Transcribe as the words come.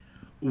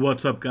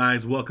What's up,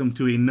 guys? Welcome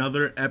to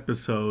another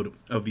episode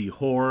of the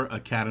Horror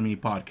Academy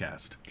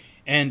podcast.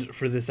 And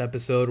for this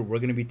episode, we're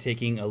going to be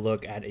taking a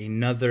look at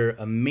another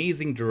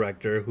amazing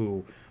director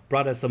who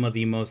brought us some of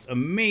the most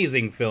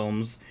amazing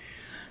films,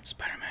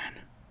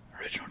 Spider-Man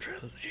Original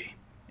Trilogy.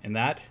 And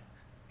that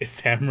is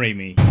Sam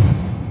Raimi.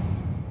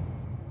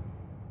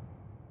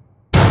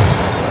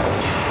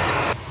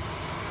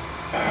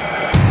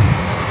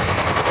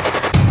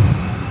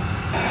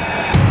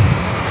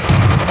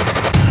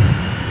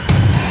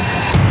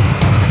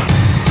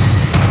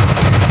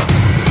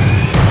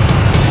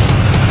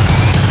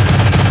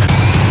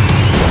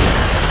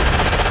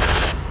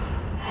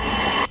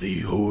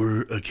 The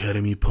Horror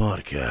Academy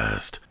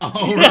podcast.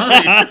 All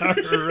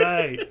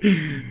right.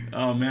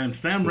 Oh, man.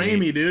 Sam Sweet.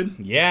 Raimi, dude.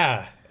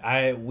 Yeah,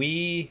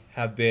 we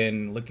have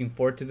been looking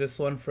forward to this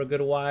one for a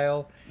good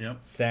while. Yep.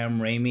 Sam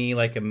Raimi,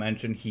 like I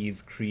mentioned,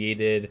 he's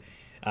created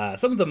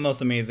some of the most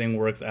amazing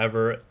works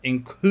ever,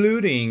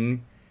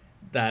 including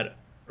that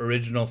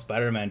original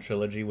Spider-Man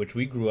trilogy, which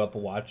we grew up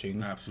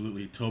watching.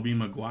 Absolutely. Tobey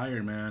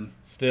Maguire, man.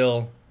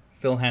 Still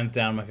hands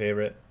down my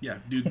favorite. Yeah,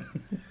 dude.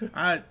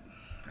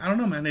 I don't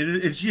know, man.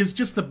 It's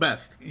just the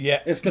best.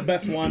 Yeah. It's the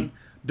best one.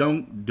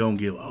 Don't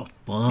give a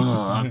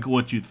fuck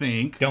what you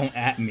think. Don't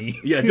at me.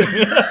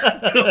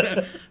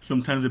 Yeah.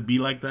 Sometimes it be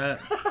like that.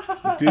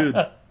 Dude.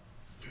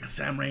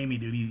 Sam Raimi,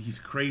 dude. He's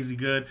crazy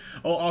good.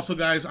 Oh, also,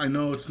 guys, I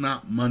know it's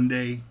not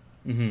Monday.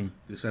 Mm-hmm.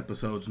 This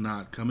episode's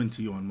not coming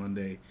to you on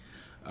Monday.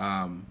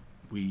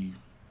 We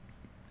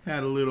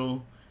had a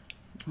little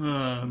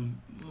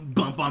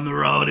bump on the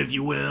road, if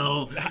you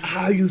will.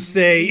 How you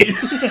say?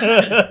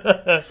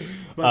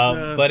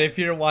 But if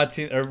you're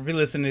watching or if you're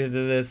listening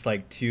to this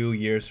like 2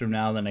 years from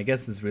now, then I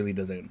guess this really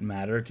doesn't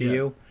matter to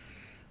you.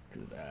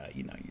 'Cause,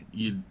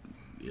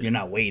 you're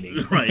not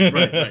waiting.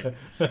 Right.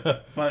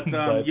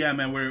 But yeah,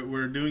 man,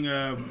 we're doing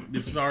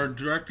this is our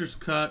director's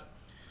cut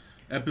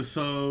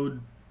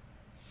episode.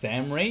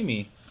 Sam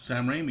Raimi.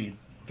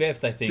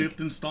 Fifth, I think. Fifth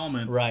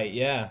installment. Right,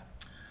 yeah.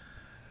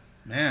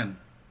 Man.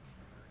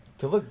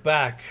 To look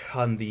back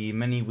on the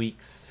many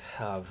weeks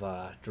of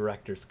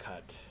director's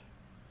cut,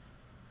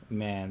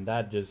 man,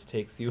 that just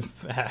takes you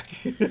back.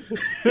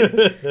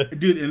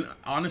 Dude, and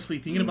honestly,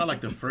 thinking about like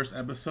the first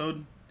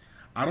episode,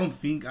 I don't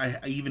think I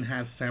even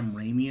had Sam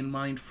Raimi in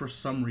mind for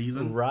some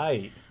reason.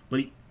 Right.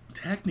 But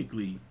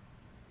technically,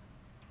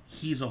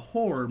 he's a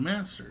horror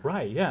master.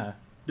 Right, yeah.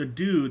 The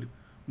dude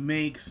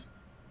makes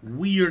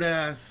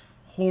weird-ass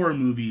horror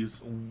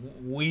movies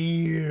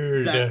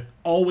Weird. that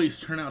always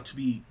turn out to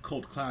be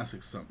cult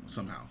classics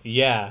somehow.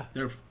 Yeah.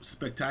 They're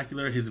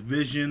spectacular. His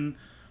vision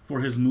for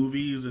his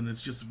movies, and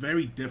it's just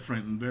very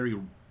different and very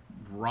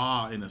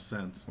raw in a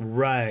sense.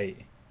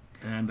 Right.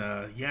 And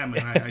yeah,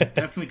 man, I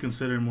definitely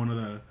consider him one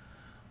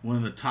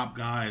of the top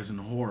guys in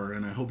horror,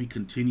 and I hope he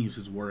continues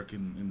his work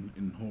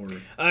in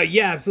horror.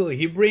 Yeah, absolutely.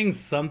 He brings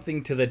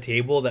something to the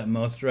table that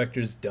most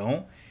directors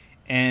don't,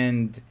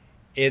 and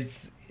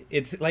it's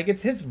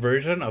his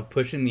version of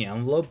pushing the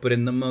envelope, but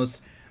in the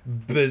most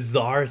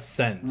bizarre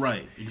sense.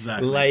 Right,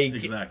 exactly.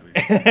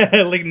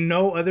 Exactly. Like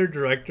no other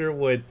director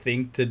would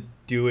think to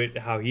do it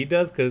how he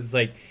does, because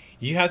like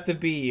you have to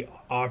be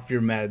off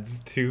your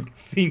meds to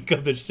think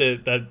of the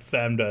shit that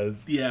Sam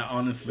does. Yeah,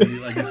 honestly,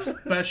 like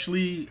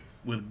especially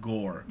with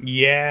gore.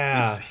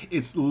 Yeah.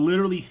 It's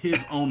literally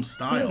his own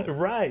style.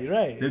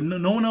 Right.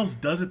 No one else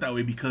does it that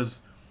way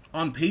because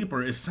on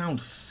paper it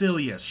sounds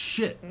silly as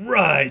shit.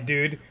 Right,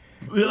 dude.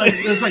 Like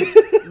it's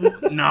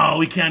like, no,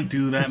 we can't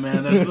do that,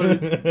 man.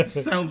 That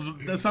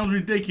sounds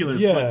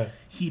ridiculous. Yeah. But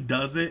he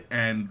does it,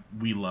 and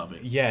we love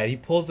it. Yeah, he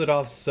pulls it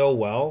off so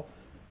well.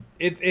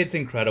 It's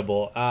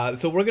incredible.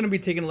 So we're going to be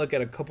taking a look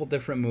at a couple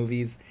different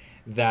movies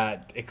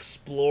that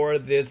explore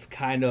this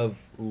kind of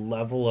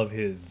level of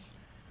his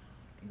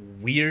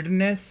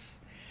weirdness,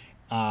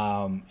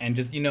 and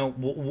just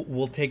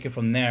we'll take it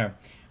from there.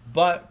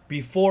 But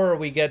before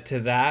we get to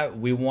that,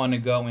 we want to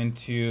go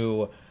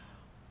into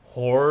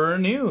horror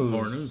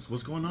news.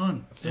 What's going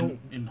on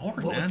in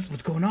horror, man?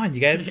 What's going on, you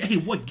guys? Hey,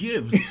 what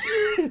gives?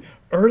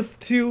 Earth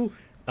to...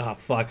 Oh,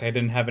 fuck, I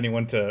didn't have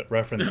anyone to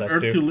reference that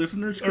Earth to. to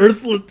listeners?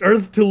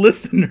 Earth to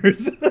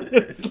listeners.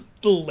 It's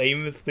the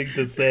lamest thing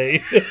to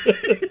say.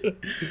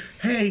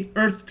 Hey,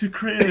 Earth to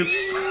Chris.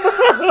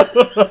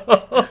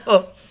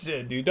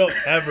 Shit, dude, don't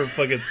ever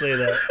fucking say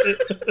that.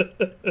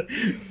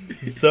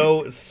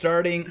 So,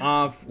 starting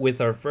off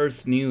with our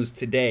first news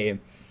today,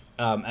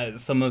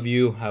 as some of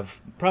you have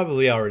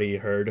probably already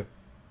heard,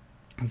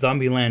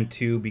 Zombieland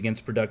 2 begins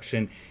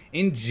production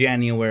in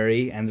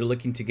January, and they're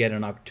looking to get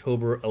an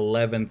October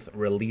 11th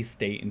release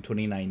date in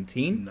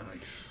 2019.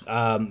 Nice.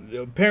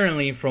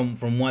 Apparently,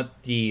 from what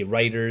the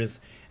writers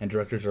and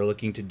directors are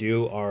looking to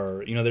do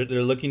are,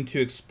 they're looking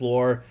to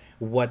explore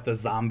what the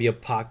zombie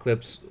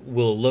apocalypse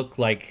will look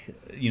like,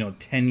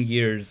 10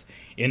 years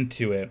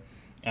into it.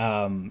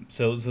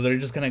 So they're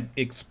just going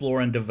to explore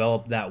and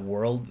develop that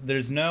world.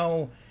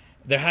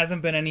 There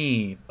hasn't been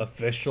any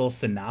official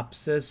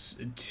synopsis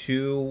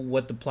to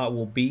what the plot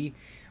will be,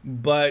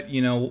 but,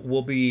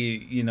 we'll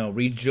be,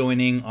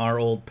 rejoining our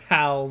old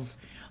pals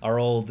our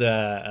old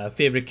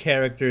favorite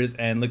characters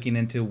and looking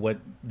into what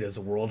this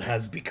world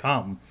has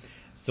become.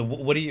 So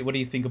what do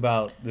you think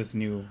about this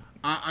new?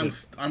 I'm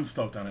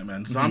stoked on it,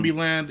 man.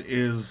 Zombieland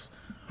is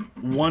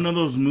one of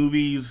those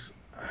movies.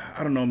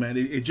 I don't know, man.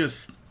 It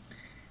just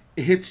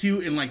hits you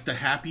in like the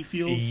happy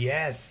feels.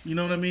 Yes. You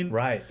know what I mean?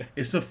 Right.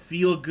 It's a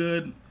feel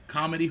good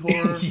comedy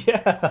horror.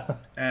 Yeah.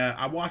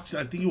 I watched.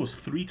 I think it was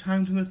 3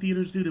 times in the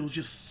theaters, dude. It was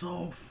just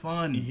so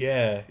fun.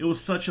 Yeah. It was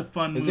such a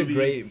fun It's movie.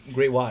 a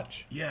great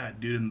watch. Yeah,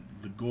 dude. And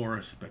the gore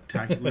is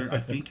spectacular. I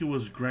think it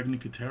was Greg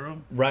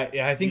Nicotero. Right.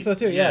 Yeah, I think so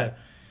too. Yeah.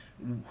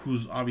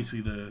 Who's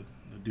obviously the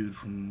dude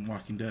from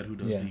Walking Dead who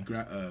does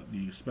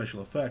the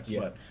special effects. Yeah.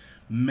 But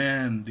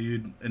man,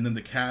 dude, and then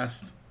the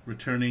cast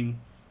returning.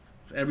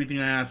 It's everything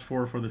I asked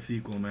for the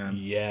sequel, man.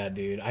 Yeah,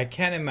 dude. I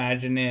can't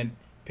imagine it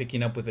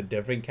picking up with a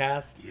different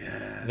cast.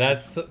 Yeah.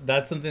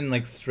 That's something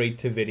like straight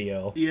to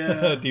video.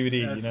 Yeah.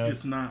 DVD, That's you know.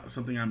 just not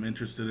something I'm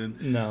interested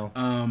in. No.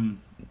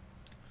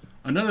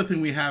 Another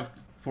thing we have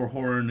for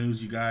horror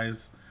news, you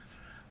guys,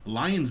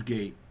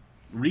 Lionsgate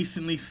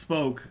recently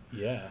spoke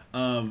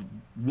of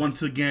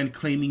once again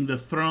claiming the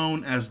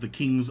throne as the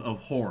kings of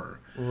horror.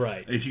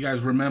 Right. If you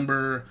guys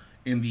remember,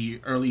 in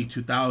the early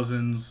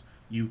 2000s,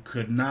 you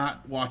could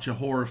not watch a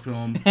horror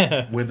film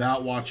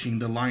without watching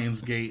the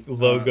Lionsgate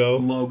logo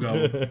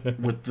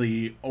with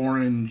the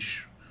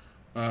orange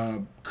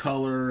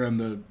color and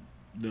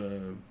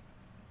the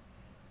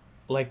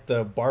like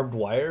the barbed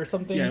wire or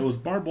something. Yeah, it was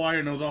barbed wire,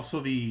 and it was also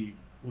the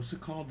what's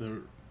it called,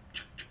 the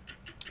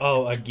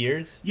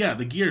gears. Yeah,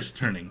 the gears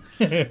turning.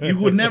 You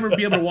would never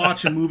be able to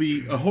watch a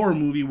horror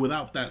movie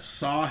without that.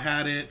 Saw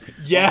had it.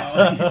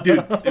 Yeah,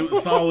 dude,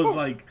 Saw was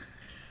like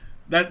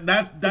that.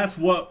 That's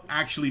what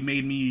actually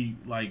made me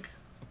like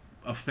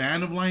a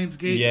fan of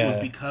Lionsgate. Yeah. Was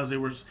because they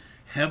were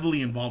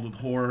heavily involved with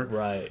horror.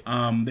 Right.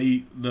 I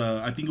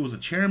think it was the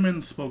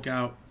chairman spoke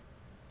out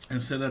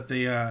and said that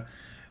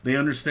they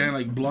understand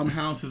like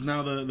Blumhouse is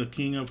now the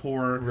king of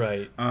horror.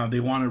 Right. They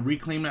want to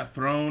reclaim that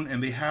throne,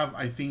 and they have,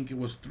 I think it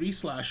was 3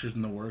 slashers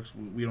in the works.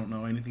 We don't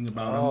know anything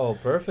about them. Oh,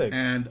 perfect.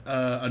 And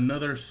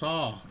another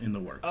Saw in the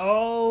works.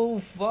 Oh,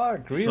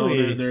 fuck!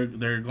 Really? So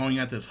they're going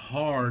at this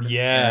hard.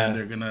 Yeah. And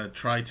they're gonna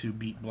try to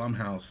beat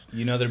Blumhouse.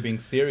 You know they're being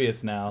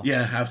serious now.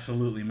 Yeah,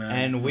 absolutely, man.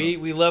 And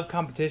we love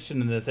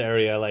competition in this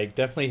area. Like,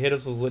 definitely hit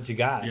us with what you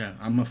got. Yeah,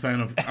 I'm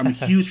a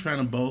huge fan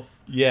of both.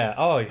 Yeah.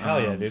 Oh, hell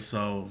yeah, dude.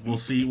 So we'll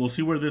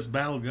see where this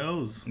battle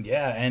goes.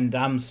 Yeah, and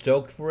I'm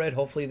stoked for it.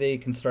 Hopefully they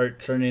can start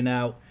churning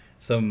out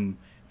some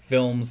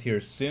films here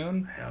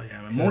soon. Hell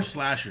yeah, man. More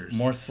slashers.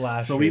 More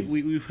slashers. So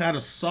we've had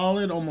a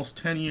solid almost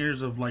 10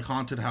 years of like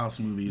haunted house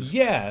movies.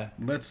 Yeah.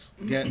 Let's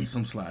get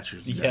some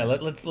slashers. Yeah,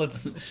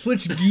 let's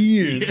switch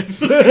gears.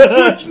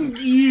 Switching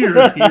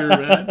gears here,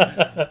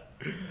 man.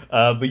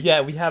 But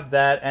yeah, we have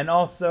that, and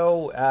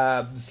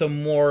also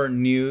some more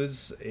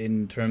news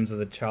in terms of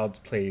the Child's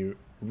Play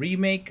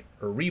remake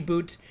or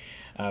reboot.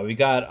 We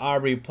got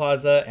Aubrey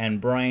Plaza and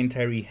Brian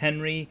Tyree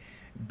Henry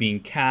being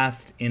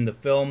cast in the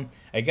film.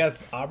 I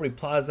guess Aubrey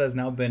Plaza has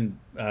now been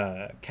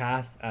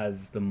cast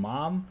as the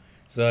mom,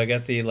 so I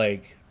guess they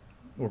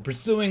were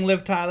pursuing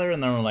Liv Tyler,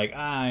 and then we're like,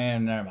 yeah,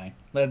 never mind.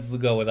 Let's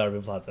go with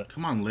Aubrey Plaza.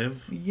 Come on,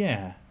 Liv.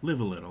 Yeah. Live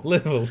a little.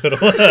 Live a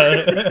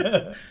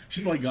little.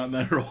 She's probably gotten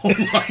that her whole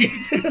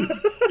life.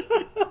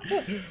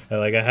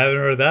 I haven't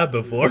heard that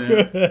before.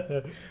 Yeah.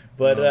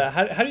 But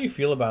how do you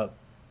feel about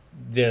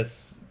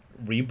this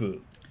reboot?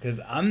 Because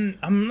I'm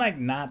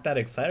not that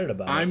excited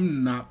about it.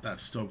 I'm not that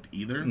stoked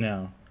either.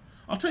 No.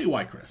 I'll tell you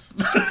why, Chris.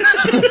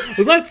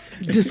 Well, let's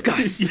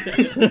discuss.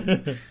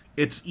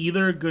 It's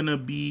either gonna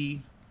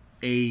be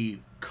a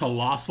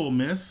colossal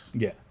miss.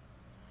 Yeah.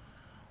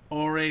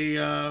 Or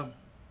a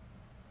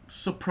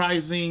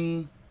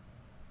surprising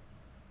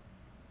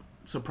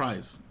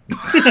surprise.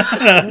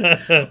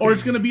 Or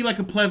it's gonna be like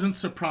a pleasant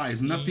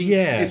surprise. Nothing.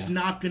 Yeah. It's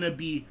not gonna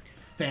be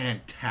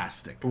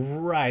fantastic.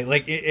 Right.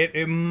 Like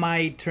it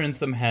might turn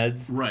some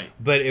heads. Right.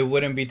 But it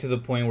wouldn't be to the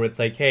point where it's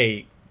like,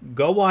 hey,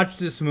 go watch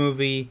this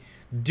movie,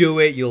 do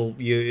it,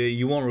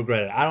 you won't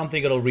regret it. I don't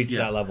think it'll reach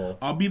that level.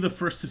 I'll be the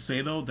first to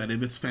say though that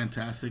if it's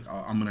fantastic,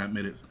 I'm gonna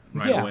admit it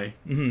right away.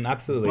 Mm-hmm,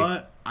 absolutely.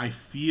 But I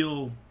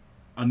feel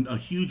a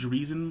huge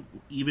reason,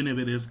 even if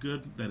it is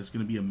good, that it's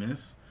gonna be a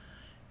miss,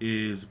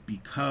 is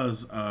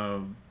because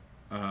of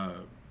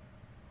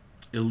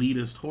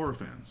elitist horror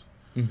fans.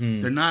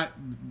 Mm-hmm. They're not.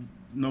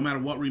 No matter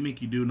what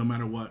remake you do, no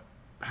matter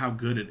how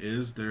good it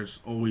is, there's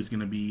always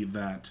going to be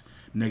that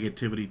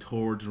negativity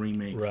towards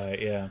remakes.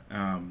 Right, yeah.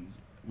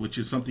 Which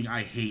is something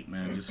I hate,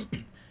 man. Just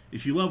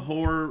if you love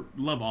horror,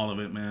 love all of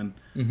it, man.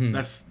 Mm-hmm.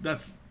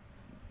 That's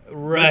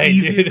right.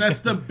 Dude. That's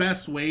the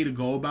best way to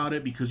go about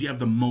it because you have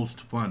the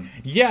most fun.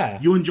 Yeah.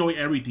 You enjoy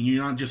everything.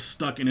 You're not just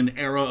stuck in an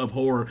era of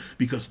horror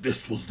because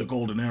this was the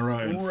golden era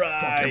and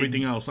fuck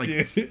everything else. Like,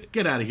 dude,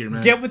 get out of here,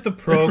 man. Get with the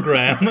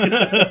program.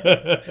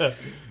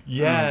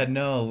 Yeah,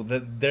 no,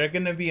 they're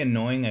gonna be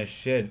annoying as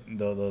shit,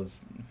 though,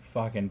 those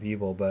fucking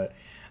people. But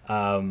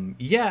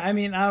yeah, I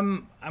mean,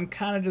 I'm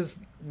kind of just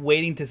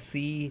waiting to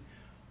see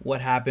what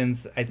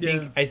happens. I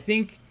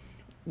think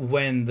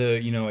when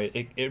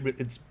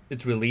the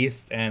it's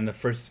released and the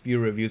first few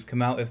reviews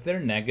come out, if they're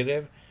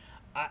negative,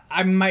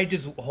 I might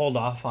just hold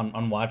off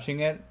on watching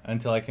it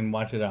until I can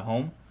watch it at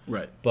home.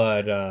 Right.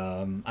 But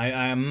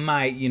I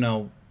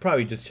might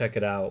probably just check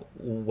it out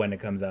when it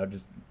comes out,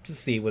 just to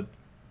see what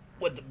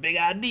the big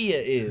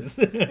idea is.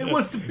 And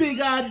what's the big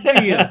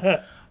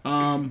idea?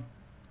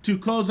 To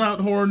close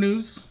out horror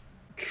news,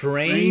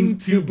 Train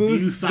to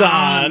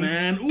Busan,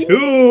 man.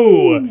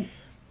 2.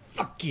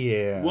 Fuck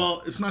yeah.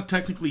 Well, it's not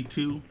technically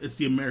 2. It's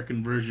the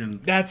American version.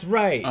 That's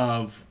right.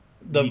 Of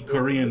the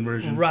Korean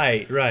version.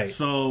 Right.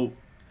 So,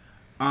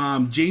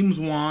 James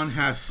Wan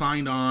has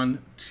signed on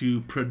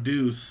to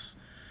produce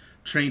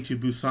Train to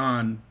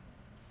Busan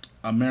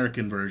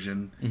American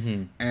version.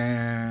 Mm-hmm.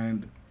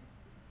 And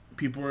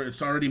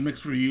it's already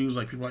mixed reviews.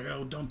 Like, people are like,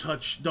 oh, don't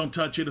touch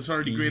it. It's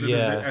already great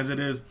as it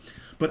is.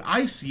 But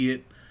I see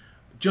it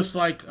just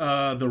like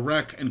the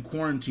Wreck and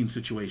Quarantine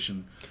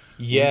situation.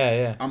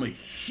 Yeah. I'm a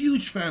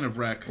huge fan of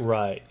Wreck.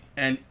 Right.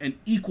 And an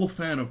equal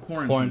fan of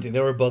Quarantine. They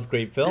were both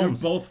great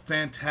films. They were both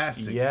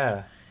fantastic.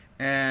 Yeah.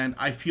 And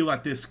I feel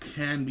like this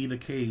can be the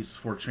case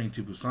for Train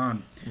to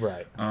Busan.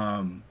 Right.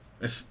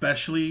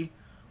 Especially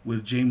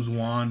with James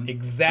Wan in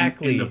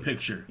the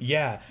picture.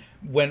 Yeah.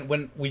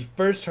 When we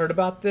first heard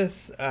about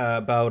this,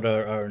 about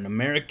an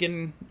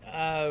American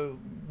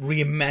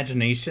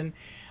reimagination,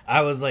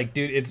 I was like,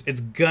 dude,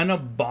 it's gonna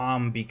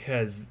bomb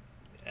because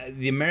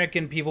the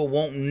American people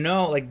won't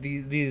know, like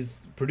these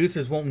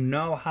producers won't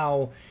know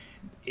how,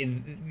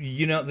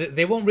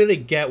 they won't really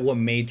get what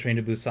made Train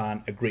to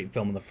Busan a great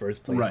film in the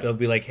first place. Right. They'll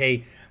be like,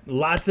 hey,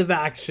 lots of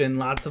action,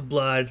 lots of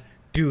blood,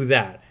 do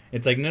that.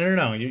 It's like,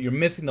 no, you're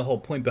missing the whole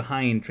point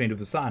behind Train to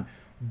Busan.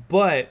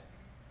 But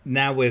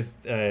now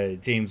with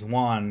James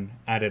Wan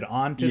added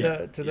on to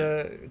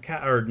the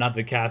or not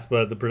the cast,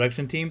 but the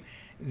production team,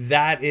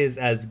 that is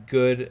as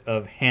good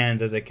of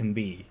hands as it can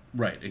be.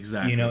 Right,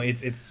 exactly.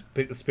 It's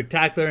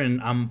spectacular, and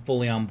I'm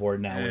fully on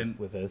board now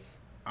with this.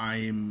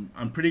 I'm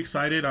pretty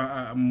excited.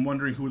 I'm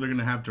wondering who they're going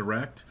to have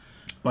direct,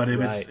 but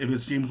if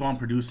it's James Wan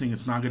producing,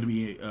 it's not going to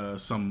be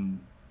some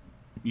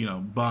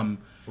bum.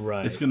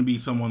 Right. It's going to be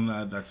someone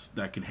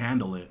that can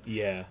handle it.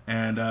 Yeah.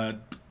 And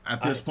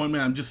at this point,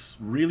 man, I'm just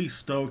really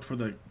stoked for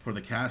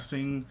the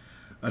casting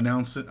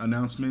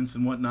announcements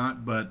and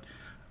whatnot. But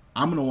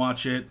I'm going to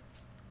watch it.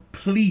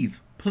 Please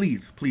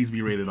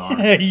be rated R.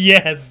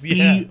 Yes.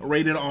 Yeah. Be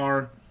rated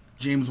R.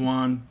 James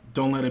Wan.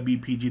 Don't let it be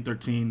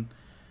PG-13.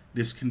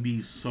 This can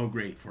be so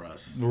great for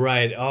us.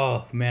 Right.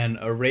 Oh, man.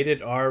 A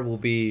rated R will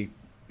be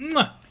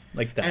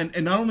like that.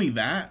 And not only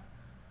that,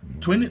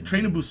 Train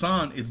to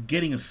Busan is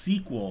getting a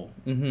sequel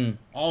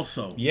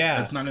also. Yeah.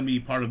 That's not going to be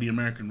part of the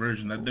American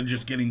version. They're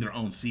just getting their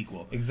own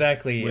sequel.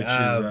 Exactly. Which is...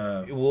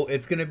 well,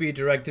 it's going to be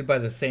directed by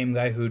the same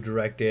guy who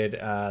directed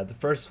the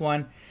first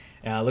one.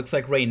 Looks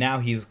like right now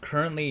he's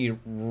currently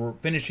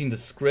finishing the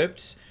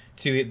script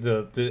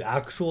to the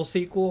actual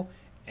sequel,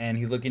 and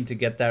he's looking to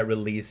get that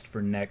released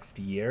for next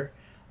year.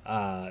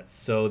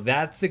 So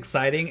that's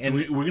exciting. So and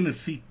we're going to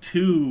see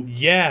two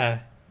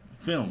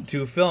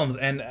films.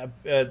 And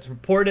it's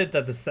reported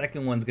that the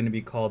second one's going to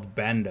be called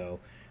Bando,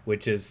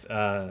 which is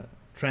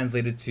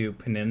translated to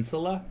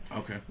Peninsula.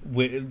 Okay.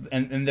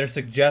 And they're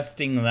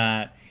suggesting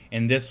that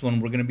in this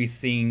one we're going to be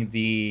seeing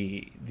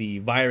the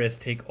virus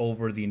take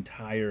over the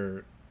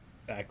entire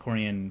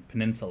Korean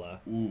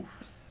peninsula. Ooh.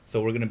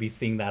 So we're going to be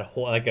seeing that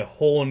a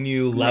whole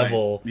new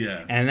level. Right.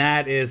 Yeah. And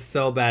that is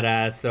so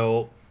badass.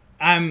 So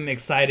I'm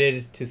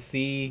excited to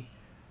see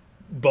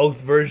both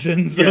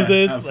versions of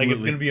this. Absolutely. Like,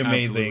 it's going to be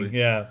amazing. Absolutely.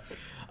 Yeah.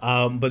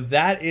 But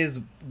that is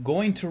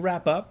going to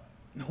wrap up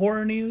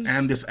horror news.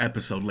 And this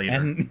episode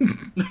later.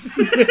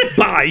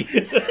 Bye.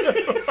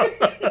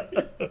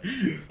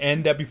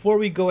 And before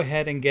we go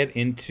ahead and get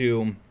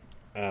into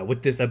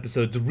what this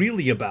episode's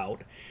really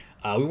about,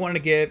 we want to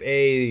give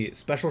a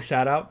special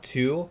shout out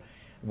to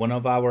one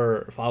of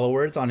our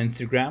followers on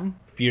Instagram,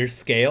 Fierce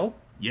Scale.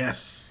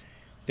 Yes.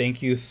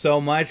 Thank you so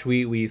much.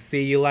 We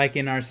see you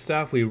liking our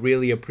stuff. We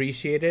really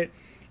appreciate it.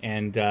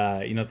 And,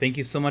 thank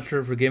you so much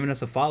for giving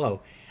us a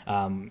follow.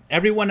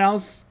 Everyone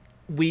else,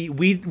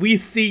 we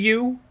see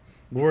you.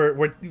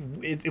 We're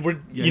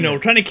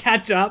trying to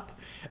catch up.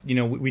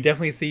 We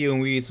definitely see you,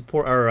 and we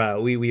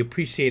support we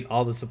appreciate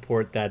all the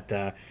support that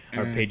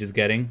our page is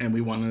getting. And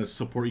we want to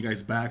support you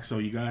guys back. So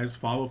you guys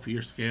follow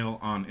Fierce Scale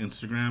on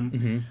Instagram.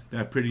 Mm-hmm. They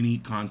have pretty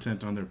neat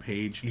content on their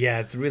page. Yeah,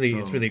 it's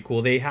really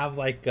cool. They have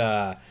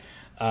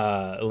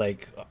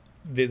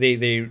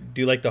they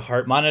do like the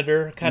heart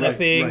monitor kind of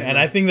thing, and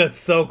I think that's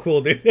so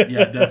cool, dude.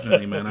 Yeah,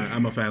 definitely, man.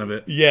 I'm a fan of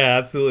it. Yeah,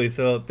 absolutely.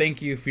 So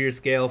thank you, Fierce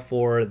Scale,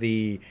 for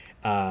the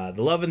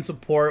love and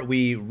support.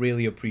 We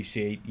really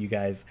appreciate you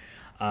guys.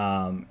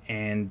 And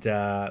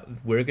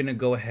we're gonna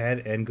go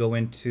ahead and go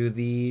into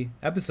the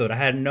episode. I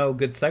had no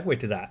good segue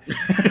to that.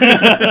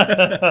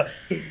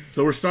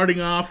 So we're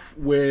starting off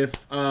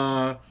with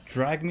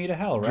Drag Me to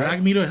Hell, right?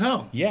 Drag Me to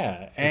Hell.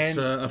 Yeah, and it's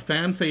a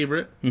fan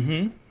favorite.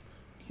 Mm-hmm.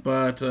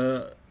 But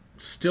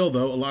still,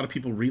 though, a lot of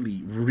people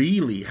really,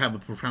 really have a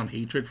profound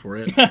hatred for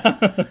it.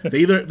 they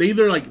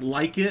either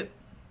like it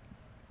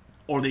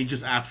or they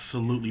just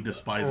absolutely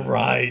despise it.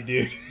 Right,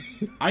 dude.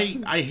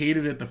 I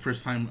hated it the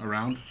first time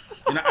around.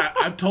 And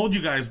I've told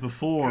you guys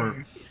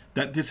before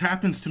that this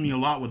happens to me a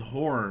lot with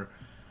horror.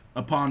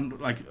 Upon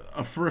like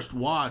a first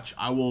watch,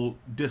 I will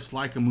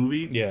dislike a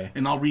movie,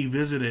 and I'll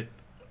revisit it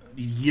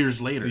years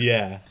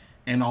later,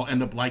 and I'll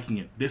end up liking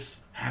it.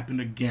 This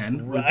happened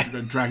again. Right.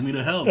 Drag Me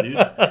to Hell, dude.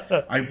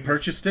 I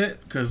purchased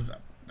it because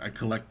I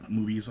collect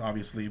movies,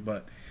 obviously,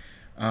 but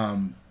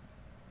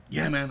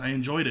yeah, man, I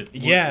enjoyed it.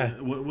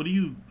 What do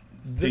you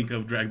think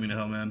of Drag Me to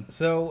Hell, man?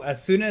 So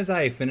as soon as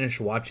I finished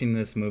watching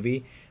this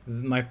movie,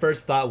 my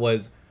first thought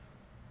was,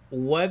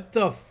 what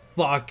the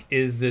fuck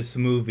is this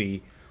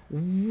movie?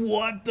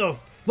 What the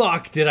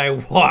fuck did I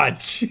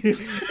watch?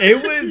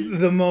 It was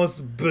the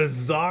most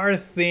bizarre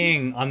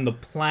thing on the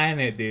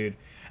planet, dude.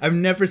 I've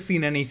never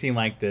seen anything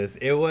like this.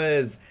 It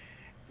was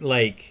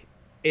like,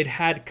 it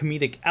had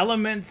comedic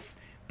elements,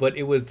 but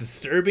it was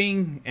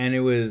disturbing, and it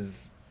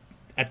was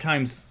at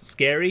times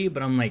scary,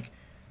 but I'm like,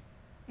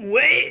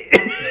 wait.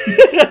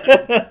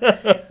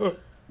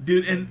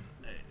 Dude, and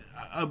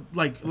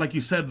like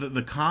you said,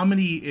 the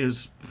comedy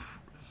is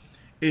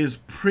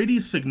pretty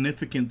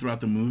significant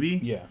throughout the movie.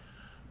 Yeah.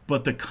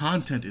 But the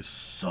content is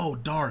so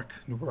dark.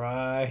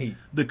 Right.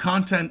 The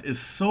content is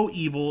so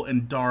evil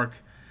and dark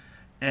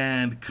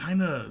and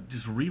kind of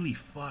just really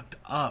fucked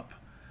up.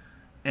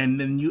 And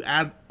then you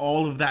add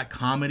all of that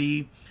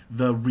comedy,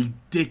 the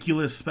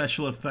ridiculous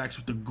special effects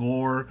with the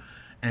gore,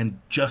 and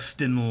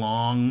Justin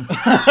Long. You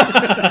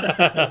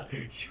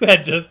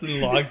had Justin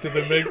Long to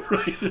the mix.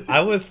 Right. I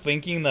was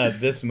thinking that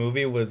this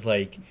movie was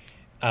like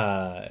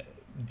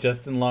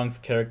Justin Long's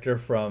character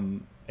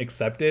from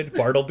Accepted,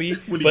 Bartleby,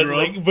 but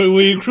when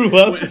he grew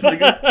up,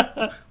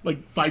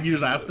 like 5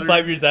 years after.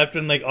 5 years after,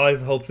 and like all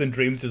his hopes and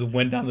dreams just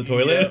went down the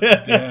toilet.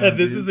 Yep, damn,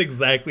 this is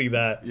exactly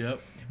that. Yep.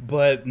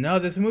 But no,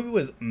 this movie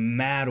was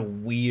mad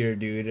weird,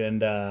 dude,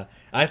 and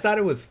I thought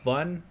it was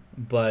fun,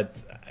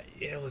 but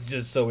it was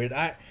just so weird.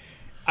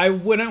 I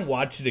wouldn't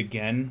watch it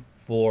again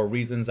for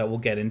reasons I will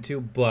get into,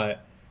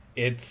 but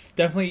it's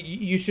definitely,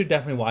 you should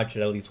definitely watch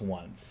it at least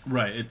once.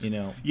 Right. It's, you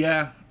know.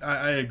 Yeah,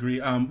 I agree.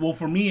 Well,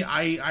 for me,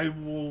 I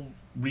will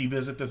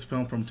revisit this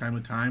film from time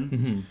to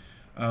time,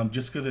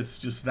 just because it's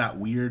just that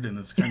weird and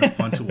it's kind of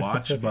fun to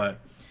watch. But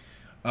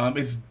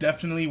it's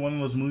definitely one of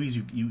those movies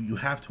you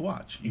have to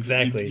watch.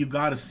 Exactly. You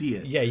got to see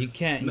it. Yeah, you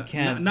can't skip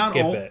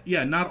it.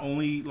 Yeah, not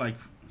only like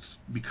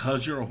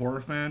because you're a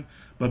horror fan,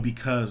 but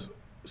because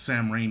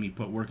Sam Raimi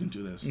put work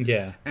into this.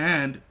 Yeah.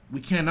 And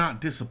we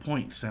cannot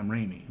disappoint Sam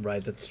Raimi.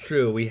 Right, that's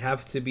true. We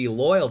have to be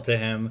loyal to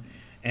him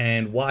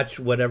and watch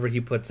whatever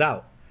he puts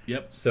out.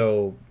 Yep.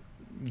 So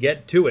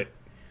get to it.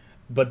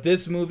 But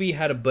this movie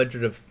had a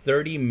budget of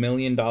 $30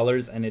 million,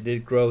 and it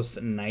did gross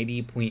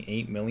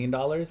 $90.8 million.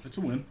 That's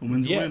a win. A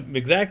win's a win.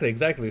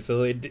 Exactly.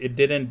 So it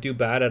didn't do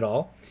bad at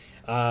all.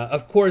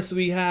 Of course,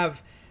 we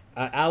have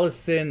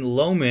Alison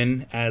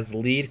Lohman as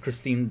lead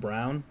Christine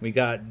Brown. We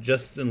got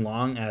Justin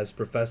Long as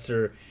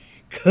Professor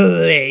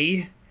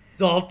Clay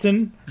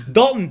Dalton.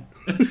 Dude,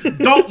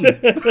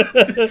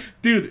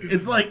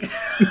 it's like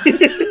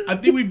I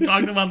think we've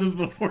talked about this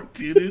before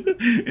too,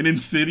 dude. In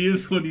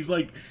Insidious, when he's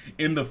like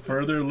in the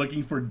further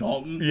looking for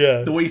Dalton,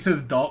 the way he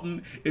says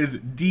Dalton is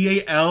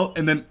D-A-L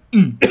and then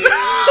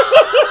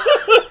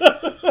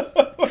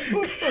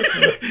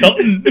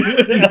Dalton.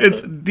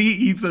 It's D.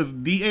 He says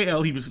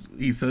D-A-L.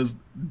 He says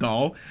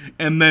doll,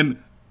 and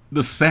then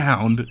the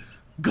sound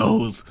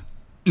goes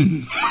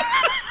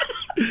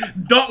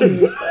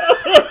Dalton.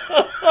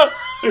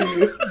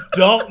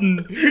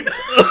 Dalton.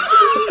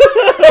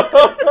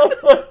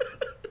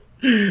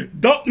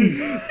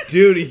 Dalton.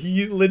 Dude,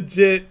 he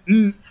legit.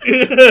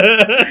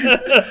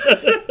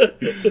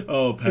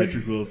 Oh,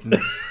 Patrick Wilson.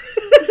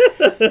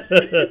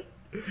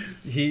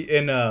 He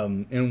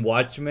in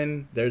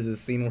Watchmen, there's a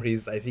scene where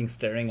he's, I think,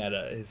 staring at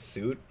his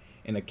suit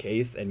in a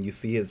case, and you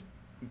see his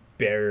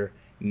bare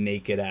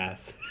naked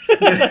ass.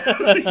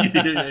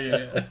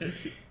 Yeah.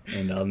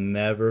 And I'll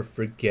never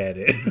forget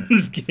it. I'm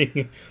just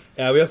kidding.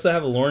 We also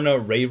have Lorna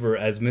Raver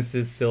as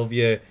Mrs.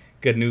 Sylvia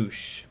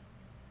Ganoush.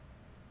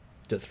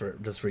 Just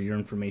for your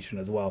information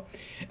as well.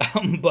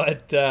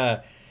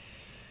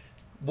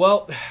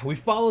 Well, we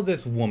follow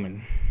this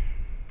woman.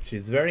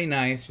 She's very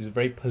nice. She's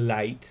very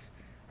polite.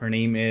 Her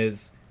name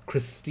is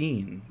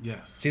Christine.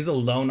 Yes. She's a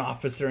loan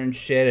officer and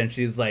shit, and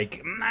she's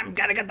like, I'm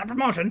gotta get that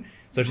promotion.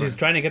 So she's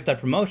trying to get that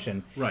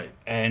promotion. Right.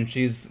 And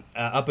she's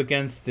up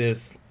against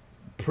this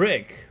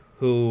prick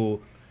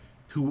who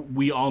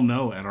we all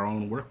know at our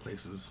own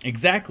workplaces.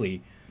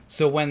 Exactly.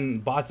 So when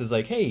boss is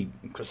like, hey,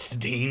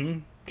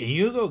 Christine, can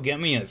you go get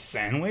me a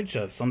sandwich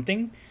of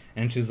something?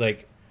 And she's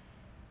like,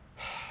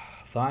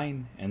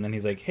 fine. And then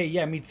he's like, hey,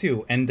 yeah, me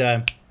too.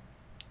 And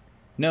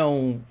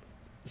no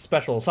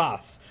special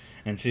sauce.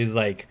 And she's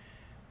like,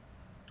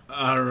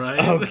 all right.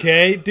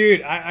 Okay,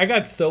 dude. I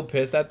got so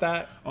pissed at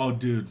that. Oh,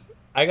 dude.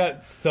 I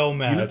got so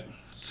mad. You know,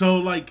 so,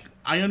 like,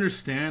 I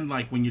understand,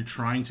 like, when you're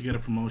trying to get a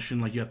promotion,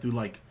 like, you have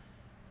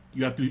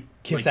to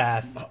kiss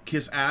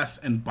ass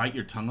and bite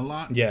your tongue a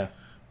lot. Yeah.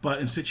 But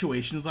in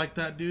situations like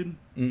that, dude,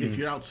 if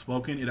you're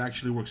outspoken, it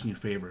actually works in your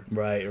favor.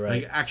 Right.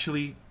 Like,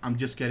 actually, I'm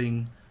just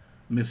getting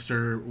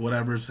Mr.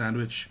 Whatever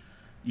sandwich.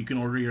 You can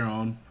order your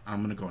own.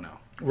 I'm going to go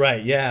now.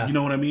 Right, yeah. You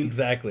know what I mean?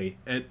 Exactly.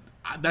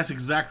 That's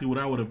exactly what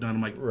I would have done.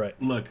 I'm like, right.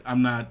 Look,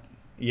 I'm not...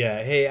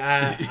 Yeah, hey,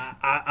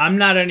 I'm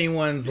not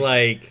anyone's,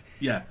 like...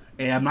 Yeah.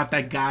 Hey, I'm not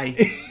that guy.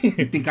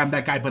 You think I'm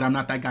that guy, but I'm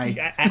not that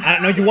guy. I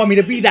know you want me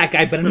to be that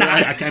guy, but I'm not.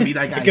 I can't be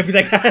that guy. I can't be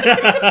that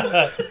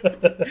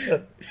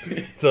guy.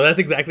 So that's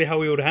exactly how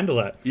we would handle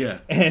that. Yeah.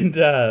 And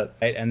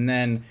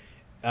then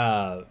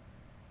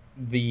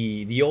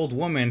the old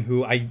woman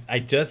who I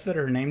just said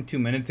her name 2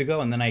 minutes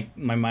ago, and then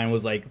my mind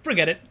was like,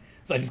 forget it.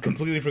 So I just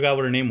completely forgot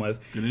what her name was.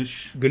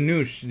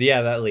 Ganush.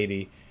 Yeah, that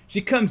lady.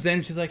 She comes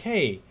in. She's like,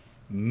 hey,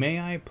 may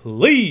I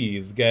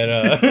please get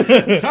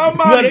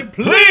somebody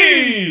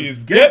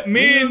please get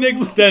me an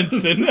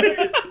extension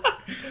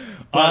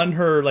on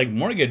her like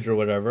mortgage or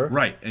whatever.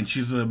 Right, and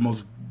she's the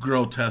most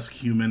grotesque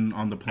human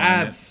on the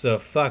planet.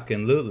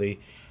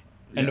 Abso-fucking-lutely.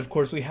 And of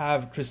course we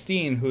have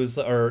Christine, who's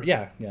I thought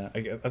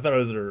it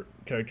was her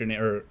character name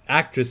or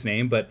actress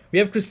name, but we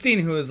have Christine,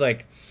 who is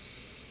like,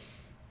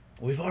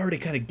 we've already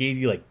kind of gave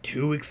you like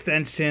 2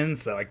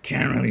 extensions, so I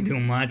can't really do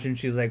much. And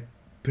she's like,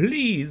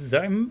 please,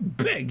 I'm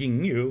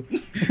begging you.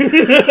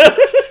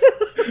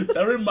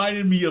 That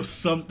reminded me of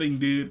something,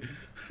 dude.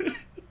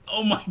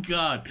 Oh my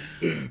god.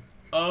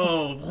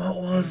 Oh, what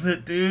was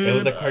it, dude? It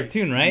was a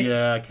cartoon, right?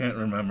 Yeah, I can't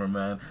remember,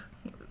 man.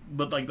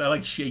 But like that,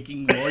 like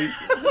shaking voice.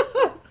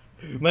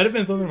 Might have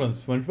been something from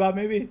SpongeBob,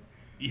 maybe.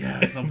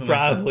 Yeah, something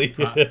probably.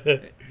 Like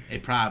that. Hey,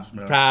 Probs,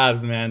 man.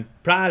 Probs, man.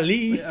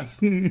 Probably. Yeah.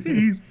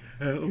 Please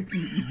help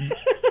me.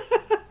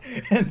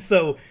 And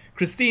so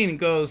Christine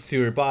goes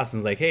to her boss and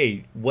is like,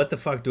 hey, what the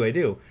fuck do I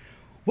do?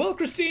 Well,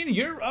 Christine,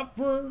 you're up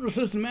for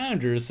assistant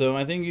manager, so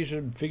I think you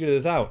should figure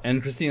this out.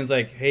 And Christine's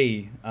like,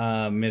 hey,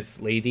 Miss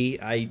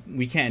Lady,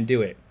 we can't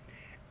do it.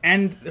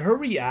 And her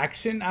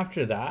reaction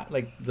after that,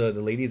 like the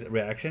lady's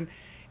reaction,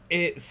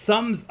 it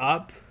sums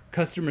up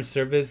customer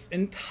service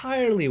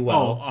entirely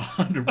well. Oh,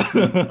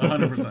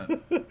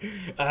 100%.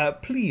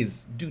 100%.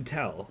 Please do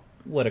tell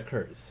what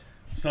occurs.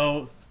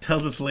 So,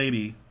 tells this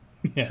lady,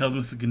 tells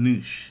Mr.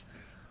 Ganush,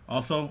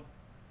 also,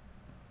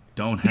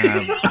 don't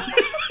have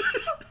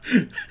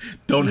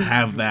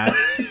that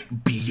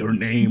be your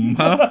name,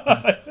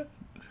 huh?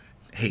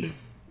 Hey,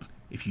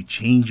 if you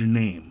change your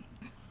name,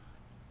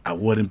 I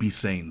wouldn't be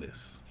saying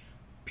this.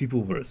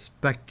 People will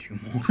respect you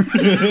more.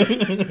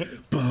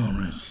 Put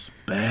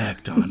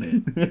respect on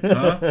it.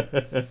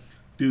 Huh?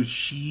 Dude,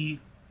 she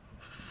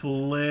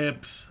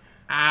flips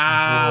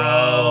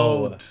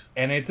out. Bro.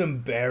 And it's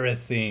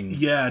embarrassing.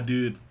 Yeah,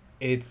 dude.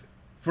 It's...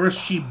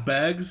 First she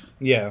begs.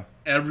 Yeah.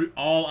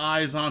 All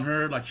eyes on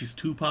her like she's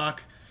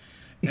Tupac.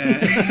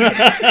 And,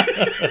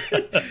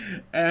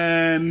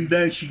 and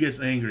then she gets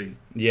angry.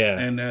 Yeah.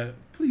 And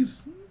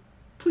please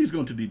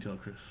go into detail,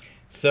 Chris.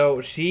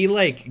 So she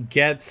like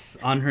gets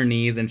on her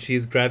knees and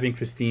she's grabbing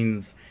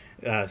Christine's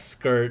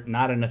skirt,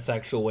 not in a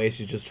sexual way.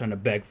 She's just trying to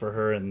beg for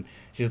her, and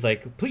she's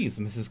like, please,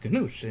 Mrs.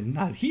 Ganush, and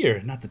not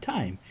here, not the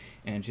time.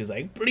 And she's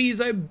like,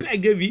 please, I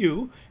beg of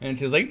you. And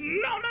she's like,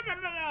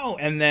 no.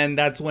 And then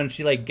that's when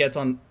she like gets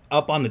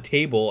up on the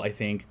table, I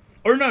think.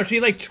 Or no, she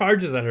like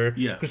charges at her.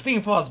 Yeah.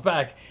 Christine falls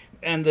back,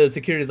 and the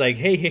security's like,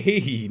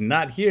 hey,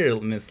 not here,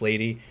 Miss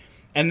Lady.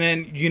 And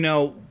then,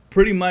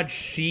 pretty much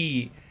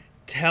she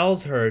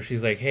tells her,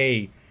 she's like,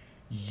 hey,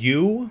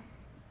 you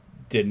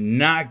did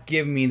not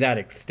give me that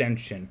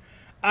extension.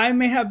 I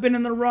may have been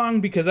in the wrong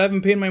because I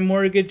haven't paid my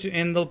mortgage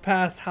in the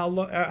past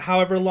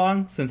however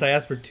long since I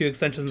asked for 2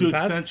 extensions in the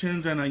past. 2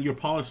 extensions, and your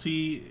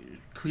policy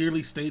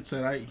clearly states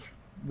that I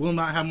will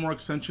not have more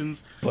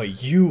extensions.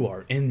 But you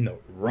are in the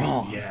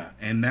wrong. Yeah,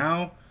 and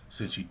now,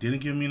 since you didn't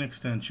give me an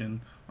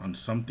extension on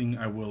something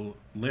I will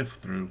live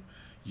through,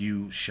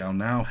 you shall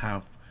now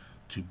have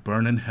to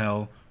burn in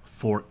hell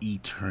for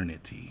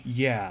eternity.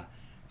 Yeah.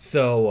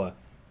 So,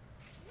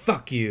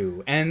 fuck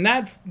you. And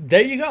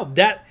there you go.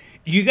 That...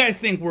 You guys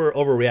think we're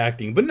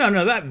overreacting, but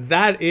no,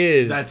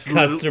 that's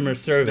customer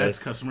service. That's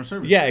customer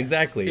service. Yeah,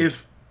 exactly.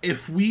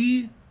 If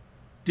we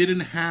didn't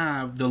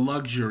have the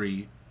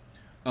luxury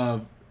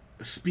of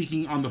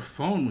speaking on the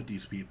phone with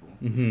these people,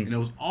 and it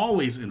was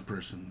always in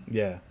person,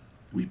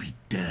 we'd be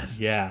dead.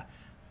 Yeah.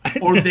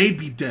 Or they'd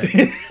be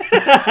dead.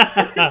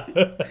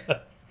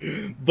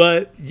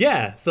 But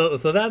yeah, so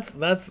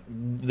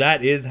that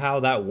is how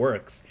that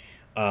works.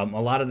 A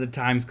lot of the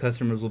times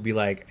customers will be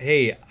like,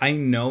 hey, I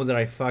know that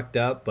I fucked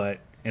up, but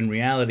in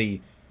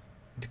reality,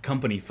 the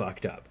company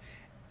fucked up.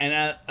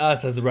 And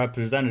us as the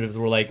representatives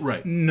were like,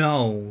 right.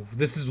 No,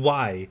 this is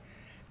why.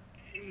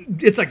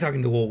 It's like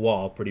talking to a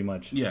wall, pretty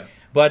much. Yeah.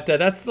 But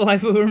that's the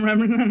life of a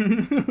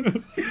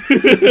representative.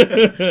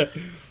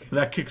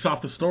 That kicks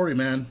off the story,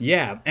 man.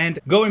 Yeah, and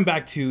going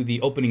back to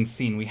the opening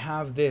scene, we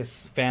have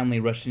this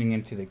family rushing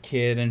into the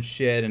kid and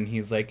shit, and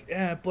he's like,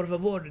 por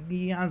favor,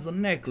 he has a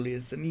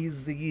necklace, and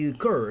he's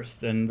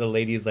cursed. And the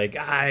lady's like,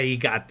 he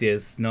got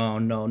this. No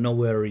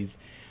worries.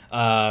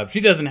 She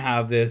doesn't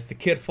have this. The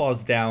kid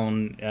falls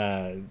down,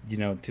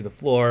 to the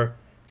floor,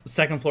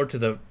 second floor to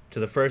the to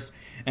the first,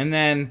 and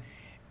then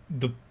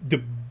the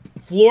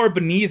floor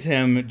beneath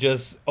him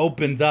just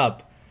opens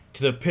up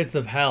to the pits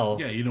of hell.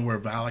 Yeah, you know where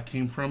Valak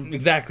came from?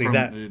 Exactly, from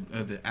that.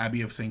 The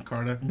Abbey of St.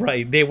 Carta.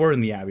 Right, they were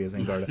in the Abbey of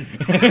St.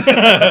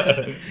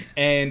 Carta.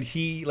 And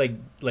he,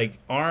 like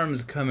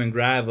arms come and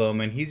grab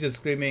him, and he's just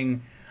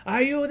screaming,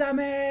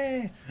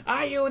 "Ayúdame!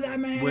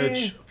 Ayúdame!"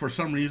 Which, for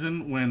some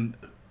reason, when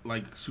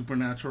like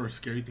supernatural or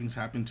scary things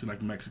happen to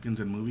like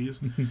Mexicans in movies,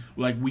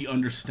 like we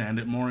understand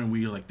it more, and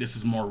we like, this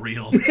is more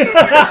real.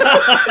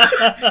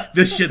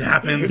 This shit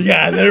happens.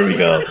 Yeah, there we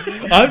go.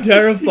 I'm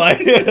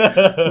terrified.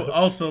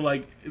 Also,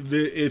 like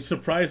it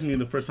surprised me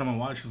the first time I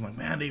watched. I'm like,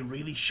 man, they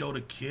really showed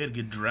a kid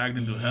get dragged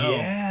into hell.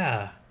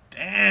 Yeah.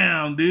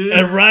 Damn,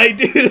 dude. Right,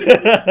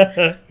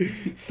 dude.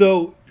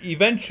 So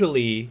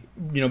eventually,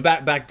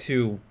 back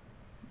to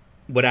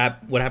what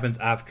happens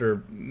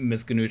after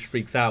Miss Ganoush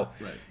freaks out.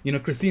 Right.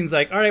 Christine's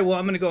like, all right, well,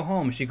 I'm going to go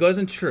home. She goes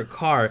into her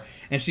car,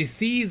 and she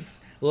sees,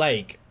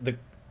 like,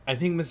 I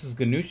think Mrs.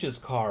 Ganoush's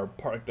car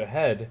parked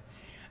ahead,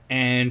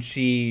 and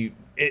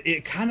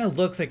it kind of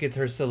looks like it's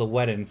her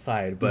silhouette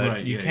inside,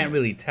 but you can't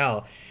really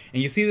tell.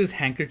 And you see this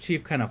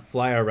handkerchief kind of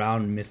fly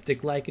around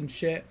mystic-like and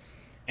shit.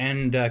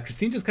 And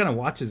Christine just kind of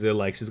watches it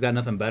like she's got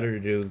nothing better to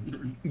do.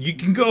 You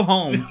can go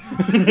home.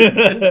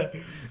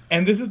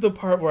 And this is the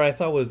part where I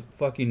thought was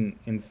fucking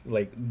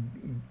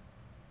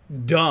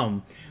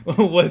dumb.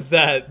 Was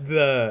that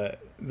the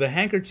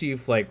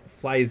handkerchief like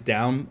flies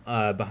down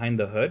behind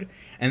the hood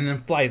and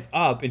then flies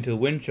up into the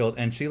windshield,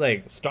 and she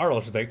like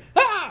startles. She's like,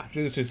 ah!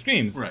 She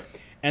screams. Right.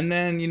 And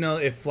then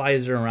it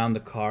flies her around the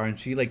car, and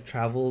she like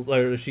travels,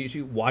 or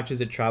she watches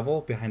it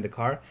travel behind the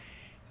car.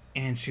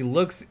 And she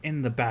looks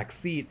in the back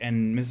seat,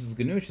 and Mrs.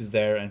 Ganoush is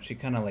there, and she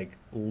kind of like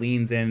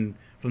leans in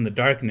from the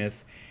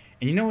darkness.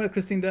 And you know what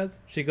Christine does?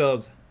 She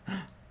goes,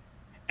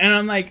 and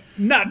I'm like,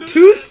 not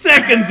 2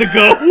 seconds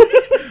ago.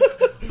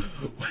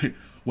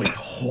 Wait,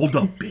 hold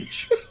up,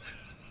 bitch.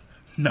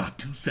 Not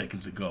 2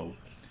 seconds ago,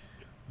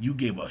 you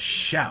gave a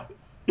shout,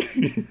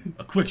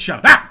 a quick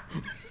shout,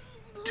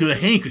 to a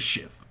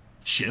handkerchief,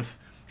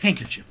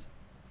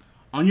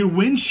 on your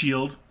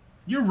windshield.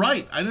 You're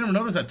right. I didn't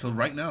notice that till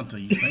right now, until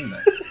you saying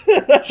that.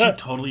 She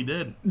totally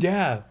did.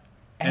 Yeah.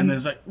 And then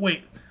it's like,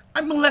 wait,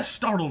 I'm less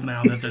startled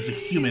now that there's a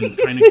human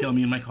trying to kill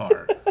me in my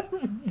car.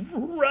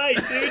 Right,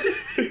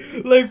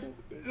 dude. Like,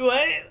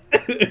 what?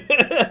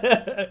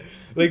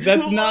 Like,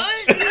 that's what? Not...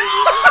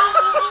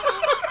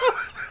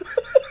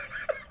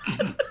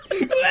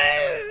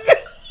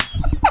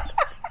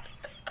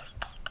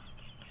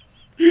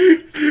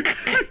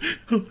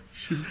 Oh,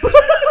 shit.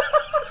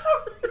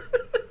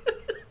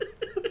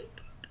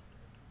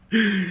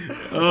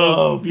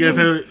 You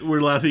guys we're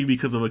laughing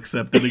because of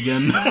Accepted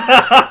again.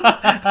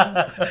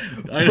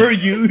 Per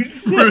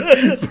usual.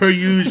 Per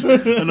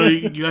usual. I know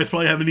you guys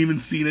probably haven't even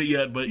seen it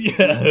yet, but we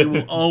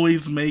will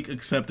always make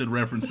Accepted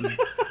references.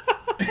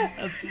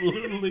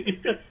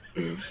 Absolutely.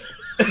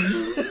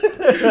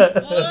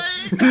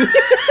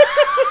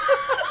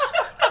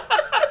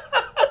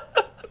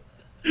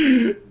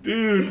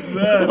 Dude,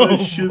 man, that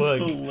shit's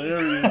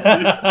hilarious.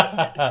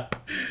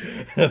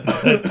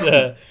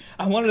 But,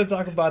 I wanted to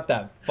talk about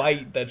that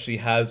fight that she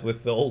has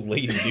with the old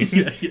lady, dude.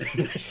 Yeah.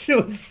 That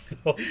shit was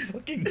so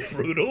fucking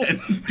brutal.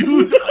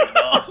 Dude, I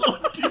know,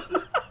 dude.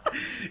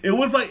 It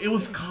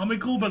was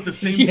comical, but at the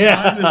same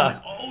time, it's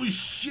like, oh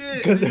shit.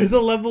 Because there's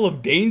a level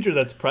of danger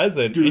that's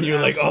present, dude, and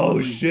you're absolutely. Like,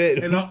 oh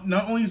shit. And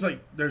not only is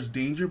like there's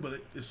danger, but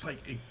it's like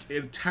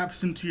it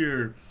taps into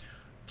your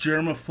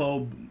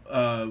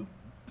germaphobe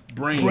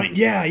brain.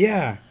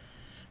 Yeah.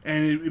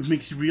 And it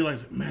makes you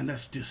realize, man,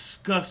 that's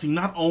disgusting.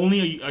 Not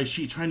only is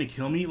she trying to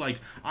kill me, like,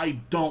 I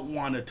don't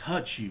want to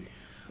touch you.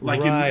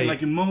 Like,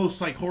 in most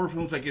like horror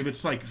films, like if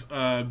it's like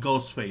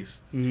Ghostface,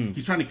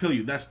 he's trying to kill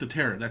you. That's the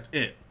terror. That's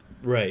it.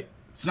 Right.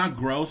 It's not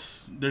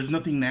gross. There's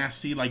nothing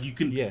nasty. Like you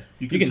can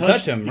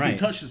touch him. You right. can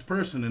touch this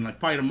person and like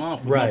fight him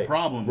off with no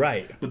problem.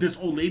 Right. But this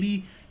old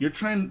lady, you're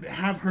trying to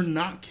have her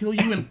not kill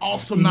you and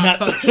also not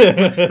touch you.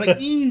 Like,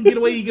 get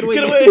away. Get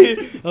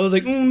away. I was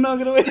like, no,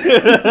 get away.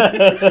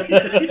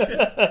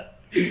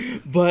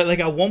 But like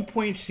at one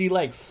point, she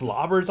like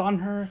slobbers on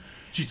her.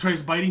 She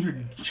tries biting her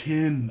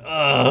chin,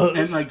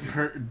 and like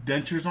her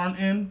dentures aren't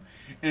in.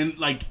 And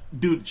like,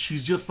 dude,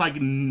 she's just like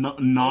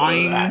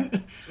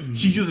gnawing.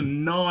 She's just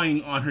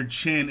gnawing on her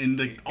chin, and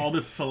like all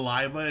this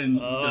saliva and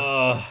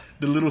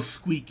the little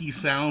squeaky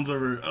sounds of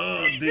her.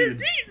 Oh,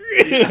 dude.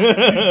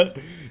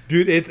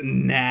 Dude, it's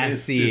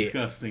nasty. It's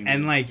disgusting.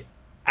 And like,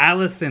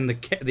 Allison,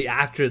 the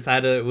actress,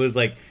 was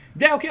like,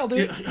 yeah, okay, I'll do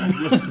it.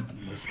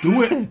 Let's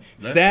do it.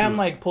 Sam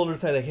like pulled her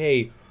aside, like,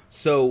 hey,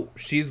 so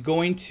she's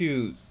going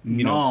to,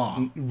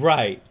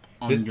 right.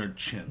 On your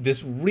chin.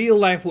 This real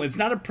life woman. It's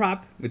not a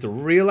prop. It's a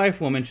real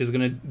life woman. She's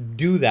gonna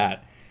do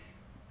that.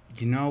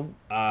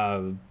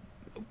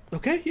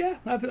 Okay, yeah,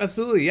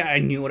 absolutely. Yeah, I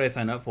knew what I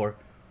signed up for.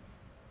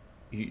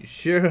 You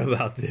sure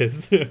about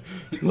this?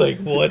 Like,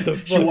 what the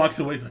fuck? She walks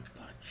away like,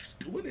 God, she's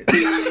doing it.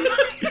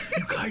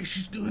 You guys,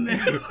 she's doing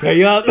it.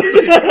 Pay up. Like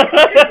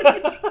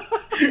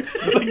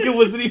it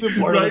wasn't even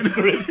part of the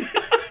script.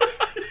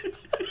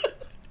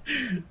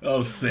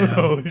 Oh, Sam.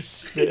 Oh,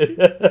 shit.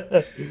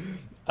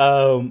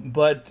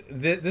 But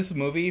this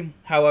movie,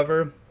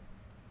 however,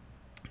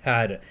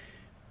 had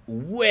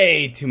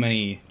way too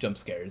many jump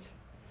scares.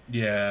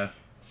 Yeah.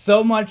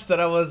 So much that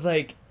I was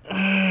like,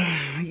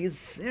 are you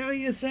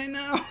serious right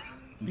now?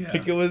 Yeah.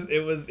 Like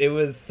it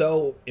was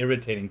so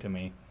irritating to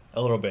me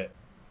a little bit.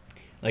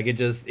 Like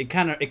it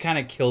kind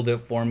of killed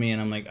it for me,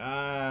 and I'm like,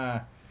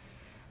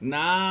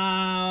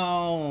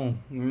 no.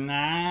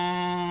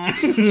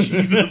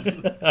 Jesus.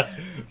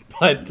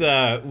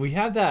 But we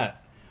have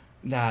that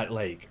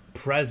like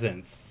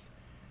presence,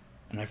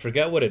 and I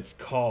forget what it's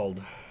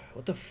called.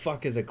 What the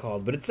fuck is it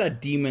called? But it's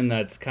that demon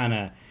that's kind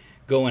of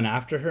going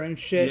after her and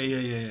shit.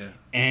 Yeah.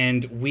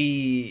 And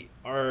we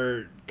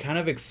are kind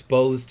of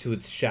exposed to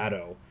its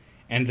shadow,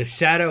 and the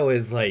shadow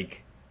is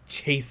like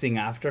chasing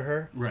after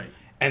her. Right.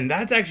 And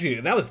that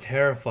was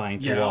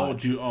terrifying to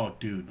watch. Oh,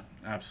 dude,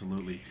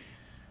 absolutely.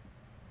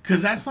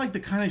 Because that's like the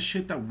kind of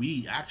shit that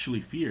we actually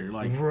fear,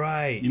 like,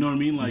 right? You know what I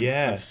mean? Like,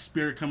 yeah. a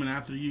spirit coming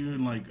after you,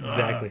 and like,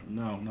 exactly.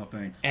 No,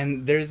 thanks.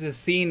 And there's a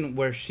scene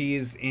where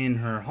she's in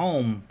her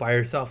home by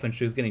herself, and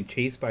she was getting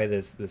chased by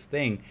this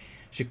thing.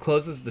 She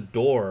closes the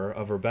door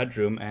of her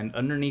bedroom, and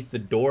underneath the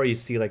door, you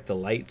see like the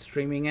light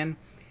streaming in,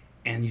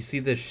 and you see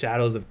the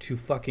shadows of two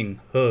fucking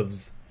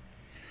hooves.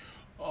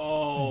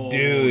 Oh,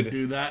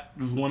 dude, that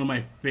was one of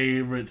my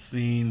favorite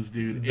scenes,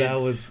 dude.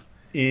 That was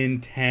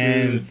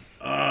intense.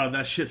 Dude,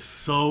 that shit's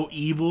so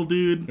evil,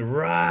 dude.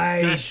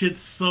 Right. That shit's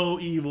so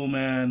evil,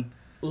 man.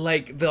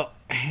 Like the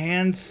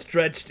hands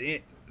stretched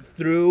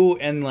through,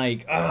 and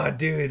like,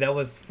 dude, that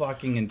was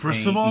fucking insane.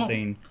 First of all,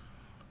 insane.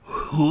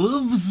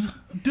 Hooves,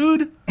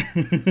 dude.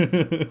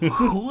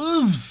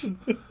 Hooves.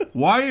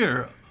 Why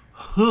are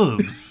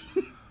hooves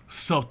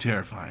so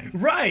terrifying?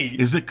 Right.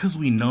 Is it because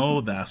we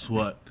know that's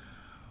what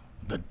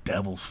the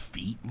devil's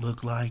feet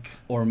look like?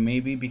 Or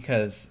maybe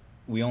because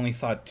we only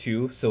saw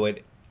two, so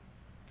it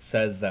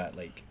says that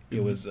like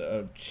it was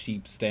a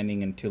sheep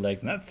standing in two legs,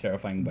 and that's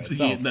terrifying by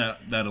itself. Yeah,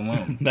 that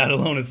alone. That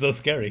alone is so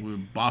scary.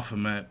 With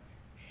Baphomet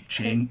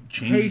change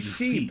hey his sheep.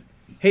 feet.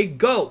 Hey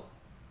goat.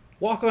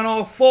 Walk on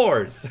all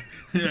fours.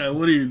 Yeah,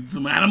 what are you,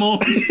 some animal?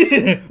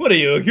 What are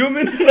you, a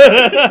human?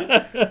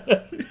 What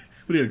are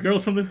you, a girl or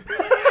something?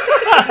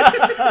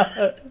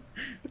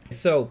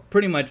 So,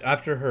 pretty much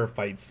after her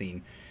fight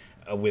scene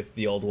with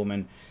the old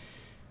woman,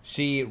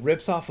 she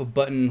rips off a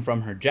button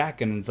from her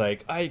jacket and is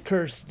like, I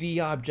curse the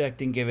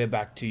object and give it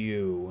back to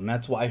you. And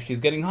that's why she's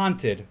getting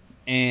haunted.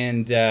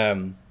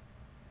 And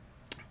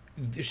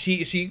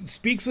she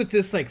speaks with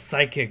this like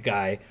psychic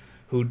guy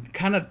who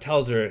kind of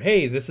tells her,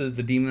 hey, this is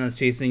the demon that's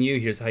chasing you.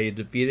 Here's how you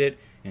defeat it.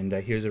 And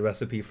here's a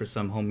recipe for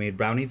some homemade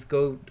brownies.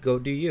 Go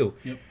do you.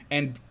 Yep.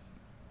 And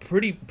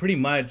pretty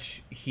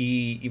much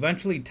he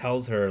eventually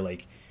tells her,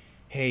 like,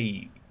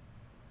 hey,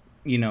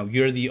 you know,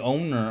 you're the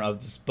owner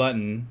of this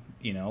button,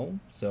 you know,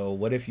 so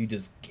what if you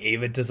just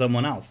gave it to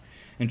someone else?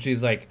 And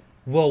she's like,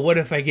 well, what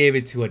if I gave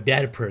it to a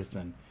dead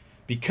person?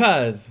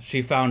 Because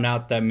she found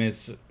out that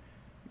Miss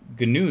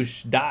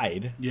Ganoush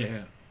died.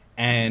 Yeah.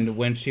 And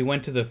when she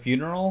went to the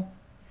funeral,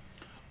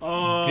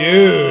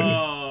 dude,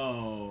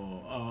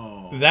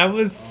 that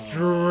was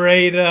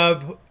straight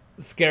up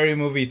Scary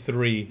Movie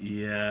 3.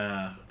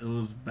 Yeah, it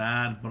was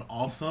bad, but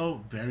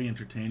also very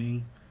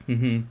entertaining.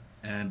 Mm-hmm.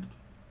 And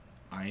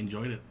I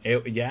enjoyed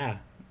it. Yeah.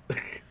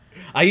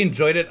 I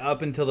enjoyed it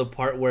up until the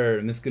part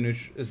where Miss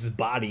Ganoush's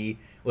body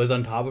was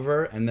on top of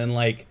her, and then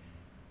like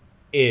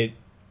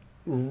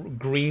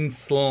green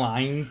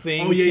slime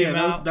thing came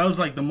out. That was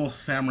like the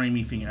most Sam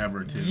Raimi thing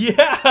ever, too.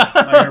 Yeah.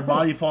 Like her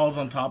body falls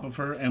on top of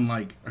her, and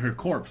like her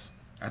corpse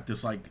at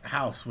this like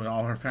house with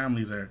all her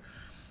family's there,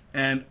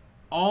 and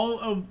all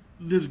of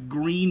this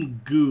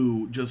green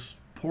goo just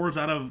pours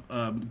out of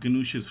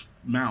Ganoush's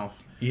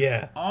mouth.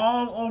 Yeah.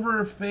 All over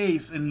her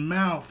face and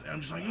mouth. And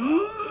I'm just like,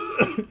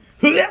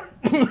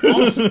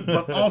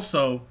 but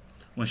also,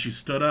 when she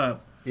stood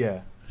up,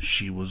 yeah,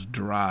 she was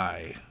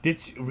dry.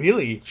 Did she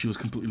really? She was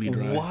completely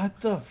dry.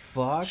 What the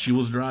fuck? She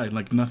was dry.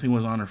 Like nothing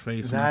was on her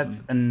face. That's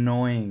nothing.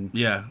 annoying.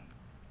 Yeah.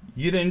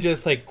 You didn't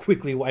just like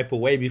quickly wipe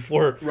away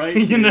before, right?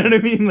 You know what I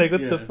mean? Like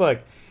what the fuck?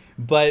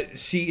 But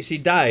she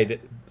died.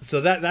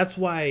 So that's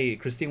why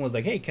Christine was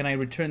like, hey, can I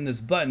return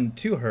this button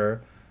to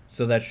her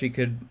so that she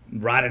could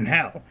rot in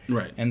hell?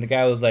 Right. And the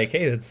guy was like,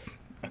 hey, that's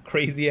a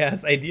crazy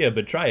ass idea,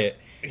 but try it.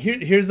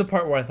 Here's the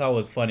part where I thought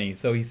was funny.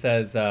 So he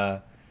says,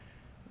 yeah,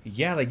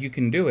 like you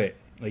can do it.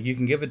 Like you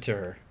can give it to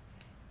her.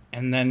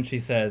 And then she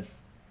says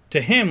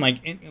to him,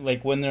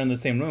 like when they're in the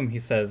same room, she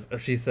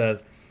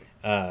says,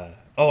 oh,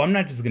 I'm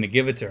not just going to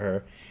give it to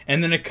her.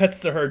 And then it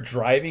cuts to her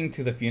driving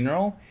to the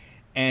funeral.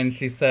 And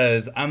she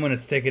says, I'm going to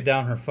stick it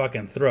down her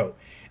fucking throat.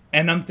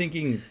 And I'm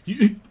thinking...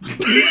 Did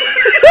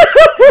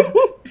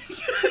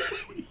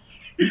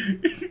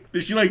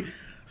she, like,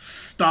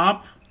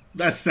 stop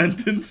that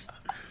sentence,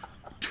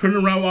 turn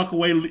around, walk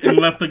away, and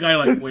left the guy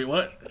like, wait,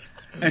 what?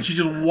 And she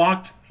just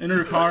walked in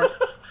her car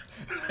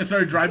and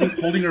started driving,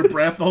 holding her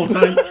breath the whole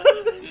time?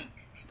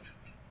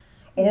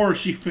 Or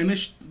she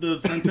finished the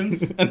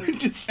sentence and then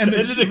just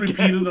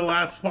repeated the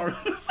last part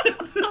of the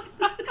sentence.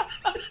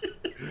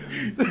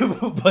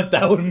 But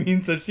that would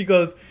mean, so she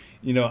goes,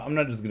 I'm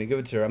not just gonna give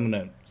it to her. I'm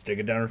gonna stick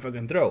it down her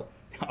fucking throat.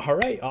 All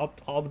right,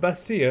 all the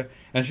best to you.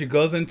 And she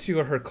goes into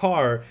her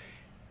car,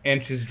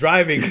 and she's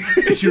driving.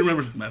 She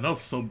remembers, man, that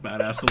was so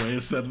badass the way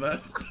it said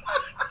that.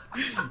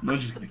 No, I'm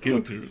just gonna give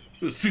it to her.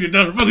 Just stick it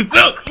down her fucking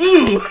throat.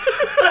 Ooh.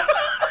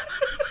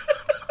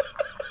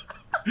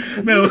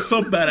 Man, it was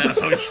so badass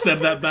how he said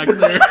that back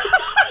there.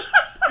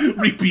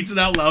 Repeats it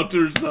out loud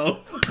to herself.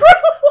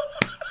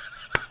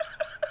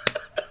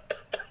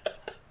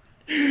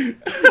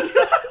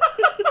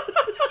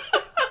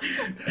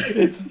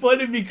 It's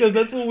funny because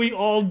that's what we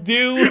all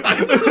do.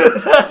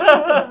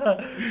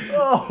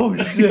 Oh,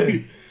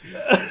 shit.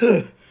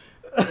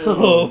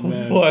 Oh,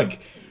 fuck.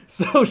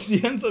 So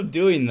she ends up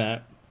doing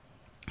that.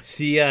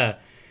 She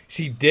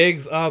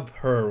digs up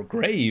her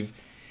grave,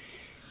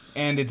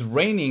 and it's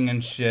raining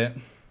and shit.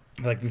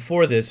 Like,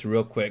 before this,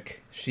 real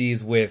quick,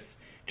 she's with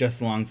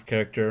Justin Long's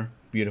character,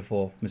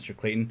 beautiful Mr.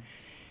 Clayton,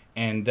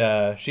 and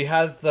she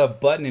has the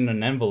button in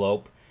an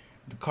envelope.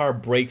 The car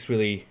brakes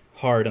really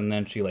hard, and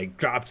then she, like,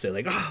 drops it,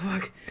 like, oh,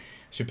 fuck.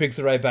 She picks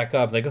it right back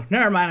up, like, oh,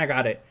 never mind, I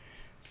got it.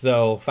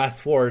 So,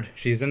 fast forward,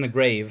 she's in the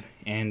grave,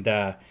 and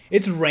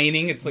it's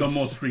raining. It's like the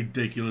most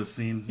ridiculous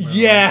scene.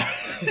 Yeah.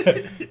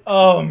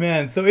 Oh,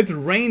 man. So, it's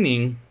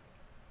raining,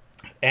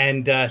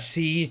 and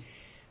she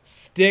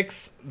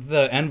sticks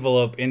the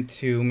envelope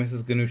into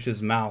Mrs.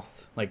 Ganush's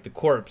mouth, like the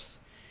corpse.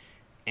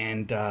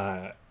 And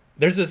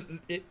there's this...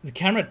 the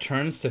camera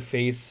turns to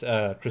face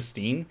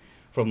Christine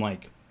from,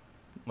 like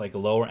a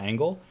lower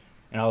angle.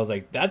 And I was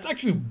like, that's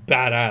actually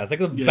badass.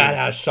 Like a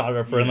badass shot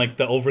of her in like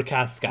the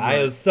overcast sky. Right.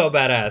 It was so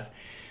badass.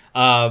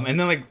 And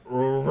then like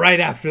right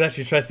after that,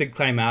 she tries to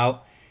climb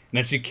out. And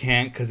then she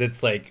can't because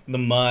it's like the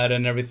mud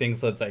and everything.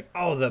 So it's like,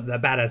 oh, that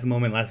badass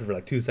moment lasted for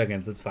like 2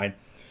 seconds. It's fine.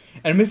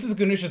 And Mrs.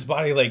 Ganush's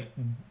body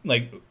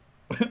like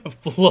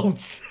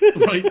floats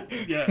right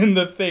in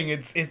the thing.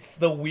 It's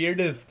the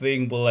weirdest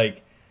thing, but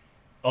like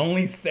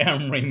only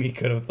Sam Raimi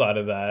could have thought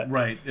of that.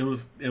 Right. It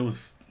was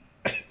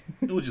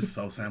just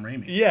so Sam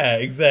Raimi. Yeah,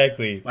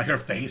 exactly. Like her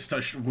face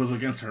was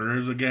against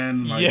hers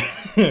again. Like,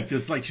 yeah.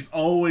 Just like she's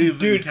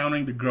always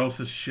encountering the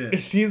grossest shit.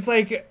 She's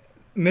like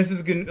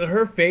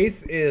her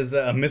face is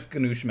a Miss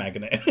Ganush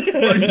magnet.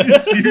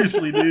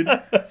 Seriously, dude.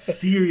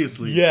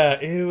 Seriously. Yeah,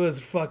 it was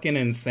fucking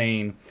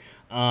insane.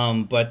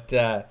 But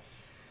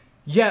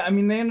yeah, I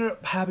mean, they ended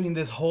up having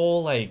this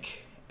whole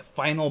like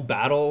final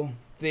battle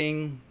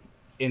thing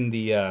in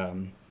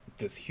the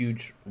this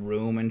huge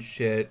room and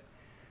shit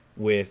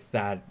with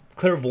that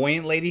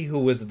clairvoyant lady who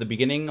was at the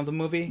beginning of the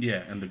movie.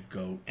 Yeah, and the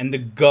goat.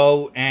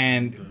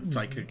 And the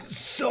psychic.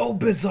 So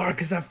bizarre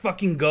because that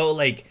fucking goat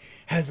like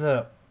has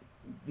a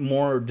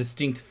more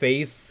distinct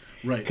face.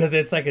 Right. Because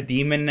it's like a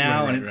demon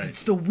now, and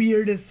it's the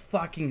weirdest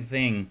fucking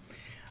thing.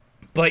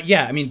 But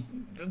yeah, I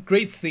mean,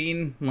 great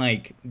scene.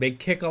 Like they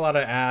kick a lot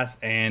of ass,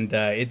 and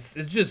it's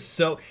just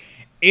so.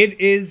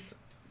 It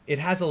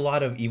has a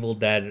lot of Evil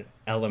Dead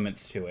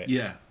elements to it.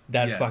 Yeah.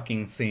 That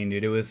fucking scene,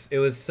 dude. It was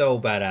so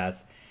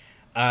badass.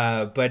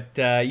 But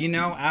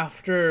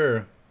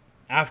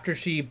after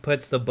she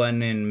puts the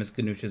button in Miss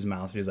Ganush's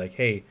mouth, she's like,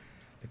 "Hey,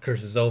 the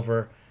curse is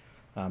over.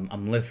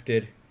 I'm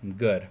lifted. I'm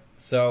good."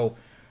 So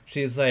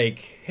she's like,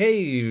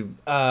 "Hey,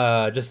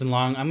 Justin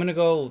Long, I'm gonna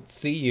go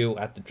see you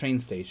at the train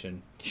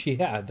station."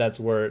 Yeah, that's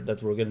where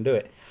we're gonna do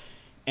it.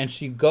 And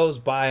she goes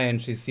by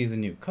and she sees a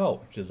new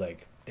coat. She's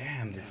like,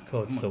 "Damn, this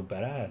coat's so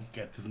badass.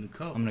 Get this new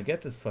coat. I'm gonna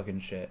get this fucking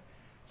shit."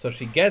 So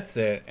she gets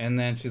it, and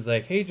then she's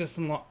like, "Hey,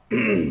 Justin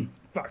Long,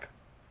 fuck."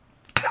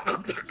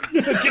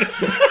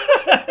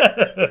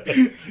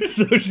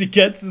 So she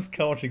gets this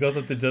coat. She goes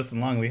up to Justin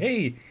Long, like,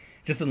 "Hey,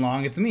 Justin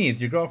Long, it's me. It's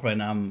your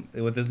girlfriend. I'm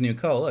with this new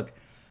coat. Look,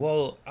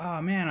 well,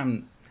 oh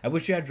man, I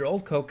wish you had your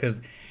old coat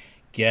because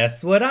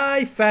guess what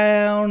I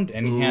found?"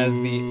 And he has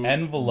the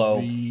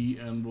envelope. The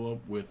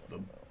envelope with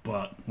the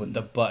button. With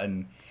the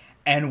button.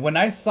 And when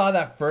I saw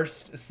that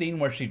first scene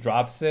where she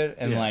drops it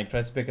and like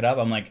tries to pick it up,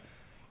 I'm like,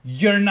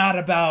 "You're not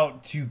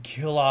about to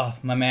kill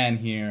off my man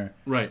here,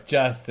 right,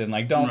 Justin?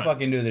 Like, don't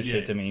fucking do this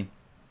shit to me."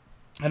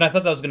 And I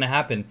thought that was gonna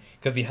happen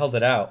because he held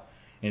it out,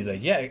 and he's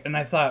like, "Yeah." And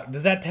I thought,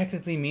 does that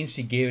technically mean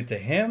she gave it to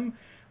him?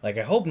 Like,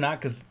 I hope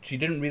not, because she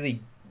didn't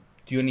really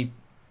do any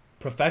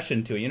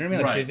profession to it. You know what I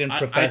mean? Like, she didn't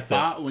profess I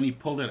thought when he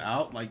pulled it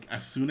out, like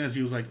as soon as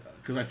he was like,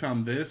 because I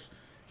found this,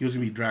 he was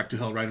gonna be dragged to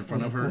hell right in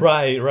front of her.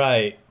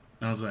 Right.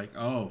 And I was like,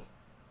 oh.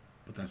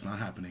 But that's not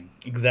happening.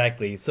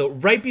 Exactly. So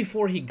right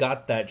before he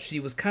got that,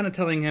 she was kind of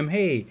telling him,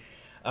 "Hey,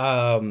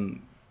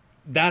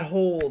 that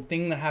whole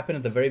thing that happened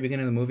at the very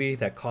beginning of the movie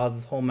that caused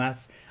this whole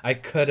mess, I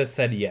could have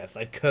said yes.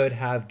 I could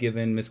have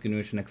given Miss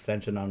Ganush an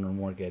extension on her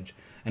mortgage."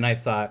 And I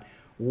thought,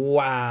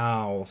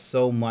 wow,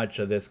 so much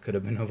of this could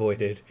have been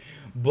avoided.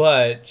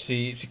 But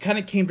she kind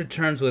of came to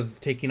terms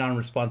with taking on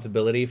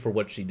responsibility for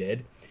what she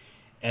did.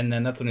 And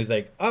then that's when he's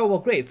like, "Oh, well,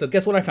 great. So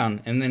guess what I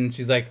found?" And then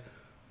she's like,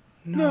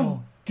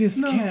 No.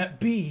 This can't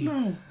be.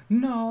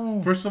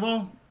 No. First of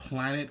all,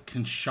 Planet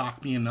can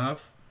shock me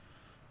enough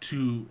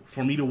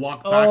for me to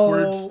walk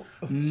backwards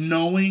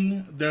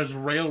knowing there's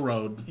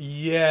railroad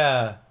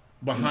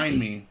behind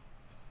me.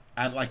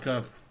 at like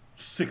a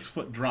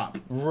 6-foot drop.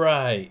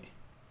 Right.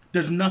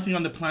 There's nothing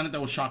on the planet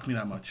that would shock me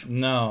that much.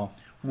 No.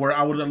 Where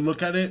I would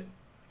look at it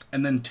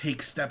and then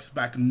take steps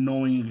back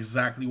knowing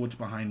exactly what's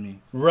behind me.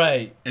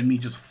 Right. And me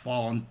just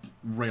fall on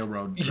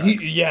railroad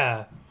tracks.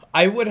 Yeah.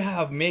 I would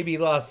have maybe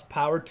lost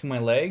power to my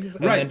legs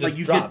and then just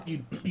dropped.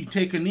 You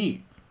take a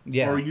knee.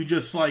 Yeah. Or you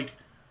just like,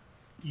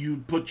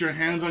 you put your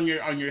hands on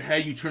your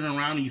head, you turn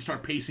around and you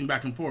start pacing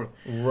back and forth.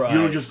 Right.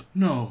 You don't just,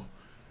 no.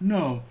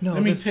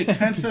 Let me take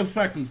 10 steps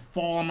back and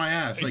fall on my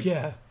ass. Like,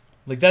 yeah.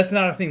 Like, that's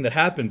not a thing that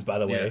happens, by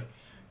the way. Yeah.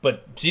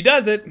 But she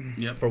does it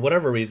for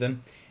whatever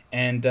reason.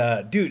 And,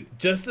 dude,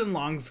 Justin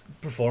Long's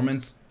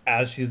performance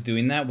as she's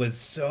doing that was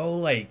so,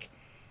 like,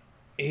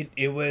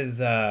 it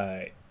was,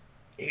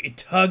 it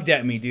tugged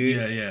at me,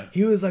 dude. Yeah.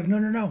 He was like, no.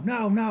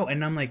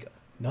 And I'm like,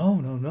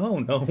 no.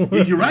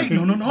 You're right.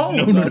 No.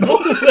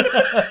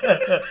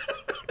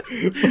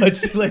 But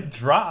she, like,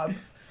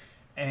 drops,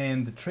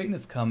 and the train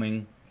is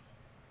coming,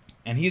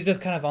 and he's just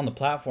kind of on the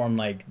platform,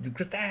 like,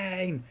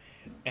 Christine!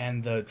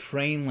 And the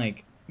train,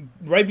 like,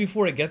 right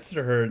before it gets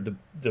to her, the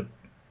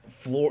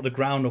floor, the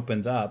ground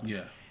opens up.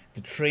 Yeah.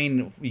 The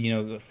train,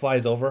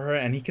 flies over her,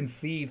 and he can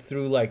see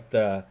through, like,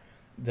 the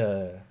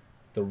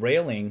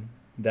railing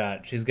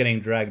that she's getting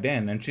dragged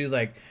in, and she's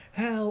like,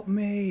 help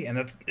me.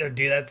 And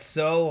that's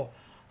so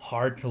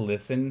hard to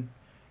listen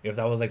if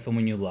that was like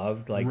someone you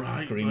loved, like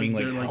screaming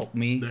like help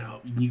me.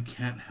 You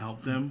can't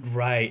help them.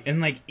 Right.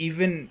 And like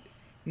even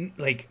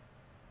like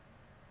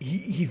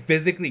he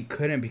physically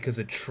couldn't because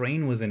the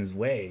train was in his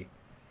way.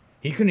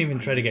 He couldn't even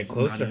try to get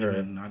close to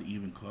her. Not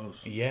even close.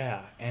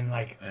 Yeah. And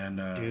like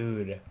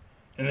dude.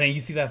 And then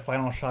you see that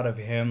final shot of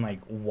him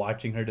like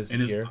watching her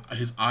disappear. And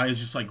his eyes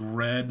just like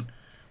red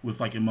with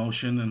like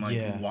emotion and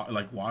like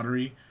like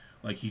watery.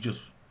 Like he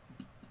just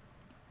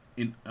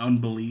in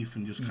unbelief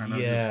and just kind of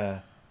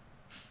just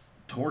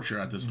torture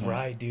at this point.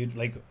 Right, dude.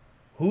 Like,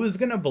 who is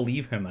gonna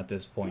believe him at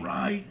this point?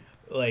 Right.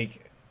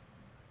 Like,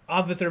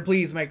 officer,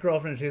 please, my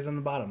girlfriend, she's on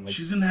the bottom. Like,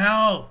 she's in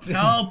hell. Help.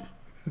 Help.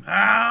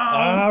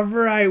 All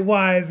right,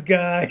 wise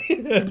guy.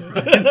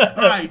 All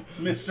right,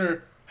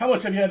 mister. How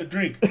much have you had to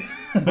drink?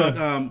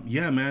 But,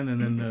 yeah, man.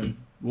 And then,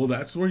 well,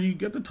 that's where you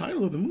get the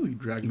title of the movie,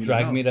 Drag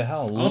Me to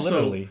Hell.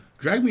 Literally. Also,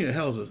 Drag Me to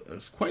Hell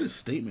is quite a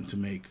statement to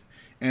make.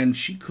 And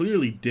she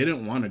clearly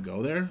didn't want to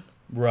go there.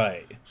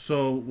 Right.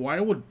 So why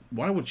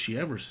would she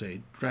ever say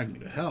 "drag me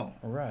to hell"?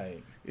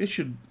 Right. It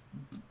should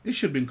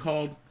have been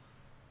called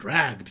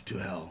 "dragged to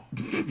hell."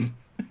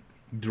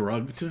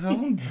 Drug to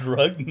hell?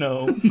 Drug?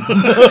 No.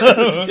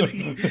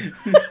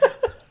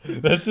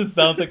 That just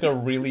sounds like a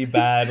really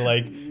bad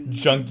like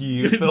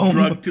junkie film.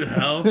 Drug to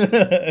hell.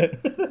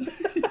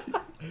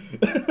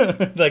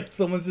 Like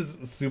someone's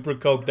just super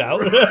coked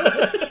out.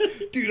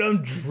 Dude,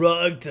 I'm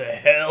drugged to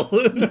hell.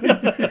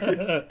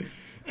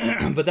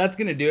 But that's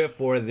going to do it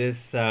for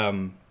this,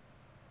 not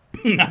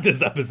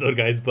this episode,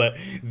 guys, but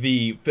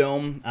the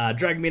film,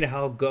 Drag Me to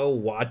Hell. Go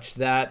watch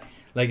that.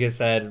 Like I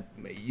said,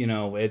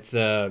 it's,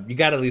 you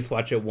got to at least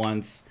watch it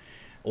once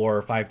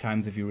or 5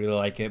 times if you really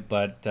like it.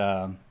 But,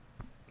 I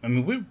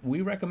mean,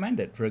 we recommend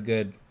it for a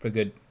good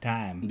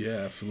time. Yeah,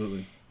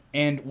 absolutely.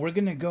 And we're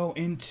going to go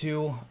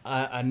into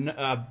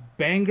a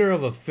banger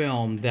of a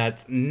film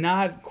that's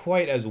not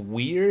quite as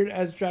weird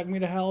as Drag Me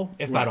to Hell,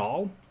 if at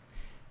all.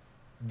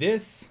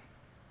 This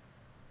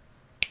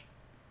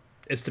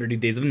is 30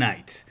 Days of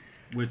Night.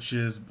 Which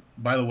is,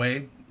 by the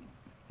way,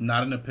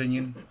 not an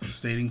opinion,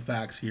 stating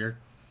facts here.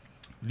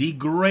 The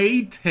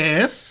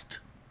greatest,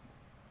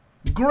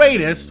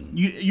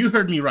 you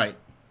heard me right,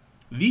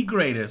 the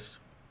greatest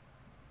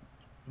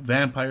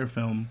vampire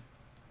film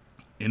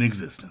in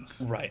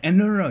existence. Right. And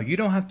no, you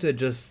don't have to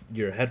adjust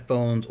your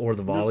headphones or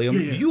the volume.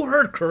 No, You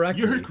heard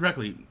correctly. You heard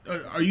correctly.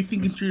 Are you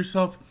thinking to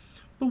yourself,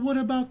 but what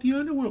about the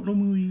Underworld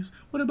movies?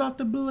 What about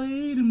the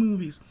Blade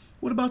movies?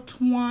 What about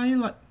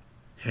Twilight?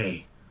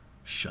 Hey,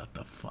 shut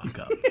the fuck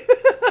up.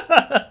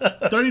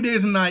 30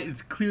 Days of Night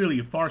is clearly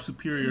a far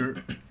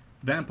superior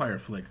vampire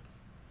flick.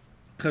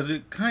 Because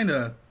it kind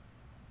of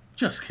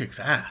just kicks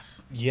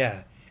ass.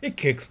 Yeah. It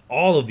kicks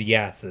all of the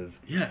asses.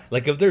 Yeah.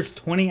 Like, if there's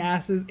 20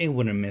 asses, it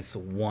wouldn't miss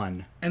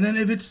one. And then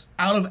if it's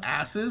out of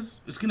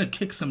asses, it's going to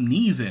kick some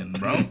knees in,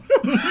 bro.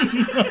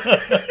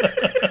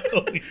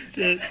 Holy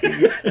shit.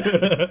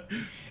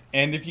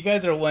 And if you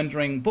guys are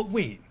wondering, but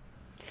wait,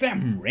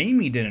 Sam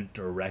Raimi didn't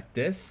direct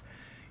this.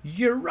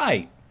 You're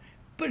right.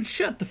 But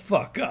shut the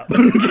fuck up.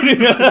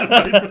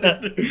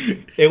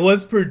 It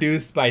was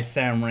produced by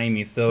Sam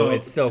Raimi, so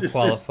it still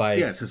qualifies.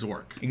 Yeah, it's his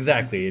work.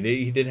 Exactly.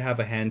 He did have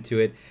a hand to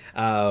it.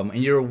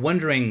 And you're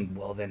wondering,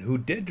 well, then who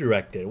did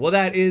direct it? Well,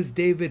 that is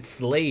David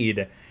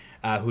Slade,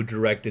 who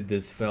directed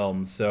this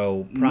film.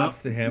 So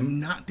props to him.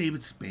 Not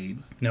David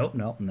Spade.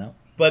 No.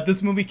 But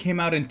this movie came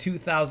out in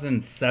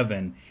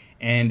 2007,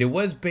 and it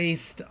was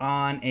based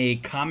on a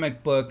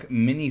comic book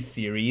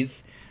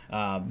miniseries.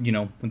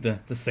 With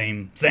the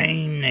same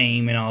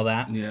name and all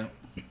that. Yeah.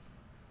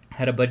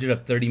 Had a budget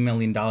of $30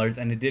 million,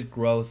 and it did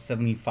gross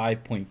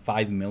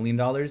 $75.5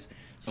 million.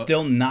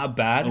 Still not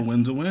bad. A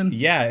win's a win.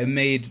 Yeah, it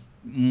made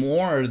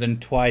more than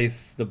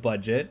twice the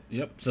budget.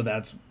 Yep. So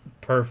that's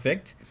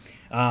perfect.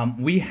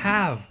 We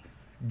have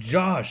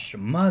Josh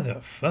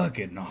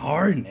motherfucking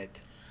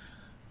Hartnett.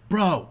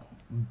 Bro,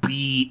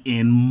 be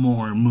in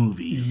more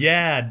movies.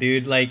 Yeah,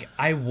 dude. Like,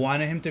 I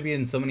wanted him to be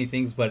in so many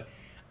things, but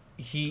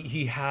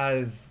he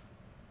has,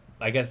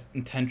 I guess,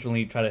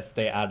 intentionally try to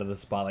stay out of the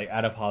spotlight,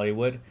 out of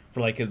Hollywood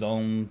for like his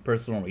own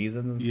personal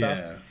reasons and stuff.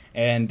 Yeah.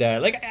 And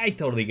like, I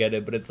totally get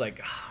it, but it's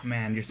like, oh,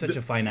 man, you're such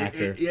a fine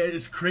actor. Yeah,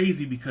 it's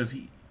crazy because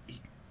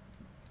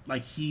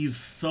he's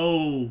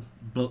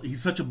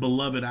such a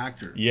beloved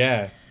actor.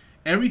 Yeah.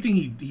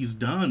 Everything he's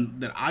done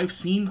that I've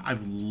seen,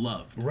 I've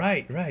loved.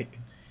 Right.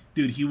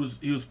 Dude,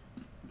 he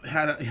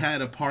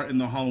had a part in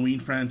the Halloween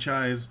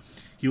franchise.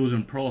 He was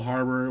in Pearl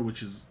Harbor,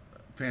 which is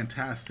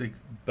fantastic.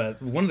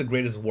 But one of the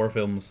greatest war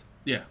films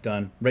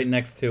done. Right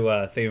next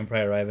to Saving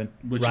Private Ryan.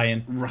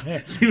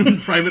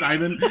 Saving Private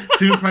Ivan.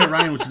 Saving Private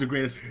Ryan, which is the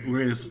greatest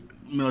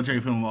military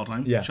film of all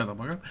time. Yeah. Shut the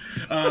fuck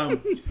up.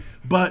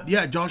 But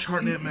yeah, Josh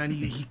Hartnett, man,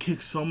 he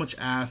kicks so much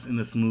ass in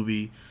this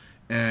movie.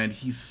 And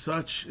he's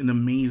such an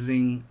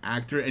amazing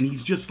actor. And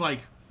he's just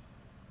like,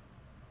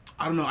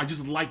 I don't know, I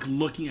just like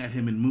looking at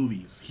him in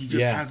movies. He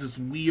just has this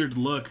weird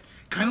look,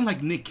 kind of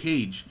like Nick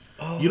Cage.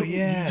 Oh, you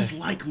just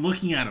like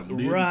looking at him,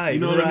 dude. Right, you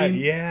know what I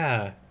mean?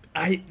 Yeah.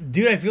 I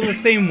feel the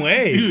same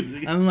way.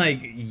 Dude. I'm like,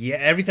 yeah,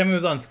 every time he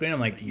was on screen, I'm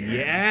like,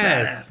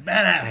 yes.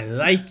 Badass. I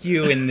like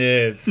you in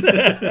this.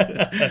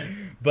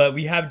 But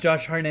we have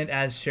Josh Hartnett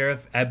as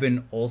Sheriff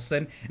Eben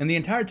Olsen. And the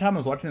entire time I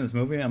was watching this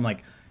movie, I'm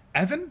like,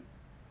 Evan?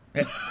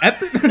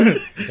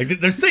 Like,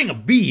 they're saying a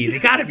B. They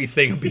gotta be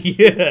saying a B.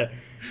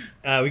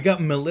 We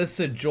got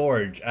Melissa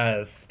George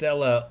as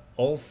Stella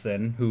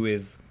Olsen, who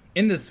is,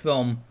 in this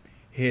film,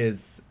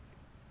 his,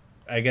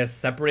 I guess,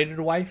 separated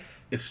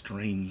wife?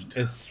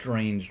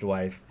 Estranged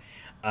wife.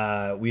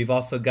 We've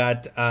also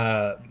got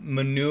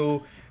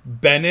Manu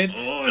Bennett.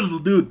 Oh,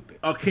 dude.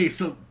 Okay,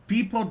 so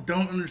people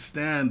don't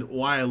understand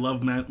why I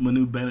love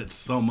Manu Bennett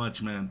so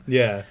much, man.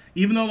 Yeah.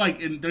 Even though, like,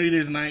 in 30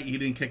 Days a Night, he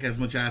didn't kick as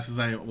much ass as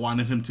I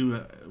wanted him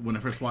to when I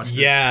first watched it.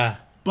 Yeah.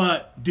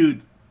 But,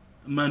 dude,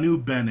 Manu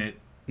Bennett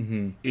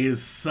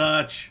is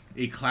such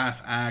a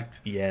class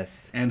act.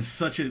 Yes. And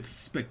such a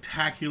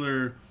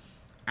spectacular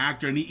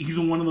actor. And he's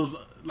one of those,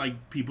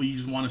 like, people you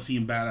just want to see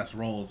in badass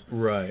roles.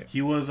 Right.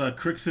 He was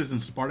Crixus in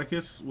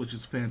Spartacus, which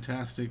is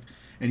fantastic.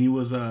 And he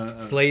was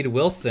Slade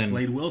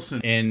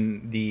Wilson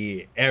in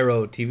the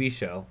Arrow TV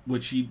show,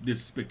 which he did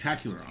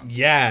spectacular on.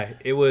 Yeah,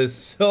 it was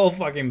so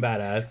fucking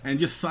badass. And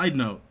just side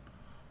note,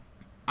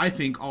 I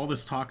think all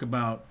this talk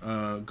about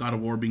God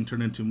of War being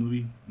turned into a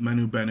movie,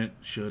 Manu Bennett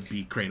should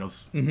be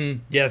Kratos.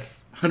 Mm-hmm.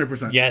 Yes,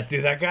 100%. Yes,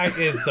 dude, that guy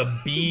is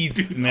a beast,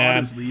 dude, man.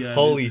 Honestly, yeah,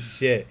 holy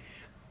shit.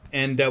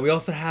 And we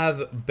also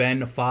have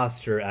Ben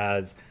Foster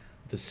as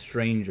the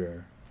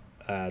Stranger.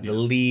 The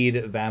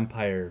lead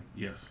vampire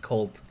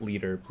cult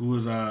leader. Who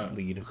was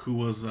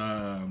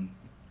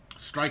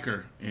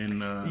Stryker in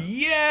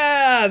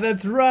yeah,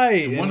 that's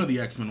right. In one of the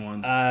X-Men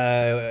ones.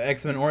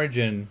 X-Men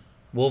Origin.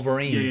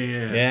 Wolverine.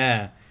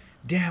 Yeah.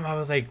 Damn, I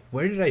was like,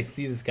 where did I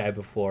see this guy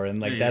before? And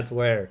like that's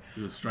where.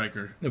 He was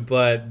Stryker.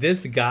 But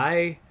this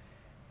guy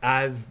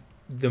as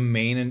the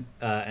main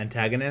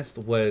antagonist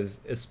was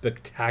a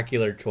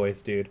spectacular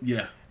choice, dude.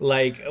 Yeah.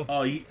 Like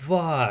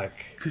fuck.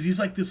 Cuz he's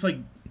like this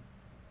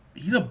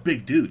he's a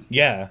big dude.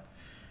 Yeah.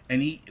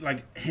 And he,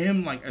 like,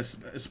 him, like,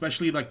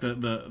 especially, like,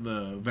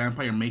 the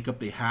vampire makeup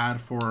they had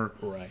for...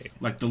 Right.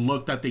 Like, the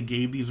look that they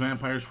gave these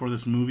vampires for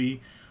this movie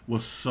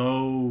was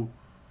so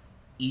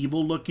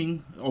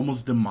evil-looking,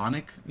 almost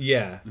demonic.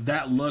 Yeah.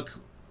 That look,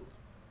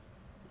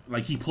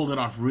 like, he pulled it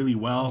off really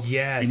well.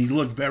 Yes. And he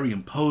looked very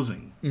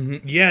imposing.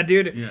 Mm-hmm. Yeah,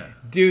 dude. Yeah.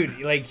 Dude,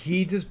 like,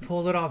 he just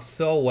pulled it off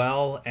so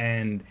well,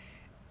 and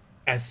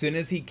as soon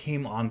as he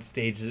came on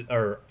stage,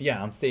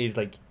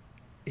 like...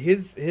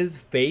 His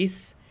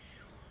face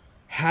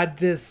had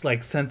this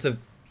like sense of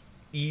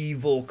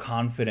evil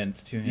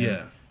confidence to him.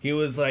 Yeah. He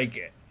was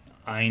like,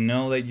 I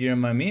know that you're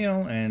my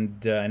meal,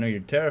 and I know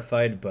you're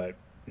terrified, but...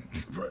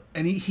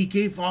 And he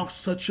gave off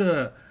such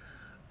a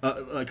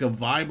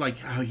vibe, like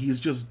how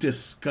he's just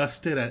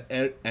disgusted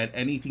at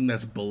anything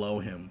that's below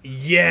him.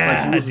 Yeah,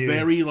 like he was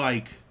very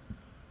like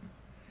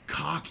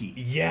cocky.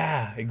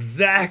 Yeah,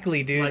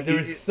 exactly, dude. Like, there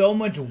was so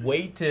much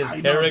weight to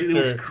his character. Dude, it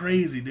was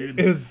crazy, dude.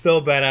 It was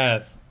so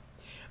badass.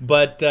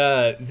 But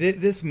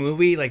this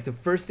movie, like, the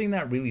first thing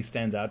that really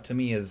stands out to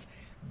me is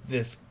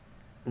this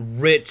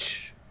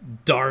rich,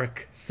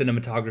 dark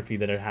cinematography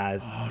that it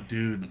has. Oh,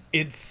 dude.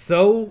 It's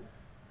so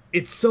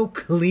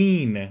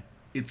clean.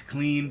 It's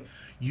clean.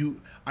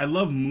 I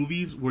love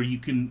movies where you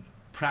can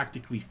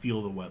practically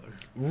feel the weather.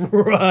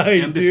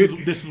 Right, and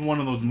dude. This is one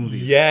of those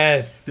movies.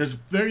 Yes. There's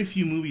very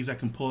few movies that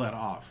can pull that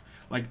off.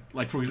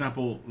 Like for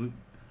example,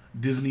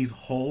 Disney's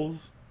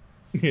Holes.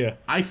 Yeah.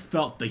 I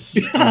felt the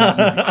heat in that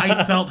movie.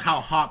 I felt how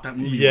hot that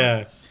movie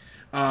was.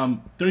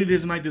 30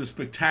 Days a Night did a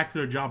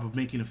spectacular job of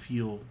making it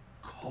feel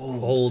cold.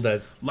 Cold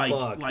as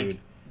fuck, dude.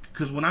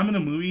 Because when I'm in a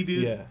movie,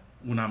 dude,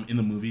 when I'm in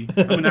the movie.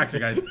 I'm an actor,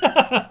 guys.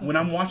 When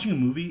I'm watching a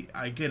movie,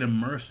 I get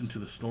immersed into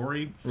the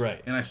story,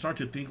 right? And I start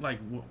to think like,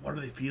 what are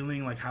they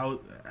feeling? Like how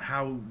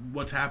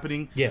what's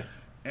happening? Yeah.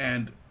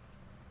 And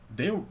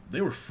they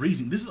were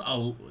freezing. This is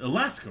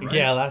Alaska, right?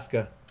 Yeah,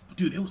 Alaska.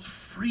 Dude, it was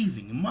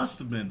freezing. It must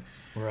have been.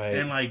 Right.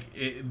 And like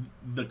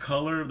the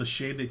color, the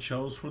shade they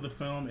chose for the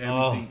film,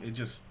 everything, it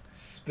just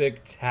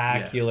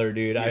spectacular,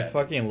 dude. I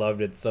fucking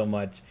loved it so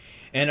much.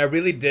 And I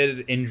really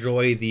did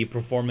enjoy the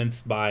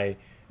performance by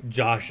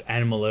Josh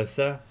and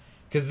Melissa,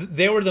 because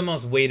they were the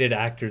most weighted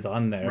actors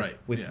on there, right?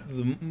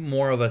 With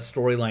more of a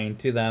storyline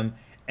to them,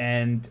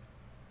 and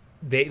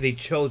they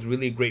chose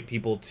really great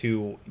people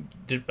to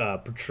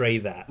portray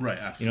that. Right,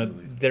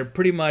 absolutely. They're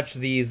pretty much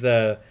these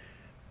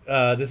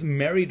this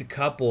married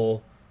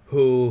couple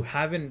who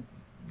haven't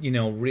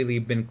really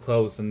been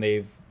close, and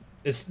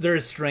they're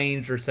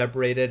estranged or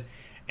separated.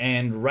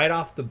 And right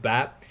off the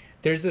bat,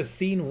 there's a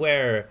scene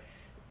where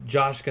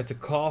Josh gets a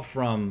call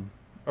from,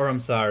 or I'm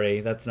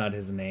sorry, that's not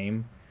his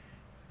name.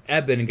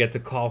 Eben gets a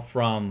call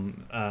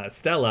from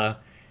Stella,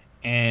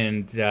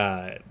 and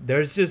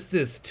there's just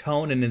this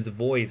tone in his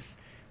voice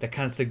that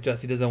kind of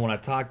suggests he doesn't want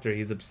to talk to her.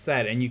 He's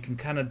upset, and you can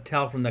kind of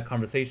tell from that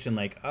conversation,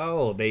 like,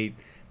 oh, they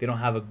don't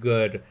have a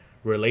good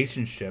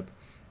relationship.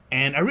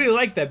 And I really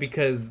like that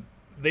because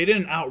they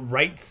didn't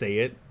outright say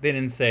it. They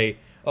didn't say,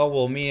 oh,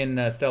 well, me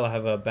and Stella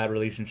have a bad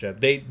relationship.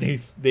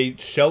 They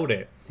showed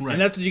it. Right.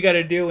 And that's what you got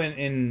to do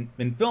in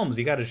films.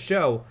 You got to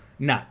show,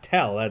 not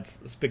tell. That's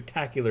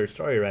spectacular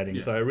story writing.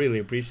 Yeah. So I really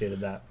appreciated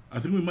that. I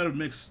think we might have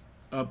mixed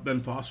up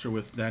Ben Foster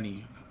with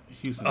Danny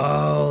Houston.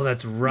 Oh,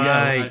 that's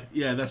right.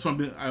 Yeah, that's what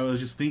I was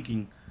just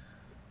thinking.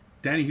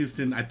 Danny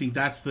Houston, I think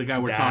that's the guy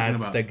we're talking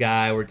about. That's the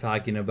guy we're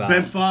talking about.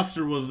 Ben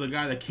Foster was the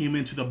guy that came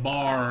into the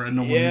bar and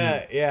no one knew.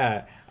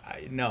 Yeah.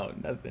 I know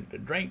nothing to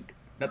drink,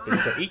 nothing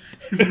to eat.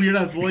 His weird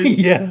ass voice.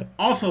 Yeah.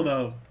 Also,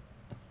 though,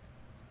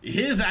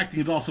 his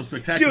acting is also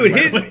spectacular.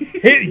 Dude,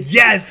 his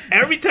yes.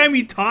 Every time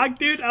he talked,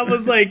 dude, I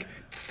was like,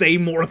 say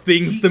more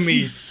things to me.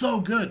 He's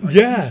so good. Like,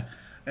 yeah.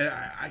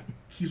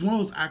 He's one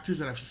of those actors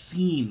that I've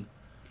seen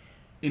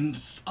in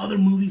other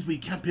movies, but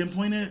you can't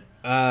pinpoint it.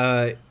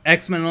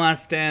 X-Men: The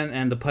Last Stand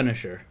and The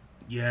Punisher.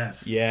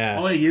 Yes. Yeah.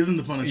 Oh, he is in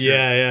The Punisher.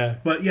 Yeah.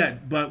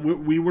 But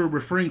we were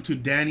referring to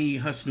Danny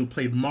Huston, who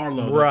played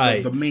Marlowe,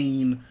 right? The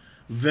main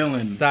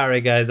villain.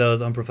 Sorry, guys, that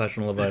was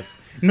unprofessional of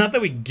us. Not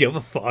that we give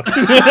a fuck.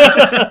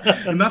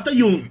 Not that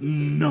you'll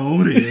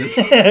notice.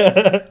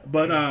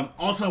 But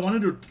also, I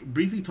wanted to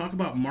briefly talk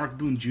about Mark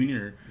Boone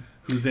Jr.,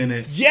 who's in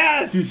it.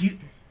 Yes. Dude,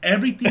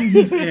 everything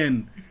he's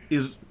in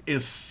is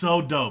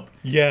so dope.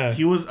 Yeah.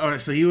 He was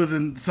he was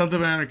in Sons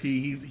of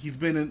Anarchy. He's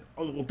been in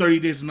 30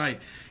 Days a Night,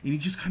 and he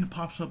just kind of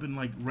pops up in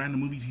like random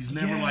movies. He's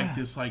never like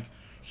this like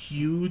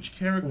huge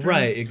character.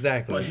 Right,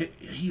 exactly. But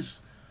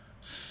he's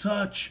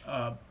such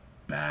a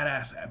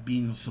badass at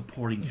being a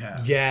supporting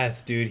cast.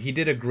 Yes, dude. He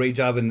did a great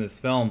job in this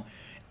film.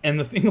 And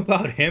the thing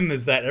about him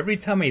is that every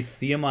time I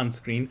see him on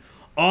screen,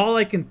 all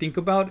I can think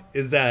about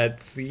is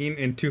that scene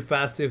in Too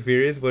Fast, Too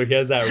Furious where he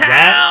has that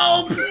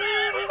Help!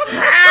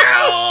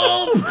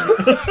 Help!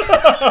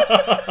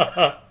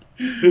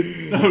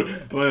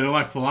 What, am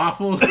I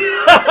falafel?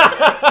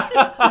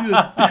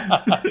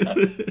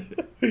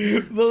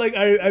 But like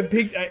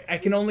I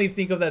can only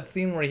think of that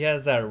scene where he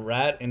has that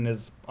rat on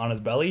his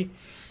belly,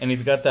 and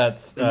he's got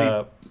that.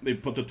 They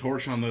put the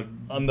torch on the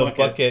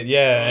bucket,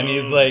 yeah, and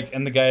he's like,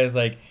 and the guy is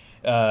like,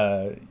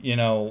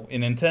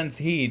 in intense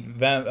heat,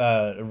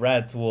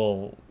 rats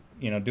will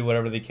do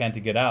whatever they can to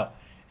get out,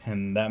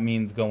 and that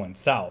means going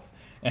south.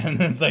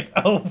 And it's like,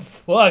 oh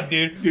fuck,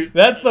 dude,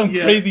 that's some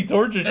crazy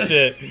torture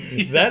shit.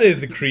 Yeah. That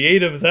is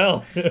creative as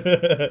hell.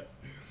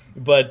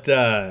 But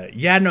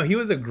he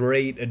was a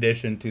great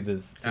addition to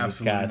this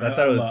cast. I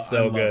thought it was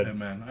so good. Him,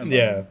 man. I love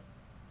him.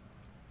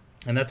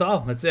 And that's all.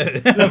 That's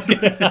it.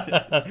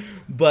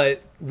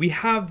 But we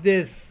have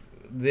this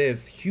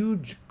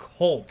huge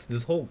cult,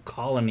 this whole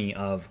colony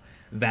of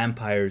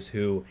vampires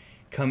who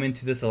come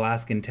into this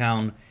Alaskan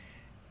town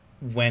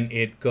when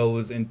it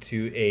goes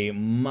into a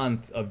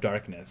month of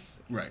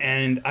darkness.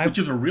 Right. Which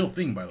is a real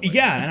thing, by the way.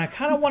 Yeah, and I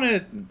kind of want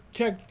to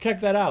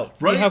check that out.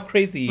 See right? how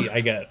crazy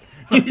I get.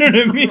 You know what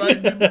I mean?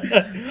 Right.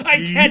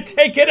 I can't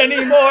take it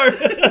anymore.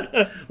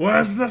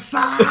 Where's the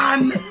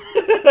sun?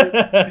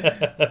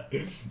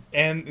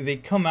 And they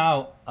come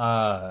out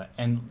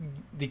and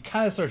they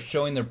kind of start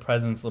showing their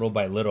presence little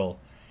by little.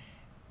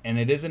 And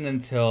it isn't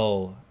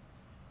until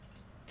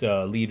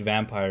the lead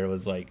vampire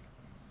was like,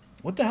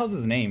 what the hell's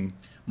his name?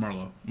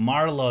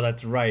 Marlowe,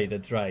 that's right.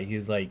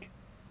 He's like,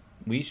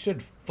 we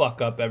should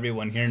fuck up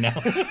everyone here now.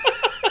 What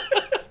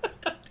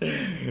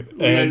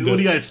do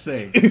you guys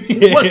say?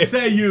 What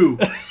say you?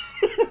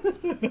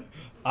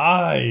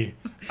 I.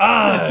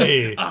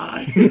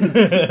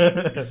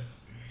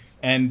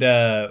 And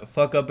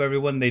fuck up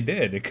everyone they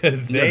did,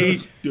 because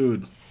they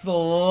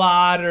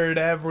slaughtered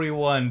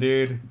everyone,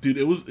 dude. Dude,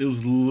 it was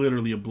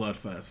literally a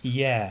bloodfest.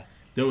 Yeah.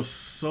 There was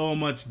so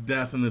much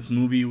death in this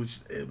movie, which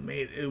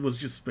it was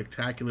just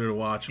spectacular to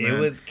watch, man. It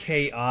was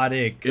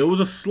chaotic. It was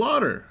a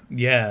slaughter.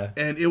 Yeah.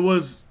 And it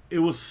was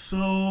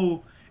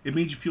so it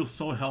made you feel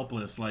so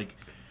helpless. Like,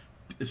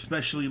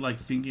 especially like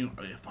thinking,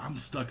 if I'm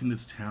stuck in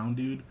this town,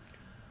 dude,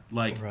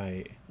 like,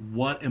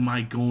 what am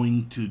I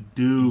going to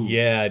do?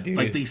 Yeah, dude.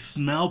 Like, they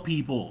smell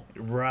people.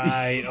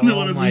 Right. You know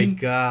what I my mean?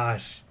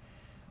 gosh.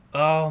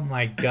 Oh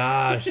my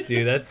gosh,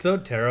 dude, that's so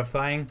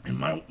terrifying.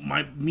 And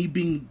me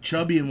being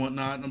chubby and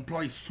whatnot, I'm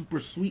probably super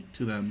sweet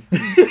to them.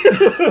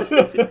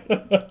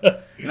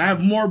 And I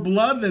have more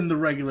blood than the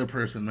regular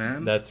person,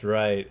 man. That's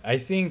right. I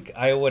think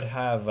I would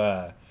have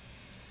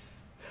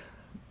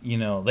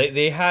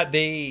they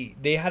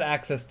had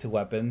access to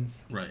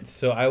weapons. Right.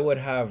 So I would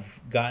have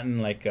gotten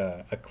like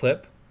a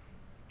clip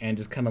and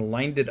just kind of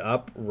lined it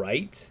up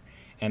right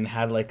and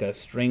had like a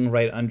string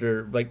right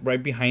under, like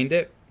right behind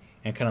it,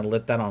 and kind of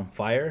lit that on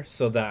fire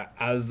so that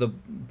as the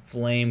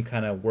flame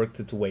kind of works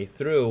its way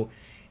through,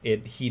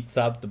 it heats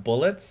up the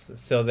bullets.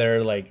 So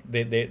they're like,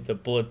 the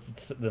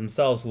bullets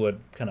themselves would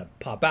kind of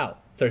pop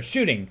out, start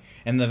shooting.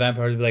 And the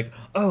vampires would be like,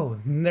 oh,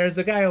 there's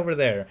a guy over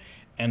there.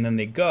 And then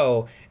they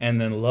go, and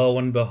then lo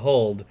and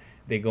behold,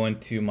 they go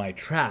into my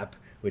trap,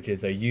 which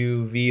is a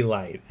UV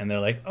light. And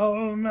they're like,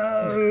 oh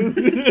no.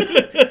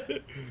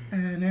 Oh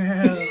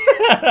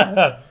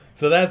no.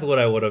 So that's what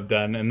I would have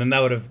done, and then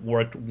that would have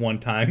worked one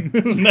time.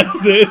 That's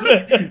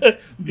it.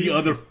 The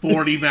other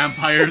 40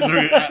 vampires are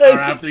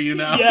after you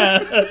now.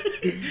 Yeah,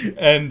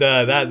 and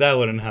that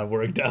wouldn't have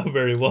worked out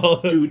very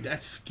well. Dude,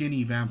 that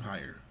skinny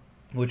vampire.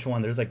 Which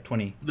one? There's like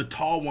 20. The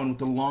tall one with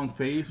the long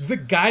face. The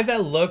guy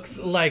that looks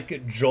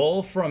like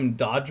Joel from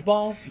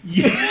Dodgeball.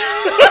 Yeah.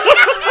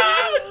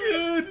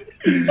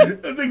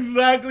 Dude, that's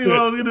exactly what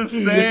I was gonna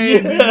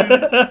say. Yeah.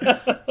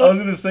 Dude. I was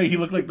gonna say he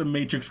looked like the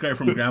Matrix guy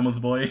from Grandma's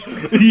Boy.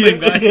 Same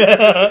guy.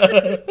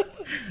 Yeah.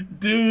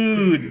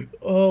 Dude,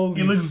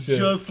 he looks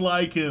just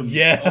like him.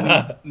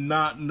 Yeah,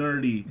 not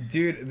nerdy.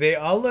 Dude, they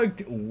all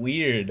looked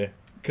weird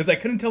because I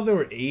couldn't tell if they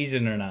were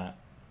Asian or not.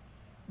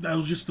 That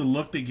was just the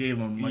look they gave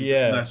him.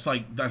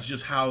 That's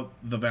just how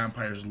the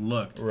vampires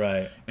looked.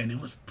 Right. And it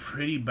was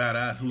pretty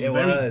badass. It was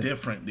very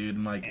different, dude.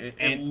 And like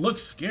it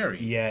looked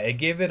scary. Yeah, it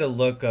gave it a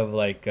look of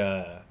like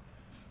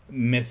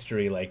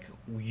mystery. Like,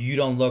 you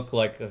don't look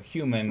like a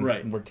human.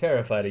 Right. We're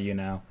terrified of you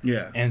now.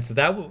 Yeah. And so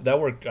that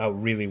worked out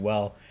really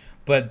well.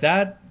 But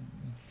that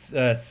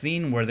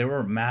scene where they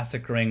were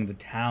massacring the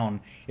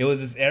town, it was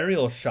this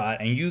aerial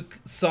shot, and you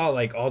saw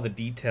like all the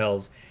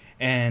details.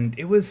 And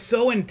it was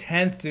so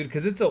intense, dude,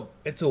 because it's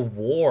a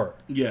war.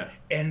 Yeah.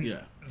 And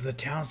the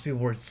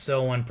townspeople were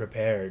so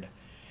unprepared.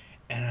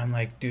 And I'm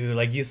like, dude,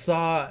 like, you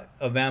saw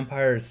a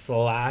vampire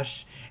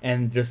slash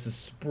and just a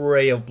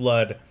spray of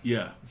blood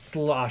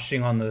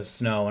sloshing on the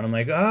snow. And I'm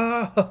like,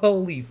 oh,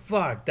 holy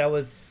fuck. That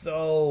was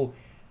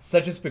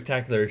such a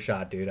spectacular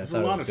shot, dude. There's a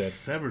lot of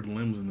severed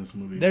limbs in this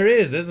movie. There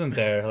is, isn't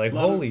there? Like,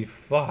 holy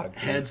fuck.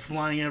 Heads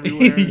flying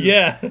everywhere.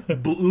 Yeah.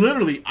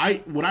 Literally,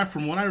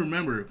 from what I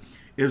remember,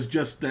 is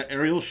just the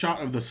aerial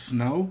shot of the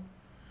snow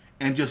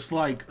and just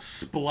like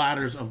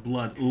splatters of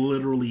blood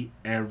literally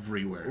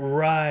everywhere.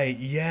 Right.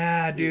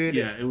 Yeah, dude.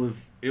 Yeah, it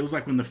was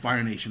like when the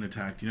Fire Nation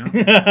attacked, you know?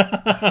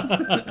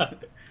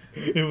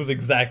 It was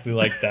exactly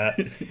like that.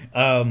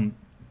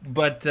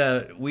 But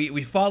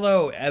we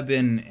follow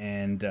Eben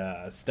and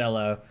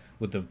Stella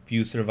with the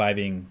few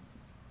surviving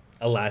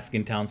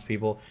Alaskan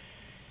townspeople.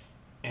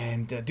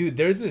 And dude,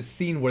 there's this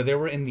scene where they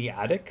were in the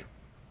attic.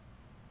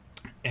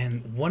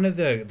 And one of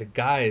the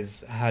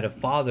guys had a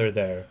father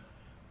there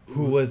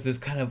who was this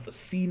kind of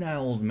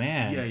senile old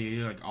man.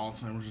 Yeah, like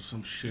Alzheimer's or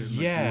some shit.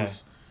 Yeah.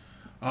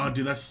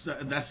 Dude,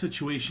 that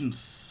situation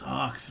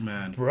sucks,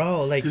 man.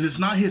 Bro, like... Because it's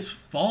not his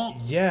fault.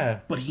 Yeah.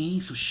 But he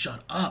needs to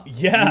shut up.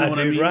 Yeah, you know what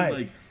I mean? Right.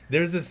 Like,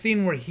 there's a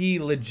scene where he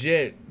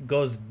legit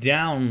goes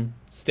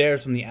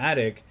downstairs from the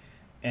attic,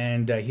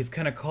 and he's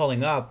kind of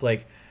calling up,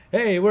 like,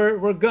 hey,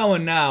 we're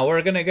going now.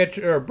 We're going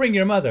to bring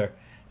your mother.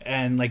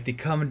 And, like, they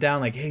come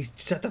down like, hey,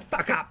 shut the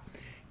fuck up.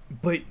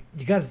 But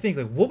you got to think,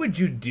 like, what would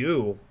you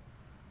do?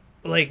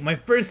 Like, my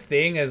first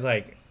thing is,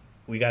 like,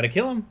 we got to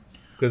kill him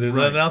because there's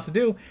nothing else to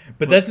do.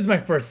 But that's just my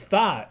first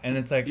thought. And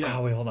it's like,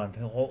 oh, wait, hold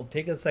on.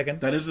 Take a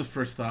second. That is the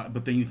first thought.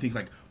 But then you think,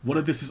 like, what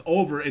if this is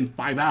over in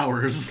 5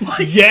 hours?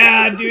 Like,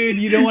 yeah, dude,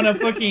 you don't want to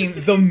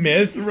fucking The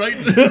Mist. Right.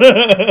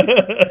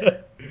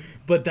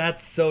 But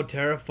that's so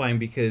terrifying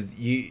because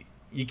you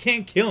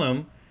can't kill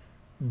him,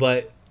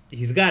 but...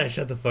 he's got to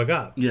shut the fuck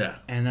up. Yeah.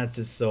 And that's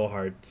just so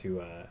hard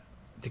to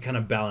kind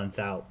of balance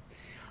out.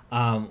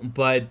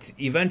 But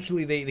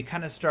eventually they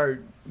kind of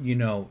start,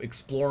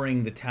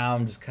 exploring the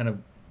town, just kind of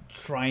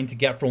trying to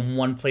get from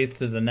one place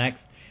to the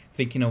next,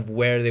 thinking of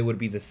where they would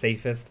be the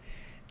safest.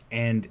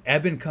 And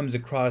Eben comes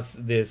across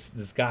this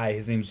guy,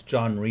 his name's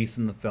John Reese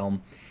in the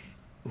film,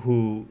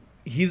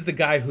 he's the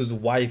guy whose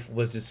wife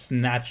was just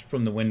snatched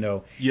from the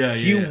window.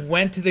 He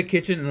went to the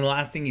kitchen, and the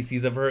last thing he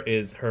sees of her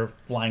is her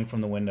flying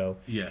from the window.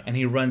 Yeah. And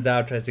he runs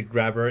out, tries to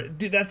grab her.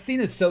 Dude, that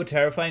scene is so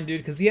terrifying,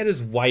 dude, because he had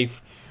his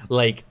wife,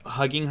 like,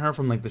 hugging her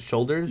from, like, the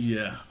shoulders.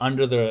 Yeah.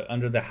 Under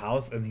the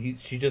house, and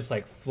she just,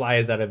 like,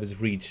 flies out of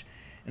his reach.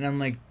 And I'm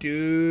like,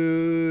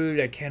 dude,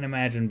 I can't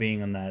imagine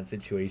being in that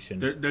situation.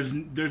 There's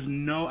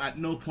at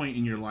no point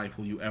in your life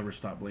will you ever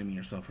stop blaming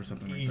yourself for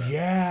something like that.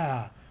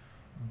 Yeah.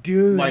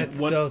 Dude, that's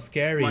so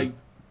scary. Like,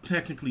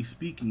 technically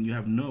speaking, you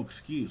have no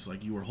excuse.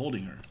 Like, you were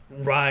holding her.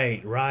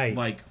 Right.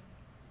 Like,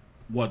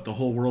 what, the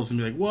whole world's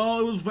gonna be like, well,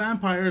 it was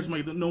vampires.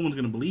 Like, no one's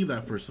gonna believe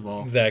that, first of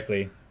all.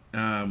 Exactly.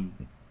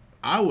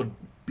 I would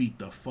beat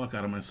the fuck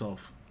out of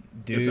myself.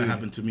 Dude, if that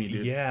happened to me,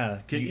 dude. Yeah.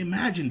 Can you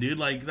imagine, dude?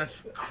 Like,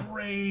 that's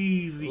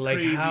crazy, like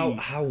crazy.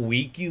 how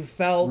weak you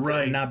felt,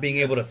 not being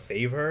able to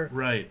save her.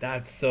 Right.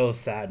 That's so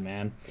sad,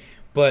 man.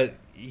 But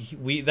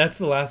that's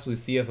the last we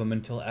see of him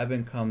until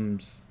Eben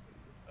comes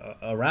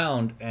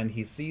around and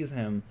he sees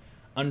him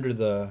under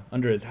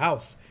his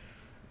house.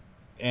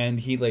 And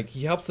he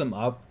helps him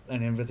up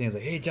and everything's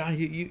like, "Hey, John,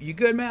 you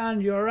good,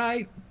 man? You all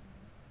right?"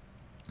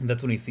 And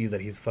that's when he sees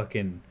that his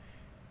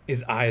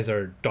eyes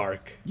are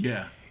dark.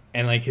 Yeah.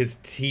 And like his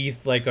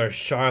teeth are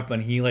sharp,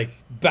 and he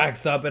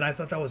backs up, and I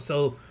thought that was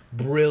so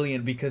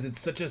brilliant because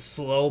it's such a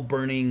slow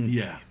burning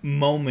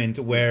moment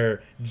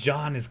where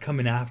John is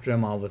coming after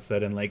him all of a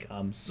sudden, like,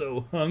 "I'm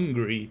so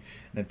hungry,"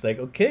 and it's like,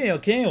 okay,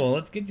 well,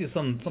 let's get you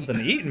something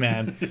to eat,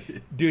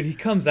 man. Dude, he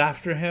comes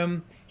after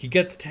him. He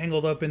gets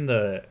tangled up in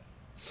the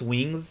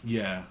swings.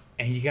 Yeah.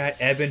 And you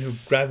got Eben who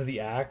grabs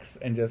the axe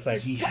and just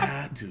he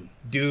had to.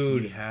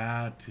 Dude, he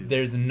had to.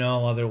 There's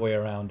no other way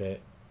around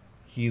it.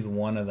 He's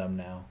one of them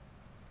now.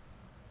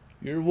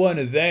 You're one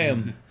of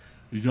them.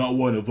 You're not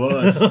one of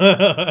us.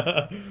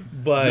 But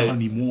not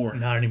anymore.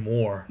 Not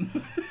anymore.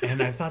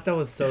 And I thought that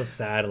was so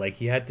sad. Like,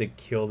 he had to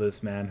kill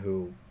this man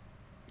who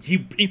he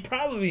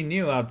probably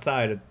knew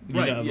outside of,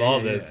 of all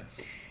this.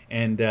 Yeah.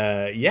 And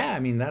I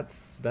mean,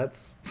 that's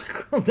that's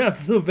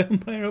the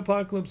vampire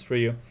apocalypse for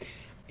you.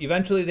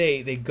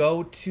 Eventually they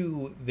go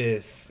to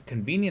this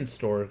convenience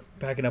store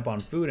packing up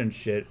on food and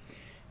shit.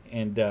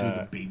 And dude,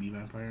 the baby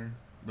vampire?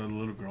 The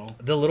little girl?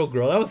 The little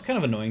girl. That was kind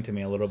of annoying to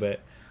me a little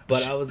bit.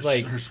 But I was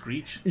like... Her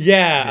screech?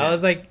 Yeah, I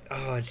was like,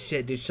 oh,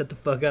 shit, dude, shut the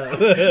fuck up.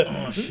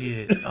 Oh,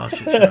 shit,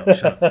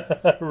 shut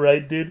up.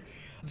 Right, dude?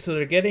 So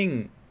they're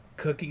getting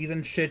cookies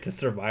and shit to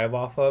survive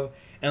off of.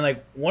 And,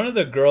 like, one of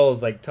the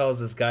girls, like,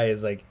 tells this guy,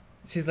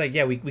 she's like,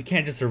 yeah, we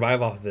can't just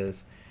survive off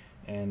this.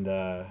 And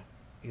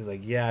he's like,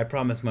 yeah, I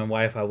promised my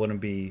wife I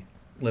wouldn't be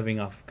living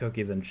off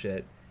cookies and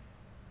shit.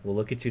 Well,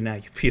 look at you now,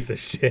 you piece of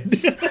shit.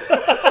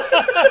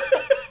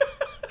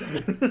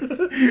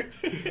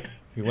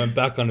 He went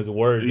back on his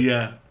word.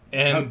 Yeah.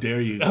 And how dare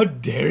you? How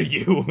dare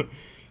you?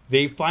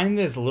 They find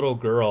this little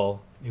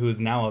girl who is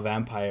now a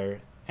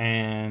vampire,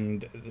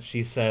 and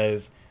she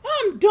says,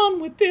 "I'm done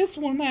with this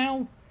one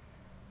now.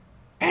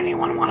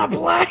 Anyone want to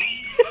play?"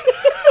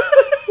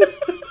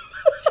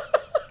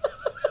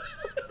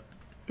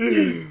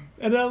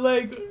 And I'm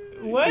like,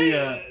 what?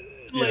 Yeah.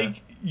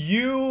 Like,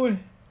 you're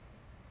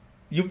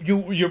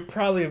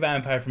probably a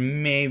vampire for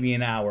maybe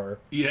an hour.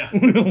 Yeah.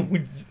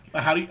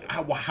 How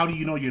do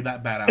you know you're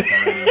that badass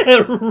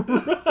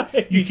already?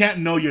 Right. You can't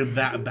know you're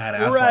that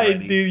badass already.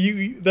 Right,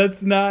 dude.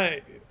 That's not...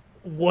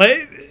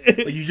 What?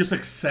 You just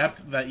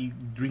accept that you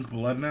drink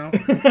blood now?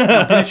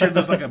 I'm pretty sure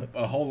there's like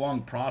a whole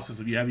long process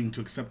of you having to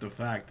accept the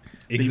fact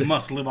that you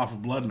must live off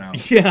of blood now.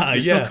 Yeah,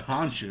 you're still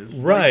conscious.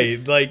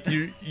 Right. Like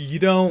you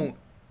don't...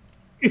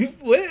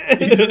 What?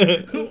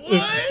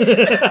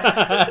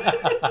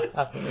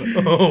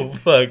 Oh,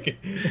 fuck.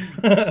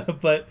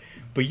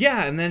 But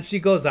yeah, and then she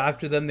goes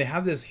after them. They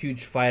have this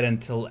huge fight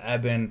until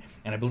Eben,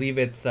 and I believe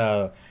it's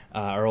our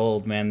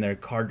old man there,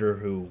 Carter,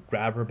 who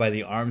grab her by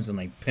the arms and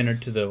like pin her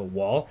to the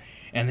wall.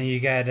 And then you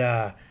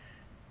got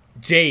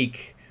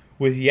Jake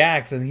with the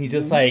axe, and he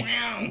just like,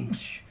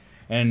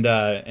 and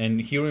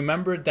he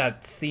remembered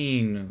that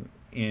scene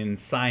in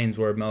Signs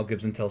where Mel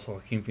Gibson tells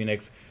Joaquin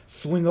Phoenix,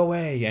 "Swing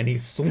away," and he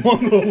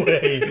swung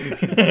away,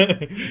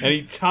 and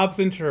he chops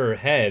into her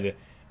head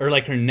or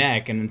like her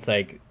neck, and it's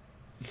like.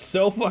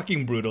 So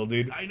fucking brutal,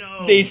 dude. I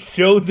know. They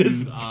showed this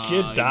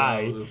kid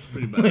die. It was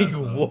pretty badass,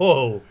 like,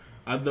 whoa.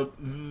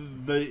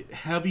 The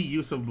heavy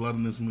use of blood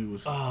in this movie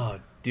was so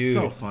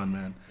fun,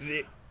 man.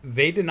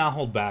 They did not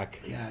hold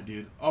back. Yeah,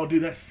 dude. Oh,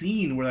 dude, that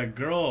scene where that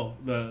girl,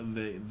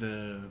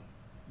 the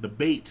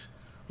bait,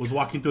 was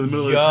walking through the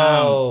middle of the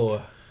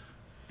town.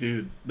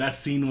 Dude, that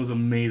scene was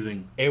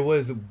amazing. It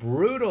was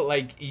brutal.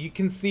 Like, you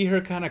can see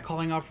her kind of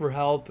calling out for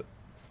help.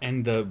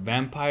 And the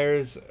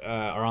vampires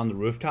are on the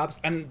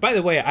rooftops. And by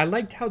the way, I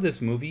liked how this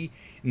movie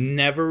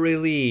never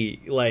really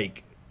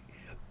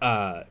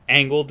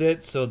angled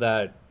it so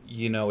that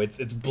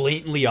it's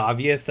blatantly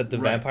obvious that the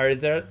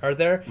vampires are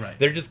there. Right.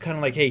 They're just kind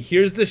of like, hey,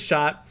 here's the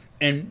shot,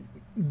 and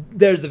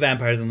there's the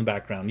vampires in the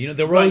background.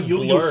 They're always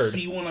blurred. You'll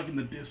see one like in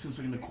the distance,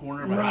 like in the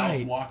corner of a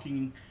house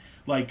walking.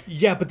 Like,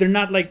 yeah, but they're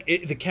not like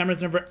the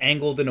camera's never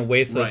angled in a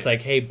way so it's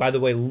like, hey, by the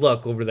way,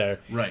 look over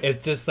there. Right.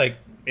 It's just like.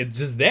 It's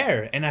just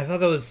there. And I thought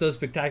that was so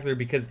spectacular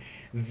because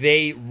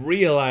they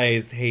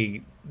realize,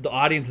 hey, the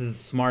audience is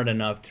smart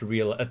enough to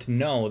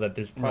know that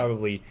there's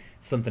probably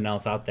something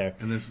else out there.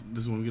 And this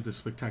is when we get this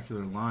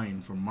spectacular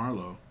line from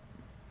Marlo.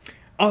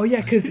 Oh,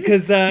 yeah,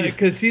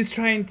 because she's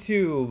trying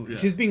to... Yeah.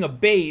 She's being a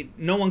bait.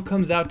 No one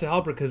comes out to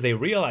help her because they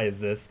realize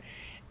this.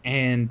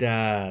 And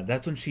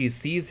that's when she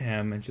sees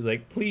him, and she's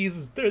like,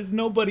 please, there's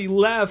nobody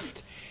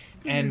left.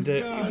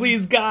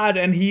 Please, God.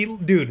 And he...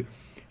 Dude...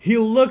 he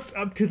looks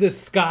up to the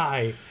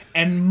sky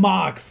and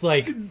mocks,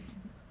 like,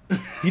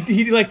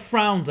 he like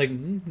frowns, like,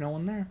 no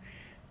one there.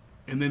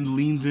 And then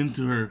leans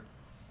into her.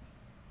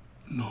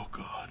 No,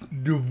 God.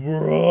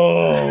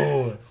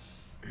 Bro.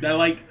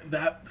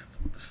 that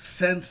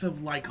sense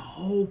of, like,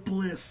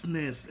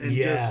 hopelessness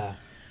and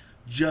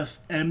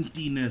just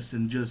emptiness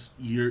and just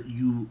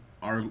you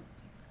are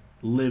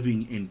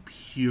living in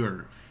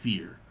pure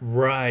fear.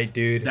 Right,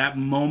 dude. That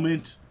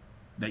moment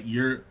that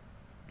you're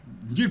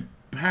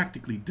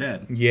practically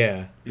dead.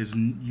 Yeah. Is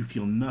you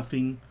feel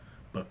nothing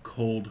but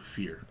cold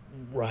fear.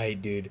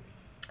 Right, dude.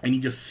 And he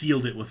just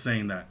sealed it with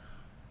saying that,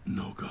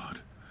 no, God.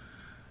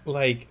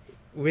 Like,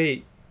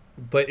 wait,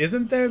 but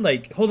isn't there,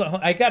 like, hold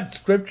on, I got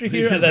scripture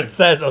here that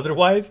says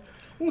otherwise.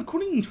 Well,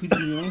 according to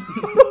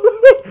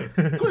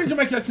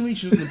my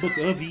calculations in the book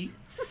of E.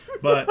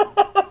 But,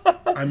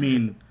 I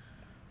mean,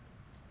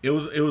 it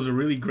was a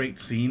really great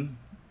scene.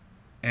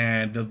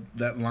 And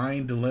that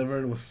line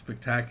delivered was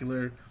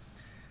spectacular.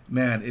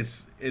 Man,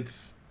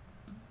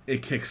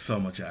 it kicks so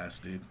much ass,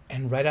 dude.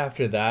 And right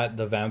after that,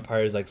 the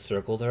vampires, like,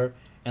 circled her.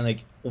 And,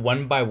 like,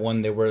 one by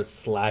one, they were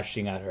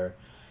slashing at her.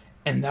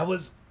 And that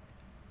was,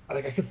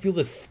 like, I could feel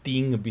the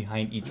sting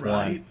behind each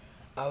one.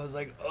 I was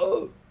like,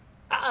 oh,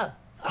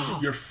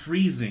 You're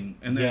freezing.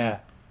 And then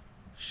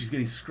she's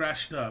getting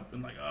scratched up.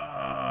 And, like,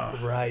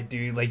 Right,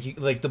 dude.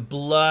 Like the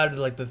blood,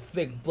 like the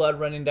thick blood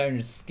running down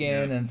your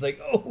skin. Yeah. And it's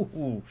like,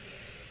 oh,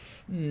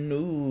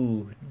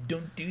 no,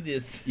 don't do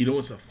this. You know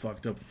what's a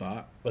fucked up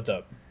thought? What's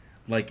up?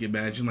 Like,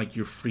 imagine, like,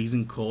 you're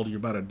freezing cold, you're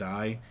about to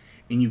die,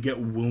 and you get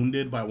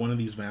wounded by one of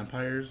these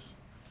vampires,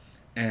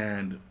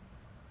 and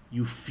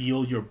you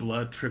feel your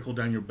blood trickle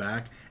down your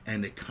back,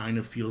 and it kind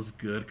of feels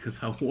good because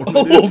how warm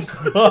it is.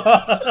 Oh,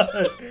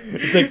 gosh.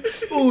 It's like,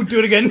 ooh, do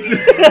it again.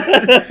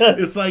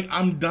 It's like,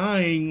 I'm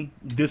dying,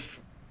 this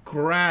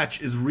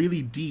scratch is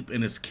really deep,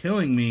 and it's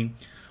killing me,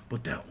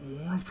 but that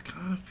warmth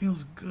kind of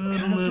feels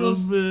good a little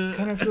bit.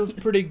 Kind of feels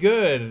pretty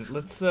good.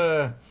 Let's,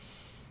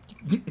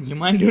 you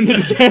mind doing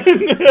it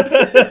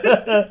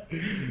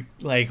again?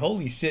 Like,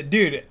 holy shit,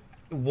 dude.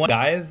 One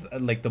guy's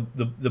like the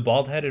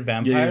bald-headed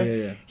vampire.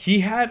 Yeah.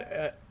 He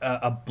had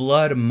a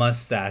blood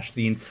mustache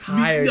the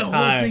entire time. The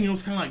whole thing, it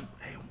was kind of like,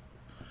 hey,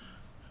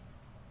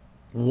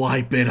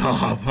 wipe it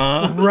off,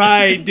 huh?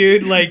 Right,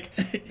 dude. Like,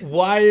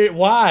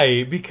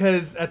 why?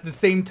 Because at the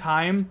same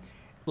time,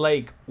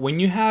 like, when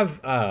you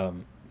have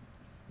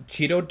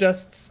Cheeto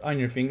dusts on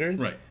your fingers,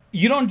 right,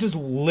 you don't just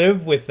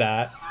live with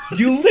that.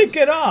 You lick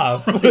it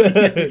off.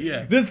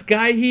 Yeah. This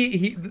guy,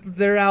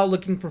 they're out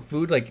looking for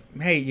food. Like,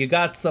 hey, you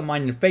got some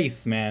on your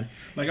face, man.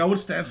 Like, I would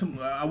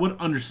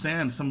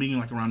understand some being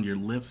like around your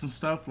lips and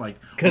stuff, like,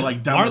 because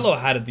like Marlo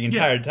had it the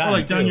entire time, or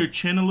like down your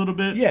chin a little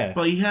bit. Yeah,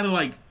 but he had it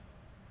like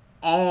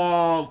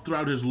all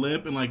throughout his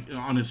lip and like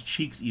on his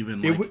cheeks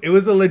even. Like, it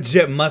was a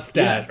legit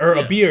mustache or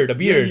a beard.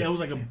 Yeah, it was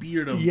like a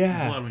beard of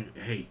blood. Like,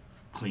 hey,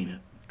 clean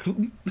it.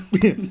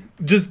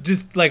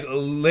 just like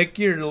lick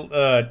your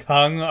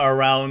tongue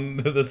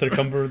around the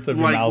circumference of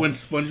your mouth. Like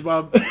when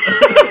SpongeBob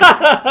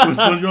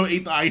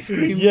ate the ice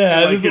cream.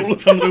 Yeah, and, like,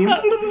 his tongue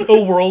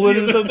a whirlwind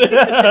or something.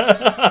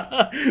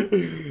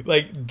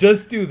 Like,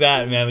 just do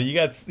that, man. You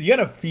got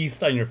a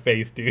feast on your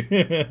face,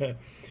 dude.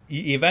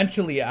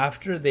 Eventually,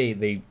 after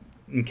they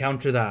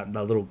encounter that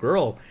little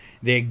girl,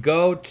 they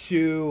go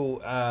to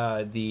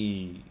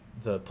the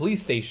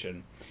police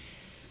station.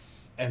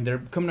 And they're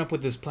coming up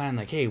with this plan,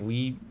 like, hey,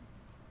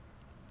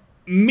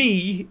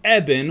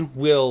 Eben,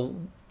 will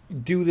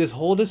do this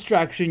whole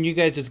distraction. You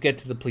guys just get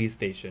to the police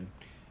station.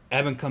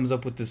 Eben comes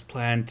up with this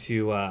plan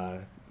to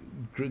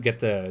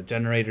get the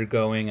generator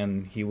going,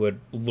 and he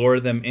would lure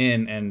them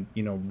in and,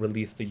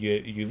 release the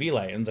UV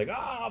light. And it's like,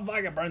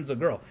 fuck, it burns the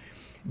girl.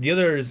 The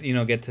others,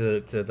 get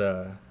to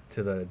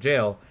the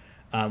jail.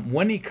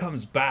 When he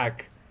comes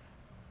back,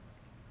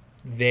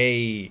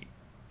 they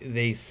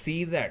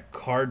see that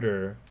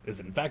Carter is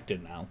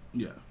infected now.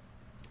 Yeah.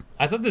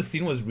 I thought this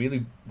scene was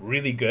really,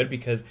 really good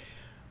because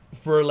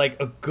for like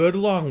a good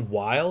long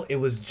while, it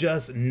was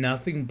just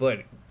nothing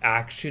but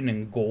action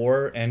and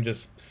gore and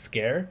just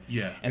scare.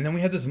 Yeah. And then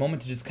we had this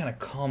moment to just kind of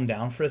calm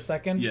down for a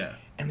second. Yeah.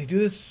 And they do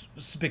this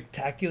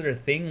spectacular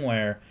thing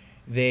where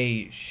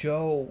they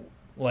show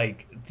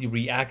like the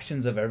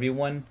reactions of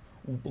everyone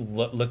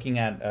looking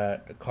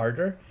at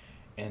Carter.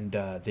 And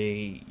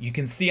you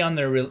can see on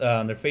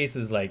their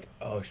faces like,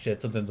 oh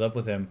shit, something's up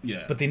with him.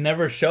 Yeah. But they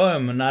never show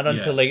him, not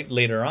until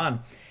later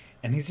on.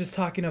 And he's just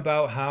talking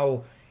about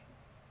how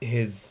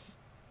his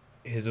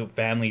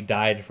family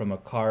died from a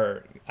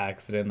car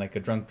accident, like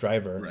a drunk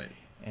driver. Right.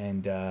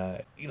 And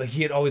like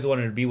he had always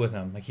wanted to be with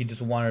him. Like he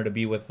just wanted to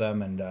be with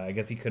them, and I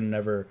guess he could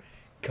never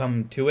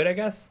come to it, I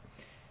guess.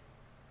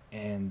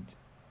 And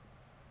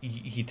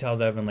he tells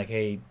Evan like,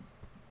 hey,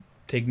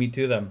 take me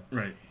to them.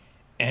 Right.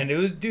 And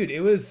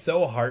it was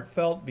so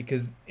heartfelt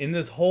because in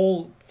this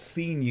whole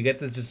scene, you get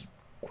this just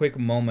quick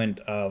moment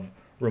of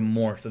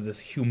remorse, of this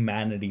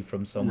humanity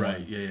from someone.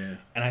 Right, yeah.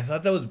 And I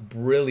thought that was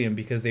brilliant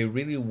because they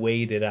really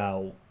weighed it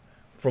out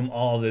from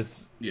all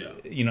this,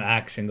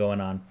 action going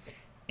on.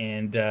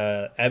 And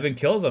Eben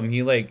kills him.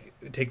 He like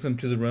takes him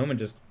to the room and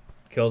just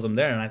kills him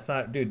there. And I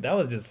thought, dude, that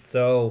was just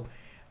so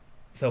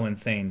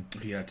insane.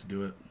 He had to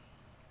do it.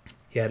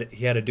 He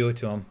had to do it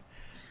to him.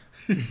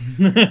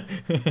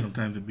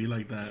 Sometimes it'd be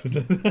like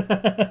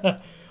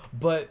that.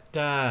 But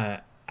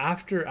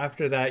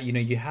after that,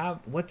 you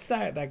have, what's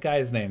that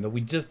guy's name that we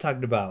just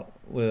talked about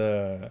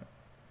with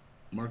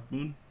Mark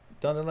Boone?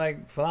 Don't they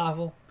like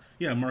falafel?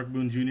 Yeah, Mark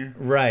Boone Jr.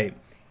 Right.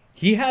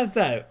 He has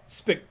that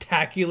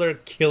spectacular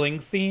killing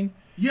scene.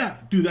 Yeah,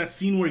 dude, that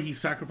scene where he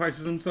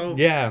sacrifices himself.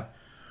 Yeah.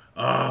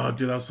 Oh,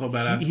 dude, that was so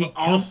badass. But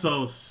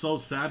also so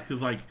sad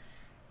because like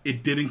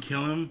it didn't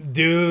kill him.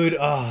 Dude,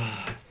 oh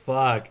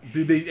fuck.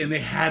 Dude, they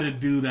had to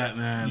do that,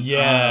 man.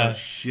 Yeah. Oh,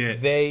 shit.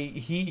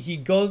 He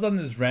goes on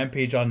this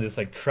rampage on this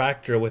like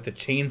tractor with a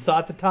chainsaw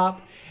at the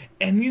top.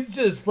 And he's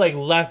just like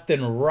left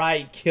and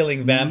right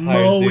killing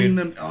vampires, mowing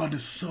them. Oh,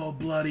 it's so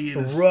bloody.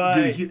 And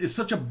right. Dude, it's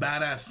such a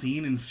badass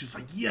scene, and it's just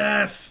like,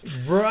 yes.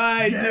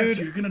 Right, yes, dude.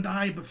 You're going to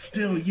die, but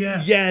still,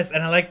 yes. Yes,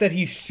 and I like that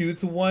he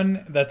shoots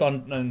one that's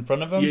in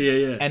front of him.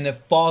 Yeah. And it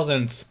falls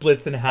and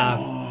splits in half.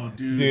 Oh,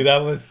 dude. Dude, that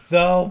was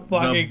so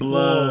fucking cool. The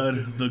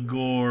blood, the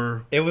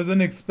gore. It was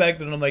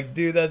unexpected. I'm like,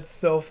 dude, that's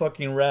so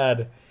fucking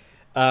rad.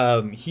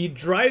 He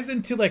drives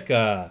into like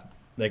a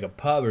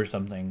pub or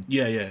something.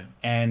 Yeah.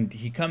 And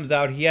he comes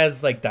out. He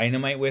has like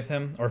dynamite with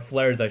him, or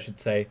flares, I should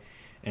say.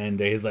 And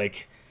he's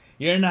like,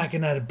 "You're not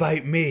gonna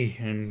bite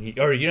me,"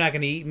 or "You're not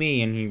gonna eat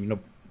me," and he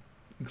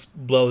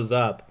blows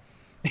up.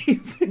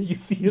 you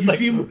see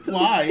him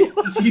fly.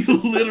 He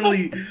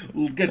literally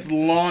gets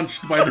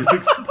launched by this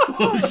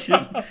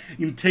explosion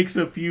and takes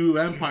a few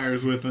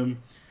vampires with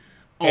him.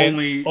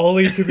 Only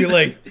to be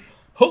like,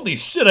 "Holy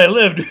shit, I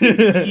lived."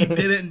 He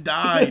didn't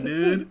die,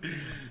 dude.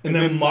 And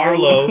then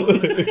Marlowe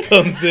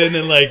comes in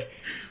and like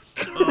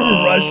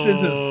crushes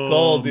his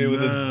skull, dude,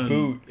 with his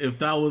boot. If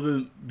that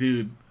wasn't,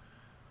 dude,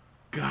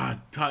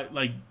 God,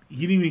 like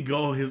he didn't even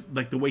go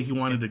the way he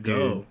wanted to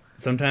go. Dude,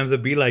 sometimes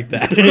it'd be like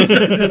that.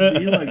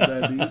 It'd be like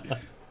that, dude.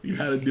 You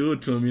had to do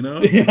it to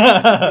him,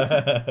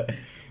 Yeah.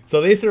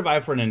 So they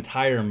survive for an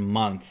entire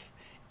month,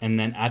 and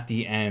then at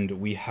the end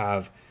we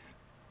have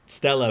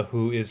Stella,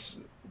 who is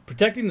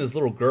protecting this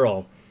little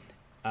girl.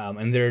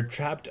 And they're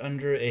trapped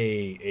under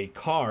a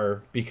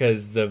car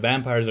because the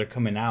vampires are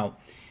coming out.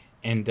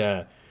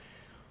 And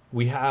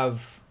we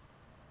have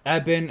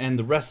Eben and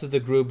the rest of the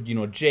group,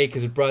 Jake,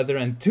 his brother,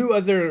 and two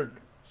other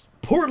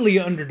poorly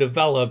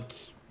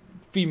underdeveloped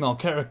female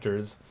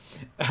characters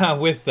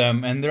with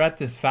them. And they're at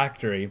this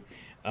factory.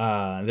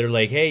 They're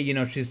like,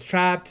 hey, she's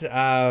trapped.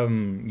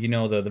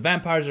 The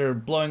vampires are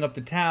blowing up the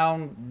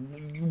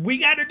town. We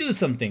got to do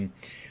something.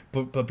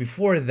 But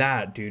before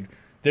that, dude...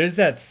 There's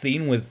that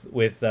scene with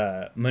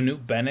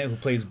Manute Bennett, who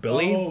plays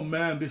Billy. Oh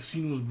man, this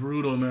scene was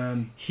brutal,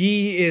 man.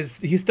 He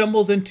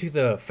stumbles into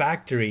the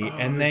factory,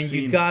 and then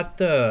you got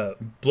the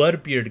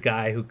Bloodbeard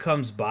guy who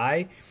comes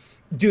by.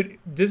 Dude,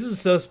 this is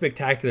so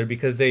spectacular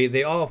because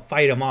they all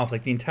fight him off,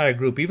 like the entire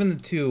group, even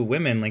the two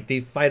women, like they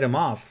fight him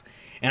off.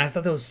 And I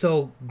thought that was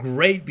so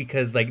great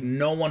because like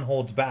no one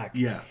holds back.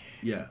 Yeah.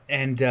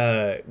 And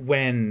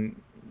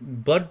when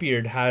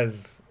Bloodbeard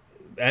has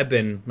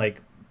Eben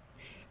like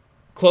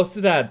close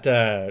to that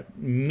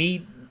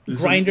meat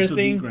grinder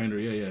thing. Meat grinder,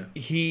 yeah.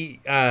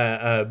 He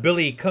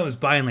Billy comes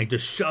by and like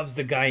just shoves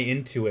the guy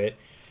into it,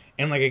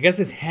 and like I guess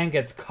his hand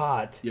gets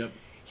caught. Yep.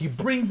 He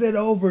brings it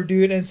over,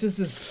 dude, and it's just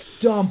a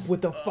stump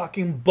with the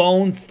fucking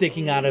bone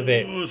sticking out of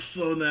it. Oh,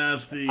 so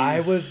nasty. I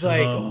was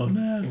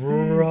nasty.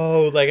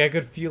 Bro, like I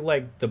could feel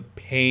like the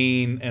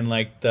pain and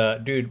like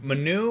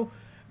Manu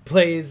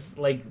plays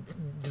like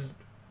just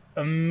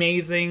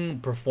amazing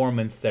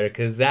performance there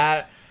because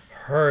that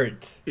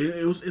hurt.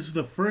 It's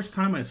the first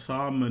time I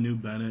saw Manu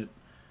Bennett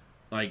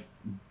like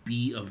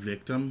be a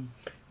victim.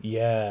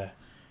 Yeah.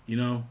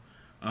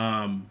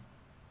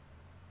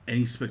 And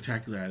he's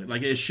spectacular at it.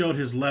 Like it showed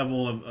his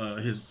level of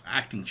his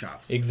acting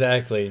chops.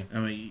 Exactly. I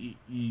mean,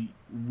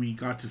 we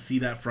got to see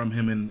that from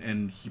him,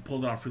 and he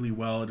pulled it off really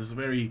well. It is a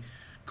very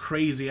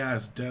crazy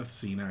ass death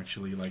scene,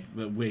 actually. Like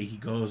the way he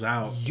goes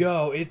out.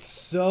 Yo,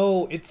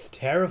 it's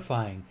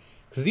terrifying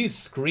because he's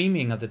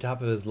screaming at the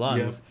top of his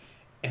lungs. Yep.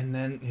 And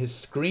then his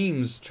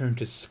screams turn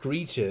to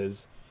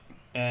screeches,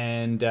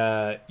 and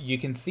you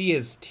can see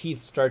his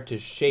teeth start to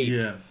shake.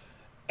 Yeah.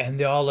 And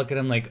they all look at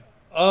him like,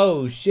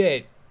 oh,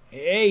 shit.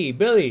 Hey,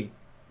 Billy,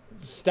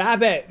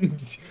 stop it.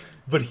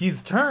 But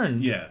he's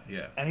turned. Yeah.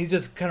 And he's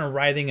just kind of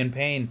writhing in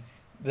pain.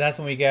 That's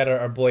when we get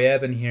our boy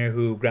Evan here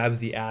who grabs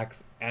the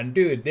axe. And,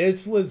 dude,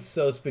 this was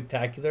so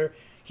spectacular.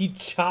 He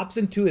chops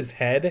into his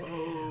head.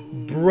 Oh.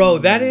 Bro,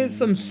 that is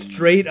some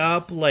straight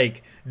up,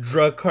 like,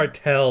 drug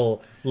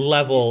cartel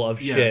level of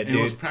shit, dude. And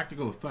it was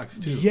practical effects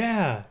too.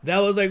 Yeah, that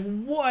was like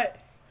what?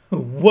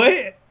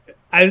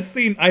 I've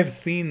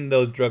seen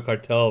those drug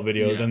cartel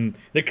videos, and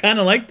they're kind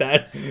of like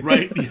that,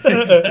 right?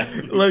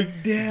 Exactly.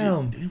 Like,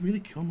 damn, did they really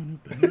kill Manu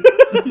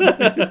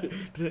Bennett?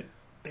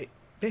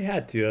 they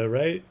had to,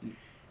 right?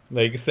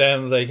 Like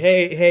Sam's like,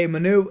 hey,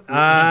 Manu,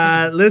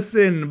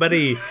 listen,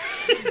 buddy,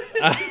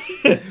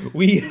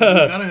 we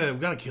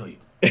gotta kill you.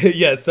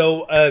 Yeah,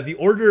 so the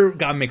order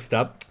got mixed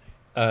up.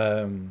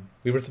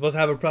 We were supposed to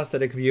have a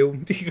prosthetic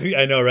view.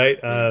 I know,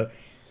 right?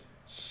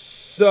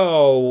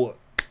 So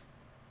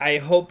I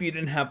hope you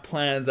didn't have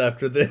plans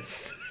after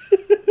this.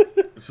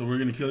 So we're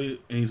gonna kill you,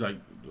 and he's like,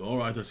 "All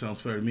right, that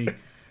sounds fair to me."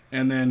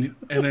 And then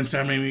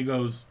Sam Raimi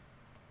goes,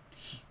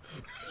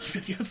 "He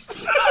said yes.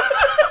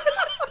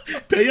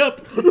 Pay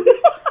up."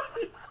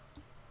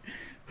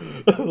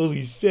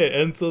 Holy shit!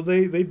 And so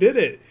they did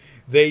it.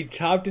 They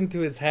chopped into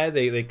his head.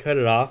 They cut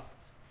it off.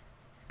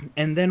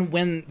 And then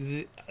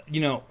when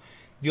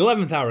the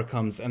 11th hour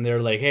comes, and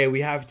they're like, "Hey,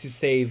 we have to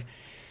save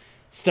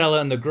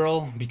Stella and the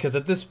girl," because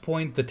at this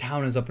point the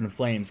town is up in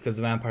flames because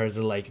the vampires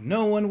are like,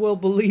 "No one will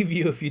believe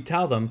you if you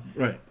tell them."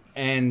 Right.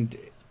 And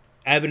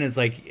Eben is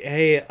like,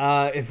 "Hey,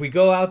 if we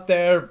go out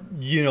there,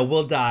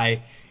 we'll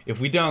die. If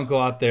we don't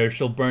go out there,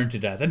 she'll burn to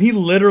death." And he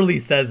literally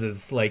says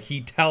this, like he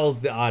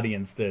tells the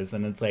audience this,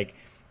 and it's like,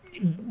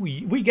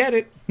 we get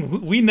it.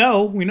 We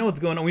know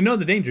what's going on. We know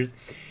the dangers.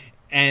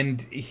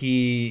 And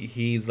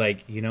he's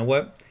like, "You know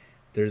what?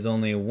 There's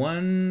only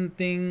one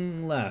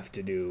thing left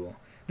to do.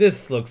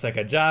 This looks like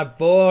a job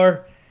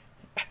for..."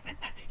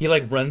 He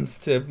like runs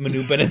to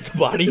Manu Bennett's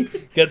body,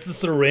 gets a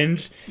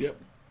syringe. Yep.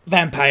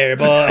 Vampire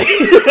boy.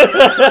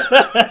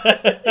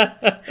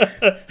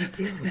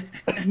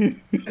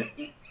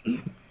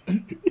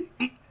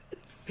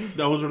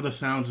 Those were the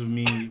sounds of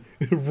me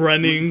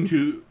running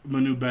to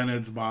Manu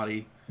Bennett's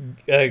body,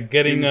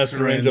 getting a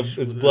syringe of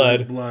his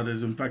blood,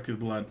 his infected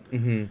blood.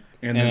 Mm-hmm.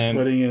 And then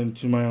putting it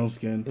into my own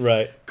skin.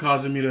 Right.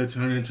 Causing me to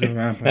turn into a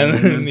vampire.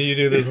 And then you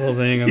do this whole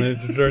thing and then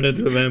to turn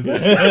into a vampire.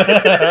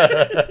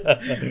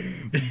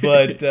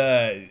 But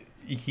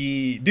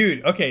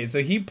okay,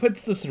 so he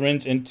puts the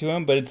syringe into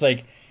him, but it's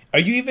like,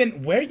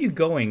 where are you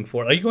going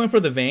for? Are you going for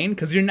the vein?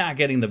 Because you're not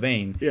getting the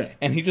vein. Yeah.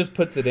 And he just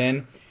puts it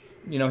in.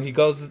 He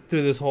goes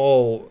through this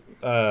whole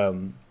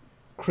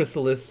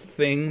chrysalis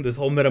thing, this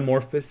whole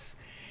metamorphosis.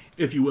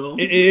 If you will.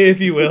 If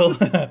you will.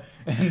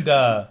 And,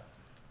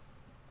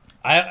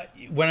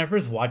 when I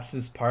first watched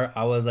this part,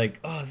 I was like,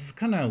 "Oh, this is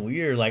kind of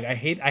weird." Like, I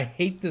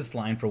hate this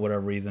line for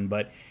whatever reason.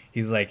 But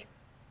he's like,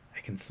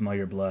 "I can smell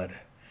your blood,"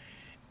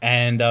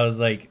 and I was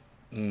like,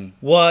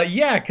 "Well,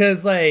 yeah,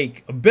 because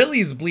like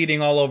Billy's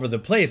bleeding all over the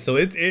place, so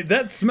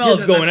that smell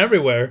is going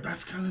everywhere."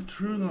 That's kind of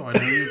true, though. I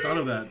never even thought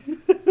of that.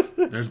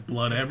 There's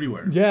blood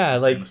everywhere. Yeah,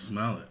 like, I can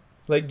smell it.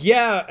 Like,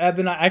 yeah,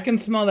 Eben, I can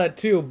smell that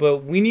too.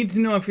 But we need to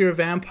know if you're a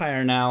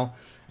vampire now.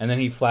 And then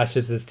he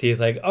flashes his teeth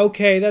like,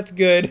 "Okay, that's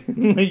good."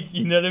 Like,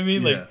 you know what I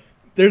mean? Yeah. Like,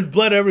 there's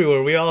blood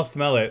everywhere. We all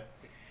smell it.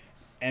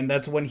 And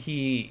that's when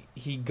he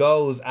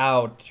goes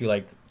out to,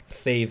 like,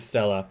 save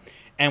Stella.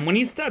 And when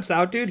he steps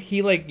out, dude,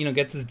 he, like,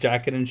 gets his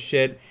jacket and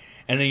shit.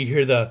 And then you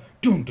hear the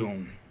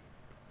dum-dum,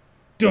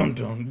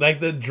 dum-dum, like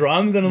the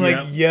drums. And I'm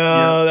like,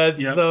 yo, that's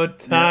so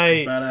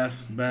tight.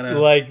 Badass.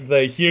 Like,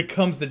 the here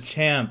comes the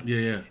champ.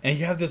 Yeah. And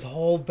you have this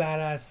whole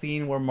badass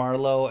scene where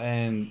Marlo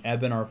and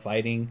Eben are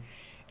fighting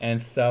and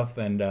stuff,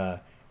 and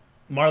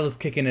Marlo's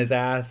kicking his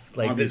ass.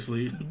 Like,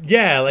 obviously.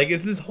 Like,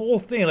 it's this whole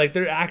thing. Like,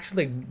 they're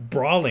actually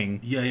brawling.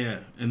 Yeah.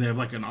 And they have,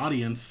 like, an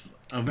audience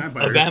of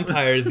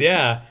vampires.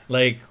 Yeah.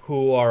 Like,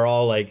 who are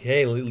all like,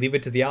 "Hey, leave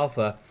it to the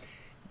alpha."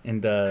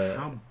 And,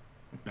 how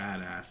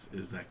badass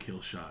is that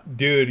kill shot?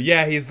 Dude,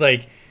 yeah, he's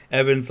like,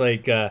 Evan's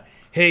like,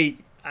 "Hey,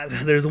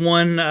 there's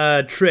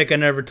one trick I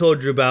never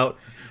told you about.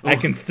 I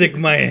can stick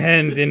my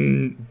hand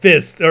in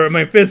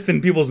my fist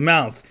in people's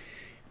mouths.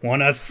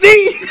 Wanna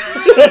see?"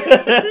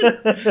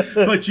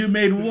 But you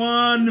made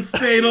one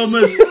fatal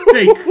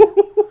mistake.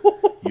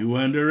 You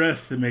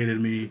underestimated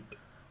me.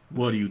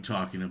 What are you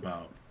talking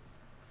about?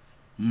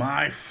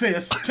 My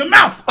fist to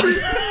mouth.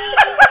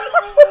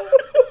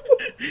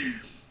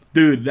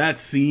 Dude, that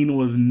scene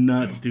was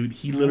nuts, dude.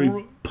 He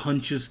literally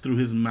punches through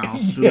his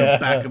mouth, through the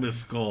back of his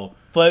skull.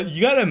 But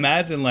you gotta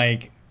imagine,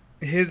 like,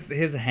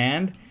 his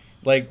hand,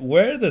 like,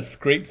 where are the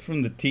scrapes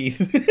from the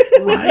teeth?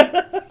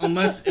 Right?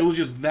 Unless it was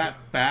just that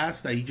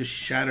fast that he just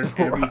shattered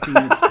everything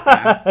in its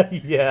path.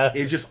 Yeah.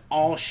 It just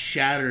all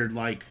shattered,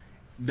 like,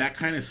 that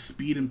kind of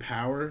speed and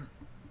power.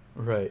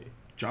 Right.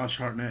 Josh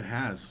Hartnett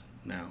has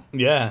now.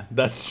 Yeah,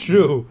 that's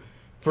true.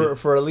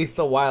 For at least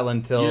a while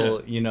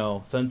until,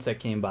 sunset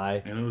came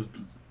by. And it was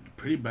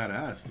pretty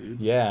badass,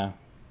 dude. Yeah.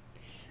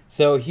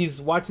 So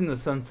he's watching the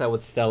sunset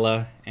with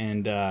Stella,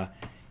 and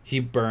he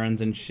burns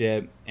and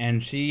shit.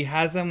 And she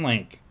has him,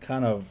 like,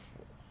 kind of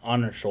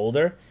on her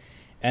shoulder.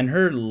 And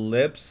her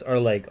lips are,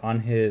 like,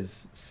 on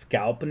his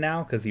scalp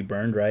now because he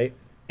burned, right?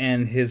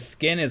 And his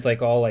skin is,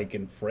 like, all, like,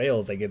 in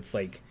frails. Like, it's,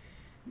 like,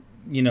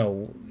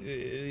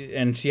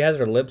 and she has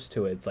her lips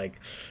to it. It's like...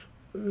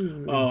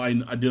 Oh, I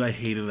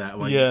hated that.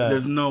 Like,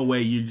 there's no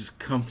way you're just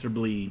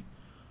comfortably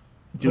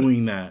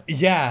doing that.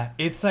 Yeah,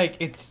 it's like,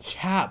 it's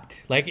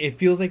chapped. Like, it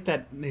feels like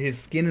that his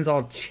skin is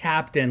all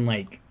chapped and,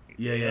 like...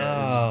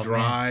 Yeah, it's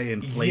dry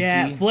and flaky.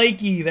 Yeah,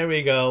 flaky. There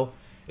we go.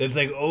 It's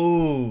like,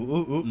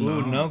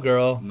 no,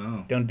 girl.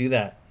 No. Don't do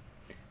that.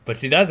 But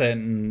she does it,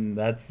 and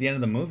that's the end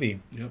of the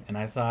movie. Yep. And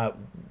I thought,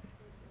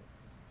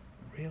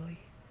 really?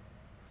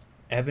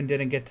 Evan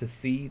didn't get to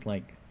see,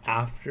 like,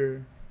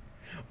 after...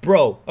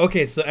 Bro,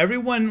 okay, so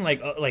everyone,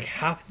 like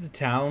half the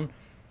town,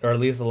 or at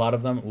least a lot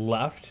of them,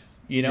 left,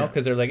 you know,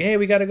 because they're like, hey,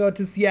 we gotta go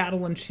to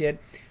Seattle and shit.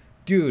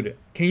 Dude,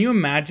 can you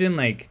imagine,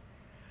 like,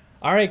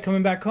 all right,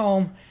 coming back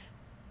home.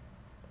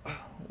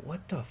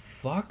 What the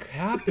fuck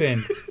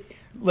happened?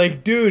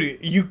 Like, dude,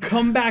 you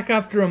come back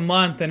after a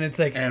month and it's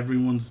like...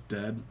 Everyone's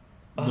dead.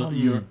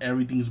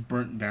 Everything's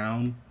burnt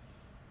down.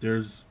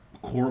 There's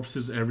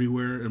corpses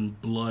everywhere and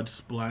blood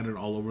splattered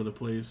all over the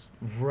place.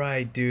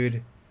 Right,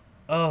 dude.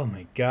 Oh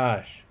my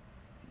gosh.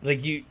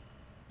 Like, you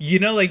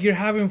know, like, you're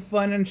having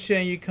fun and shit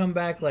and you come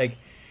back like...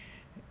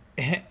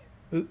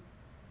 Ooh,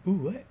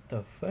 what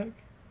the fuck?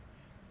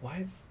 Why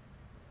is...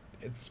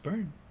 It's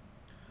burned.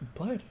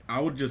 Blood. I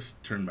would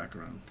just turn back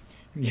around.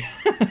 Yeah.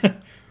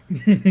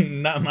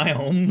 Not my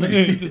home.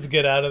 Just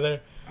get out of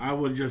there. I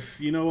would just,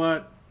 you know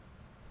what?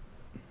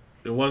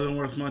 It wasn't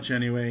worth much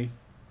anyway.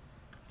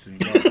 So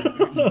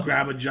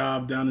grab a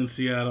job down in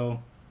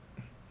Seattle.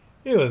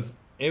 It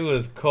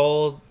was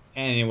cold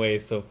anyway,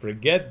 so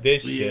forget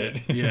this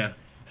shit. Yeah.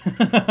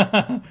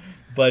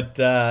 But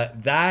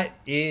that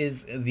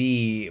is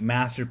the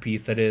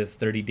masterpiece that is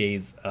 30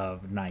 Days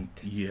of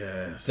Night.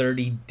 Yes.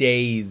 30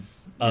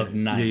 Days of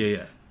Night.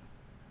 Yeah.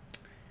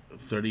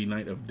 30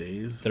 Night of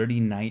Days. 30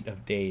 Night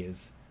of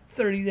Days.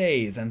 30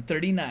 days and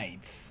 30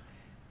 nights.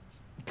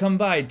 Come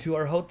by to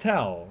our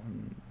hotel.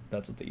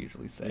 That's what they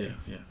usually say.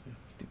 Yeah.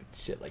 Stupid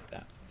shit like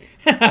that.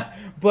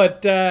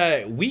 But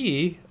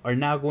we are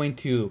now going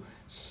to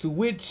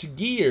switch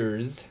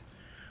gears.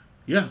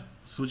 Yeah,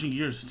 switching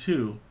gears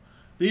to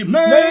the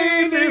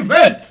main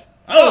event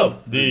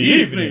of the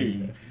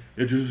evening.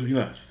 Introducing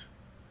us.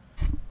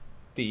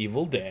 The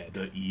Evil Dead.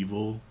 The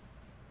Evil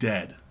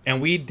Dead.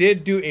 And we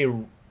did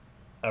do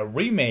a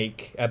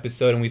remake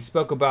episode, and we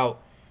spoke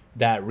about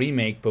that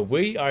remake, but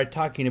we are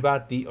talking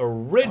about the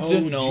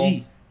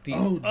original,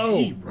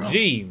 OG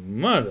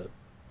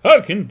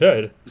motherfucking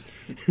Dead.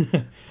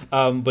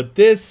 But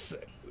this,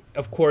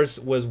 of course,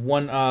 was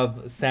one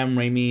of Sam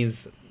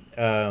Raimi's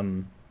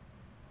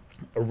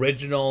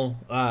original,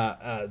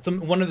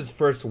 one of his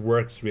first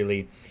works,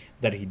 really,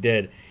 that he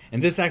did.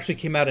 And this actually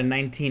came out in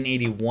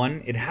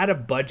 1981. It had a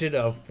budget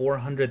of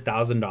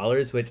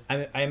 $400,000, which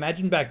I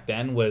imagine back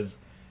then was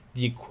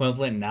the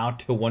equivalent now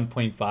to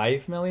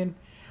 1.5 million.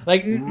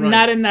 Like,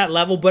 not in that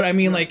level, but I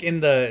mean, like,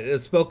 in the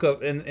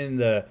scope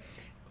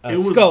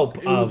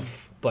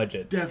of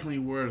budget. Definitely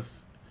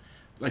worth,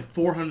 like,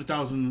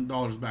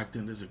 $400,000 back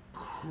then is a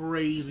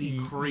crazy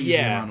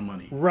amount of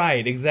money.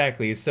 Right,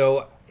 exactly.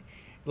 So,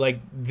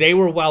 like, they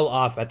were well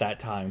off at that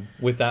time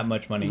with that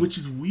much money. Which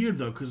is weird,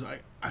 though, because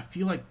I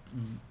feel like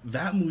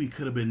that movie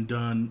could have been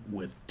done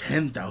with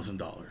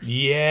 $10,000.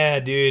 Yeah,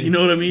 dude. You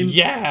know what I mean?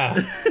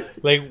 Yeah.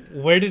 Like,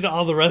 where did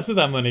all the rest of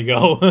that money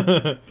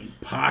go?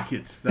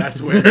 Pockets.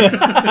 That's where.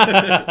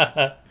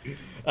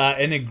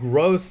 And it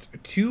grossed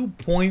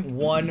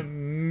 $2.1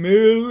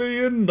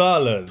 million.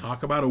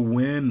 Talk about a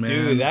win, man.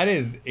 Dude, that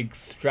is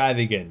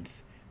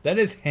extravagant. That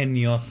is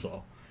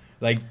genioso.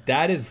 Like,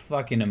 that is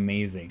fucking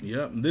amazing.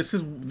 Yep. This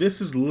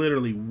is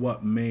literally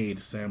what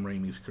made Sam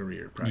Raimi's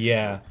career, practically.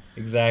 Yeah,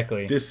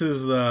 exactly. This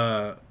is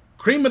the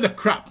cream of the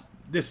crop.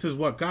 This is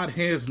what got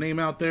his name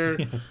out there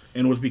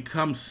and was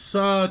become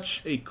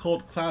such a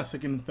cult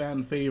classic and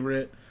fan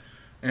favorite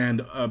and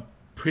a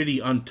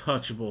pretty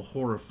untouchable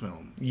horror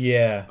film.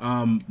 Yeah.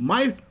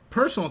 My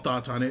personal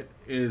thoughts on it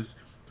is,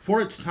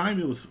 for its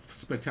time, it was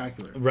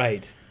spectacular.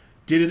 Right.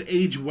 Did it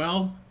age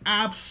well?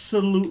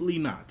 Absolutely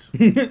not.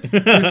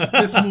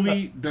 This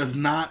movie does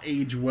not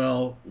age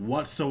well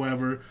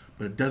whatsoever,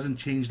 but it doesn't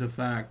change the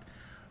fact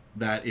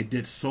that it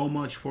did so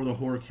much for the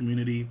horror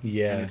community.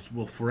 Yeah. And it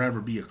will forever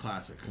be a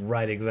classic.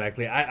 Right,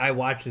 exactly. I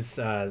watched this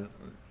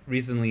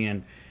recently,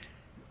 and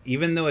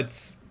even though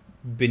it's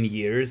been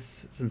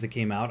years since it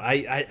came out,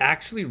 I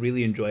actually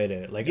really enjoyed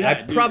it. Like,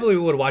 I probably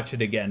would watch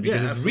it again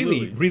because it's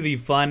really, really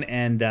fun,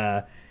 and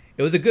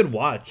it was a good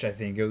watch, I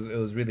think. It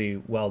was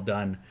really well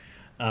done.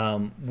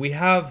 We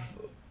have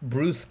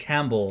Bruce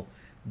Campbell,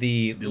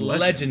 the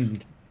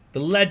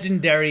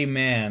legendary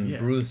man,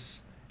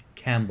 Bruce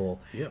Campbell,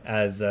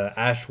 as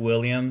Ash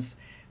Williams.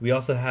 We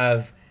also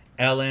have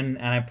Ellen,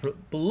 and I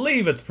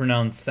believe it's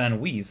pronounced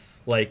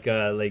Sanwies,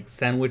 like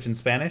sandwich in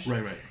Spanish.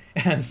 Right.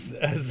 As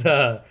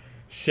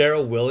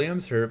Cheryl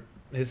Williams,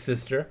 his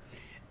sister.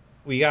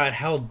 We got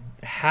Hal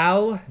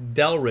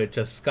Delrich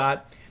as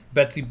Scott,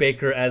 Betsy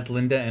Baker as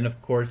Linda, and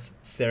of course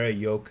Sarah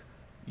York.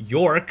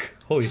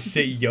 Holy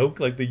shit, yolk,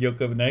 like the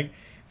yolk of an egg.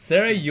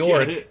 Sarah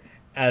York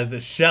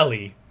as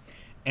Shelley.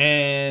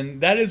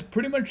 And that is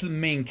pretty much the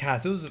main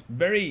cast. It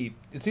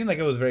seemed like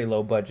it was very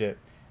low budget.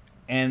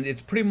 And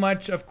it's pretty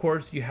much, of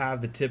course, you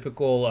have the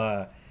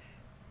typical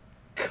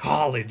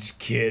college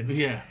kids.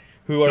 Yeah.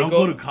 Who don't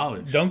go to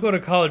college. Don't go to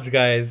college,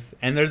 guys.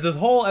 And there's this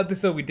whole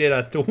episode we did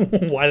as to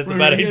why that's a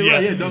bad idea.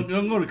 Right, yeah, don't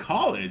go to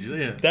college.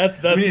 Yeah.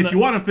 That's I mean, if you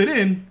want to fit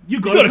in, you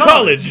go to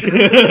college.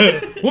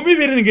 Well,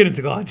 maybe I didn't get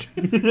into college.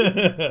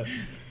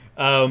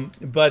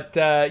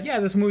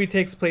 This movie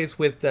takes place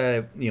with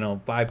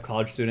 5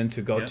 college students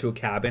who go to a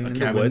cabin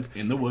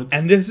in the woods.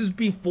 And this is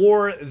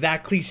before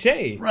that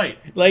cliche. Right.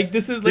 Like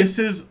this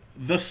is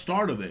the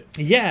start of it.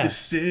 Yeah.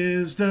 This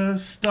is the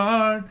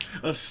start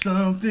of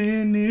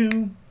something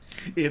new.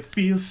 It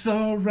feels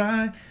so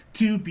right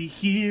to be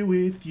here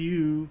with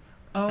you.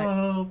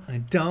 Oh, I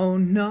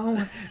don't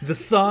know the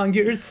song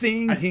you're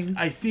singing.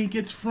 I think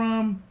it's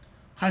from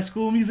High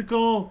School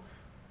Musical.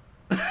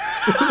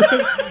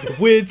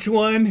 Which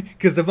one?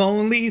 Because I've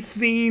only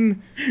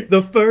seen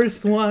the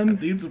first one. I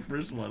think it's the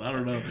first one. I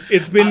don't know.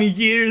 It's been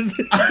years.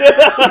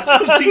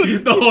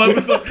 The whole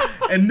episode.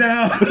 And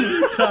now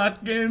we're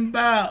talking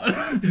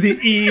about the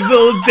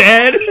Evil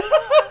Dead.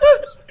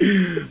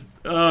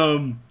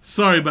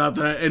 Sorry about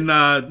that. And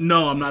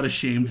no, I'm not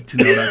ashamed to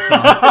know that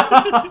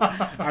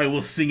song. I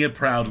will sing it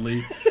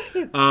proudly.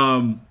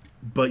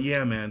 But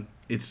yeah, man,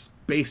 it's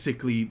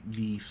basically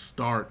the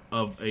start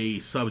of a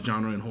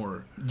subgenre in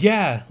horror.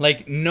 Yeah,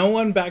 like no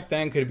one back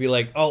then could be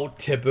like, oh,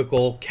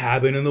 typical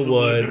cabin in the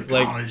woods,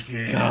 like college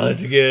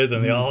kids,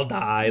 and they all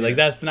die. Yeah. Like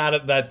that's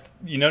not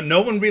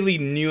no one really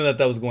knew that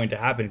was going to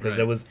happen because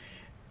it was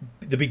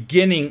the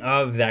beginning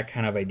of that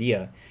kind of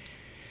idea.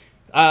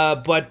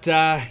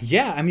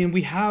 I mean,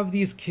 we have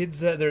these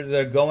kids that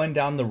they're going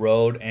down the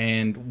road,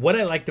 and what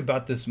I liked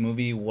about this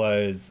movie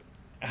was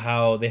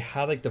how they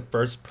had like the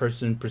first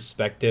person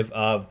perspective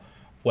of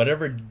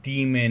whatever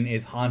demon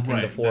is haunting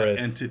the forest.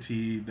 That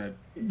entity that...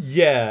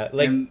 Yeah.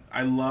 Like, and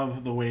I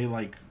love the way,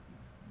 like,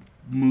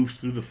 moves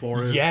through the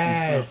forest.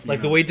 Yes. And stuff,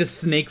 like, the way it just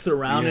snakes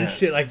around and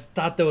shit. Like, I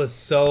thought that was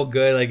so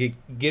good. Like, it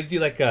gives you,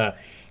 like, a...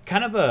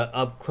 kind of a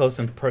up-close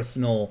and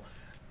personal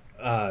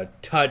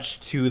touch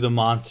to the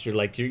monster.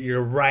 Like,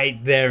 you're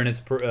right there in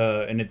its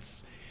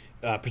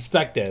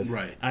perspective.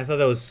 Right. And I thought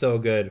that was so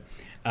good.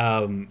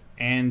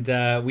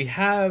 We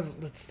have...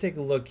 Let's take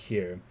a look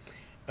here.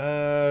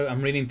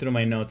 I'm reading through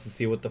my notes to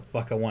see what the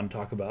fuck I want to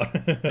talk about.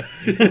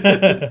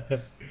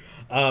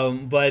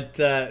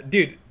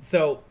 Dude,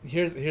 so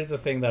here's the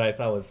thing that I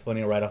thought was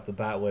funny right off the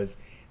bat was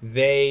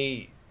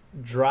they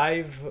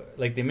drive,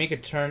 like they make a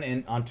turn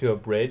in onto a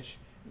bridge.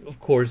 Of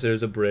course,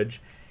 there's a bridge,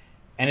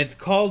 and it's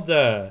called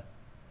there's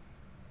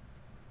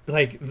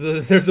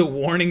a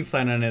warning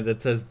sign on it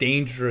that says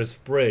 "dangerous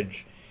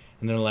bridge,"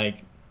 and they're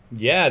like,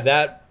 "Yeah,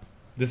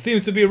 this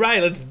seems to be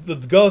right.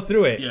 Let's go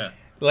through it." Yeah,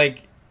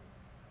 like.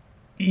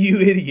 You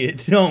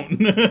idiot! Don't.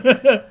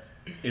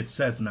 It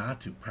says not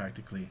to,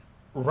 practically.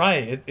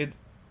 Right. It.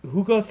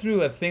 Who goes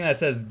through a thing that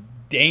says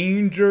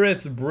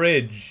dangerous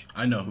bridge?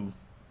 I know who.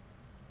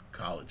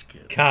 College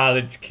kids.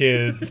 College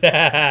kids.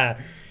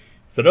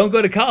 So don't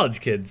go to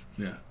college, kids.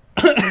 Yeah.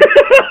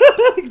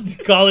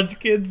 College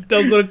kids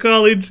don't go to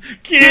college.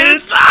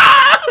 Kids.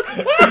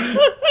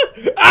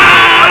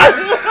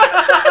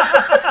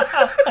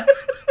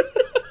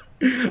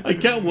 I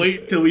can't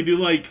wait till we do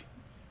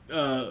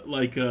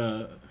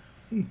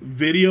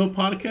video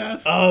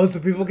podcast. Oh, so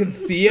people can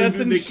see us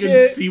and shit. They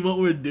can see what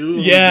we're doing.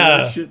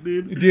 Yeah, shit,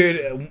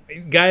 dude.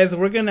 Guys,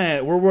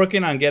 we're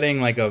working on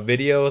getting like a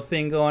video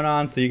thing going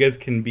on, so you guys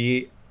can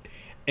be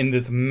in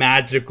this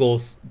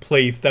magical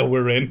place that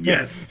we're in.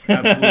 Yes,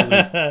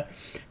 absolutely.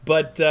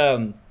 But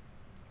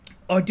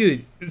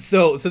dude.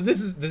 So this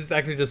is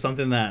actually just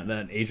something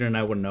that Adrian and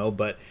I would know,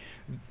 but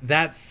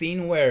that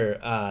scene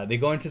where they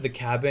go into the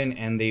cabin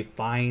and they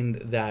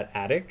find that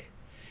attic.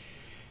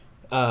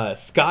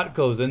 Scott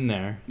goes in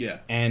there. Yeah.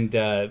 And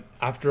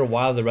after a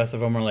while, the rest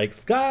of them are like,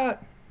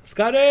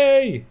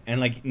 Scotty! And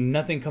like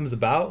nothing comes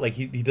about. Like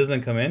he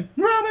doesn't come in.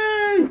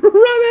 Robbie!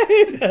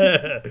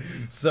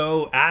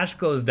 So Ash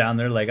goes down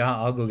there like,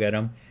 I'll go get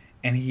him.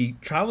 And he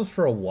travels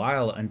for a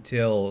while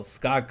until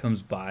Scott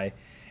comes by.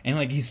 And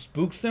like he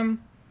spooks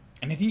him.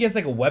 And I think he has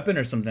like a weapon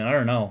or something. I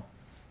don't know.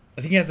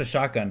 I think he has a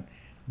shotgun.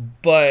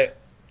 But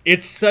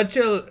it's such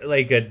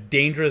a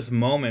dangerous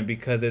moment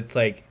because it's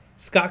like,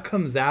 Scott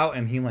comes out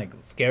and he like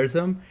scares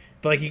him,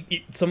 but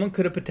like someone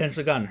could have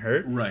potentially gotten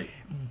hurt. Right.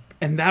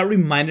 And that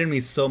reminded me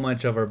so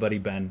much of our buddy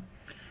Ben.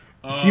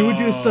 He would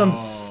do some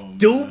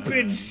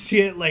stupid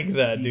shit like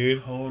that, dude. He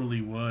totally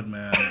would,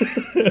 man.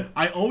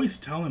 I always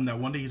tell him that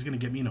one day he's gonna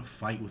get me in a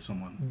fight with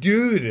someone.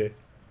 Dude.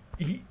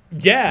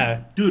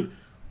 Yeah. Dude,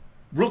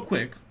 real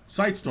quick,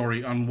 side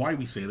story on why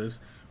we say this.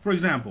 For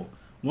example,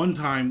 one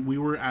time we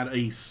were at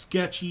a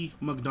sketchy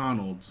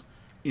McDonald's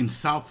in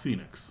South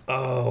Phoenix.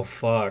 Oh,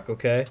 fuck.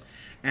 Okay.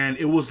 And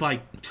it was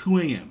like 2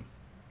 a.m.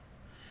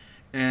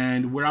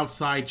 And we're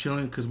outside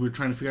chilling because we're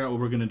trying to figure out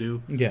what we're going to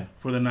do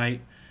for the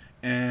night.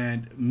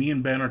 And me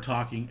and Ben are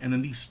talking. And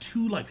then these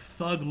two like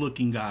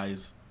thug-looking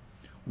guys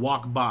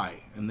walk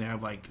by. And they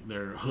have like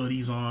their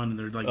hoodies on. And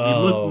they're like, they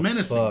look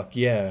menacing. Fuck,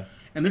 yeah.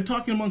 And they're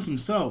talking amongst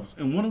themselves.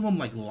 And one of them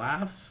like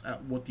laughs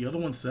at what the other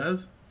one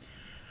says.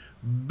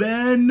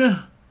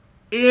 Ben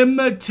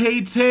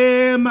imitates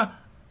him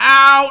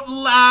out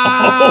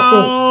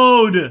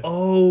loud.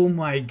 Oh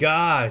my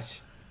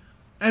gosh.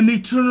 and they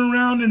turn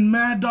around and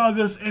mad dog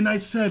us, and I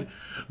said,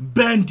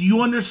 Ben, do you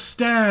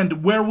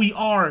understand where we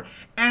are?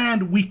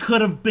 And we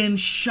could have been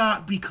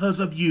shot because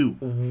of you.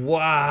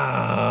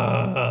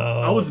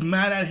 Wow. I was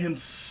mad at him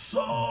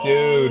so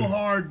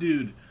hard,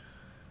 dude.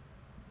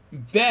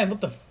 Ben,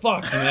 what the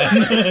fuck,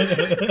 man?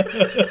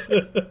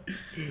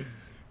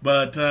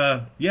 But,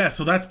 yeah,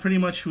 so that's pretty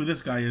much who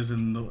this guy is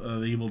in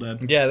the Evil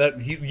Dead.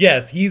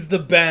 Yeah, he's the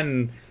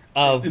Ben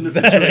of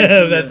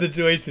that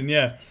situation,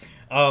 yeah.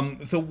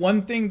 So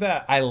one thing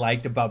that I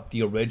liked about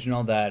the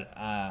original that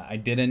I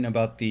didn't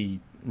about the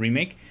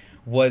remake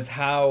was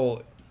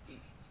how...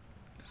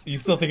 You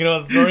still thinking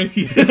about the story?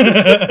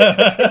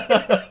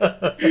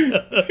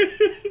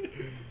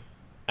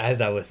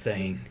 As I was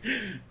saying,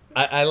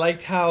 I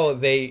liked how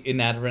they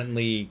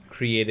inadvertently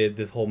created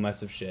this whole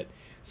mess of shit.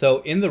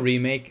 So in the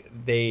remake,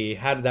 they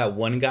had that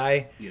one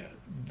guy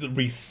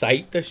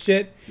recite the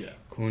shit. Yeah.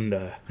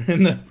 Kunda.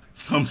 And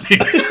something.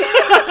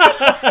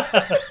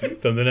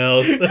 Something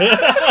else.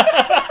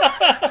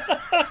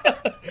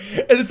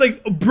 And it's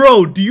like,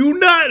 bro, do you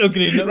not?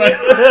 Okay, no, right.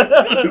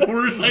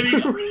 We're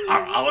reciting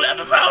our own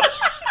episode.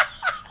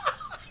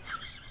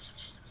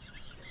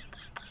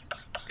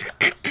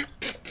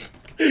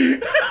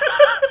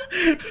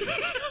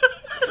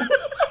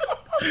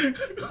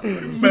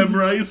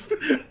 Memorized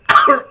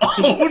our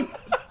own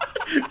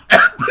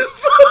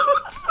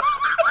episodes.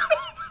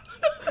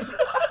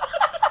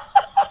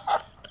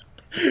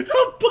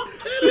 How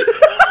pathetic.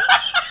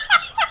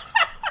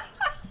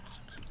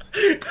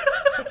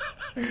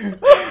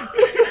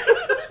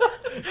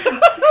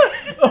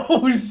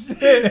 Oh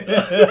shit.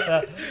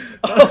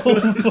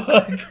 Oh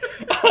fuck.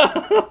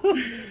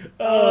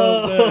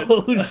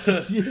 Oh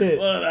shit.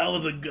 Well, that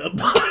was a good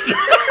buster.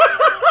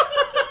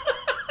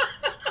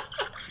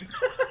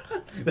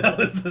 That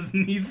was his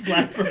knee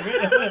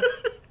slapper.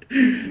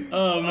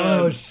 Oh man.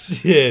 Oh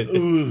shit.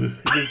 Ooh, it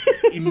just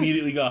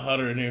immediately got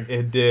hotter in here.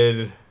 It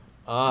did.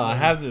 I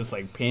have this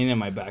like pain in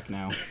my back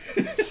now.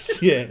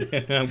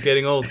 Shit. I'm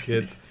getting old,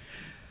 kids.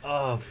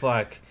 Oh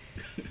fuck.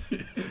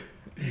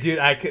 Dude,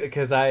 I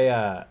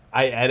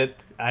edit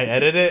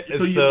it.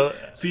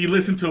 So you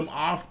listen to them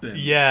often.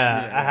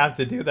 Yeah, I have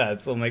to do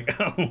that. So I'm like,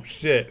 oh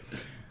shit.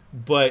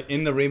 But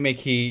in the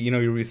remake, he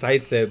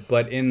recites it.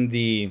 But in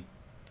the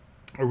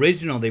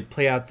original, they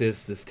play out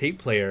this tape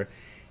player,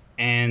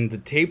 and the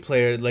tape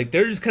player, like,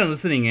 they're just kind of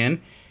listening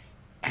in,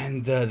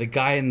 and the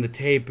guy in the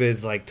tape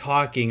is like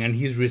talking, and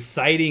he's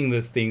reciting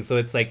this thing. So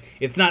it's like,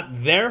 it's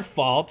not their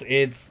fault.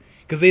 It's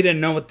because they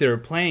didn't know what they were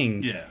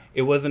playing. Yeah.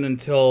 It wasn't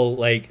until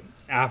like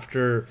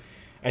after,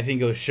 I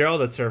think it was Cheryl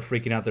that started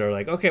freaking out. They were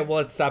like, okay, well,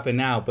 let's stop it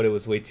now. But it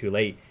was way too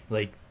late.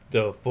 Like,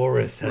 the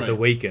forest has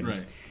awakened.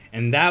 Right.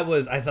 And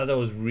I thought that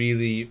was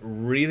really,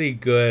 really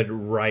good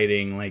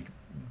writing. Like,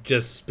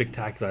 just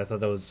spectacular. I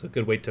thought that was a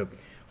good way to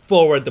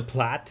forward the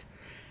plot.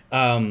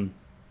 But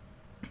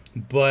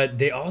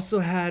they also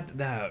had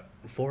that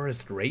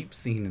forest rape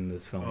scene in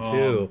this film,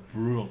 too.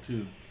 Brutal,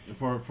 too.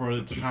 For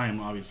its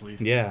time, obviously.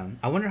 Yeah.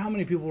 I wonder how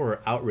many people were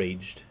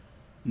outraged.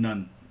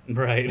 None.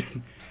 Right.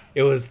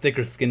 It was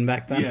thicker skin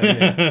back then.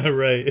 Yeah.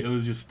 Right. It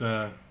was just,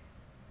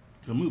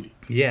 it's a movie.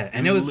 Yeah.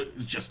 And it was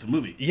just a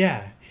movie.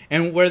 Yeah.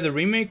 And where the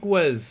remake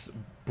was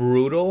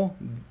brutal,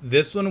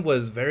 this one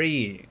was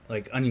very,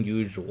 like,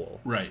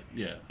 unusual. Right,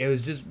 yeah. It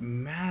was just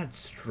mad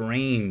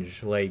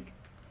strange, like,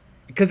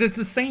 because it's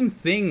the same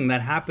thing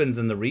that happens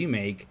in the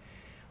remake,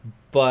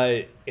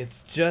 but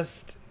it's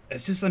just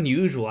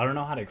unusual. I don't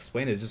know how to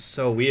explain it. It's just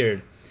so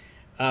weird.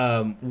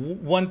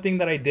 One thing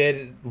that I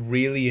did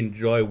really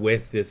enjoy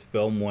with this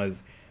film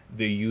was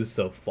the use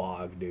of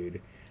fog,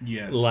 dude.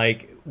 Yes.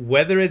 Like,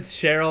 whether it's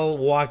Cheryl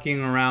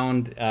walking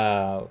around,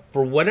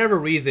 for whatever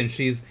reason,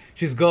 she's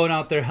going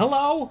out there.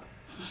 Hello,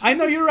 I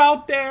know you're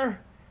out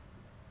there.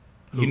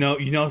 Who?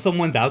 You know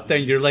someone's out there,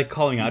 and you're like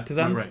calling out to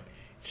them. Right.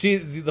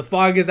 The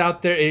fog is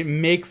out there. It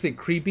makes it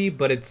creepy,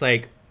 but it's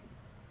like,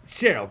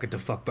 Cheryl, get the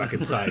fuck back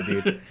inside,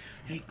 dude.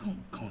 Hey, go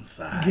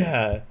inside.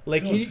 Yeah,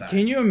 like,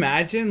 can you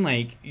imagine,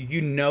 like,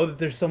 that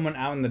there's someone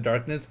out in the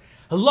darkness.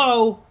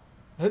 Hello,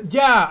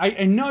 yeah,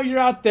 I know you're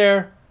out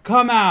there.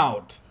 Come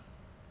out.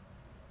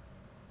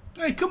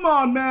 Hey, come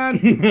on, man.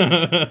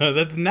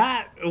 That's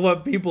not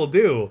what people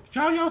do.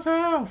 Show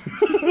yourself.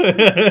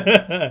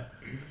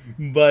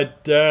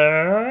 But,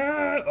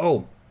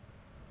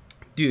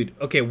 dude,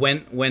 okay,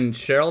 when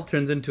Cheryl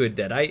turns into a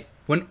deadite,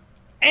 when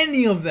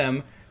any of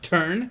them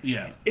turn,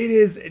 it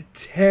is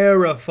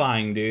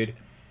terrifying, dude.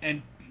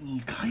 And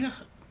kind of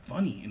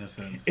funny, in a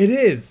sense. It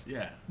is.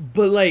 Yeah.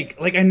 But, like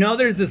I know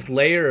there's this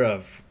layer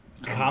of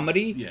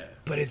comedy, yeah.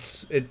 But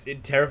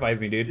it terrifies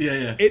me, dude.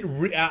 Yeah.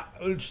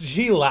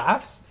 She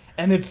laughs,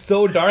 and it's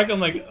so dark.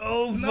 I'm like,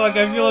 oh fuck,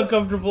 I feel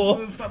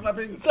uncomfortable. Stop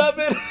laughing. Stop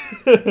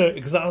it.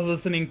 Because I was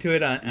listening to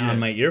it on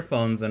my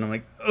earphones, and I'm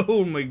like,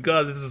 oh my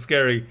god, this is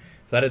scary.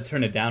 So I had to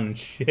turn it down and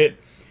shit.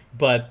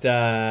 But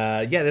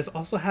this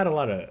also had a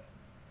lot of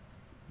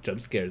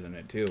jump scares in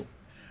it too.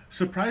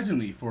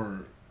 Surprisingly,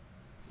 for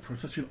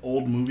such an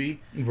old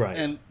movie, right?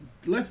 And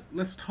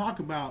let's talk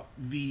about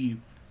the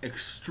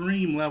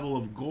extreme level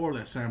of gore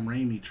that Sam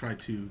Raimi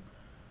tried to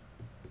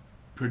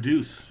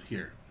produce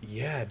here.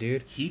 Yeah,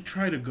 dude. He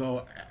tried to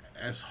go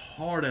as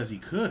hard as he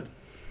could,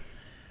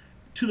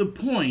 to the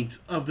point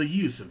of the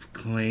use of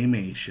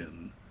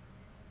claymation.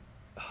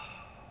 Oh,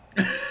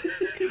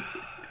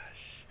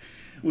 gosh.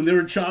 When they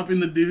were chopping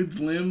the dude's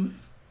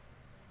limbs.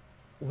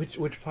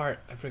 Which part?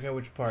 I forgot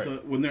which part.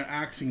 So when they're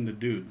axing the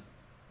dude,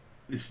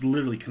 it's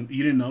literally...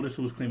 You didn't notice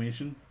it was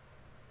claymation?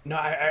 No,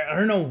 I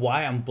don't know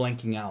why I'm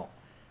blanking out.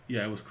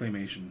 Yeah, it was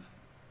claymation.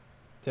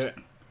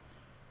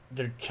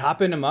 They're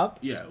chopping him up?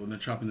 Yeah, when they're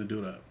chopping the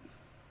dude up.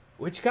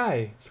 Which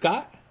guy?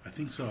 Scott? I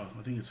think so.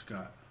 I think it's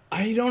Scott.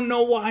 I don't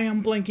know why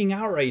I'm blanking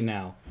out right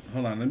now.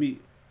 Hold on, we're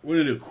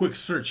going to do a quick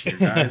search here,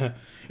 guys.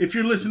 If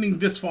you're listening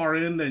this far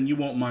in, then you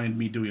won't mind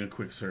me doing a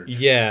quick search.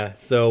 Yeah,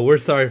 so we're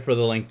sorry for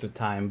the length of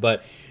time.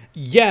 But,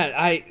 yeah,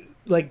 I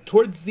like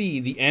towards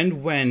the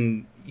end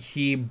when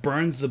he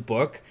burns the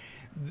book,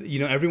 you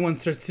know, everyone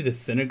starts to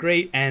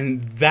disintegrate,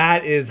 and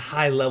that is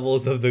high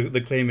levels of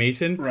the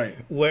claymation. Right.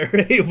 Where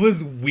it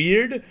was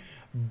weird,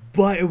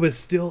 but it was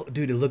still...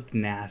 Dude, it looked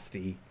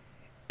nasty.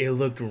 It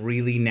looked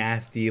really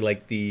nasty,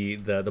 like the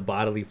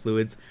bodily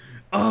fluids.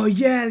 Oh,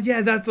 yeah,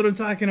 that's what I'm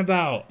talking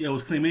about. Yeah, it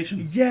was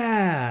claymation.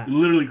 Yeah.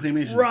 Literally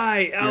claymation.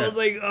 Right. I was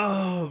like,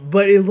 oh,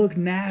 but it looked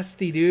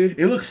nasty, dude.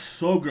 It looked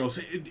so gross.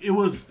 It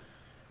was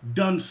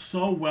done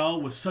so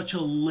well with such a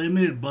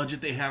limited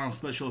budget they had on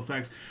special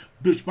effects.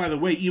 Which, by the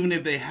way, even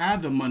if they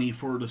had the money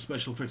for the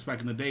special effects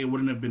back in the day, it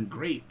wouldn't have been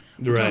great.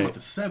 We're talking about the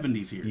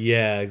 70s here.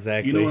 Yeah,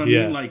 exactly. You know what I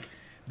mean? Like,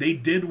 they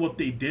did what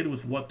they did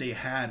with what they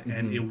had,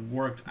 and it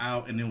worked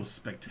out, and it was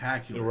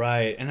spectacular.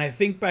 Right. And I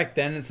think back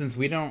then, since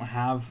we don't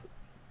have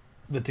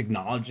the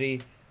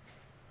technology,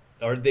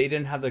 or they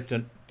didn't have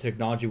the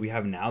technology we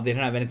have now, they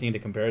didn't have anything to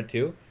compare it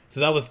to.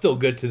 So that was still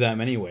good to them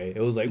anyway.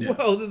 It was like,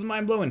 whoa, this is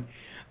mind-blowing.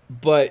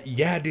 But,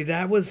 yeah, dude,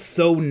 that was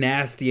so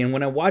nasty. And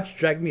when I watched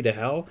Drag Me to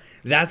Hell,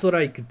 that's what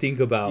I could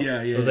think about.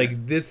 Yeah. I was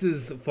like, this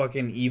is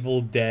fucking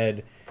Evil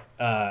Dead.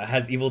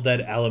 Has Evil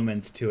Dead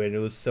elements to it. It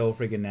was so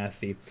freaking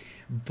nasty.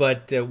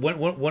 But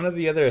one of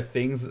the other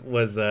things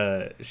was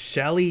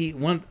Shelley.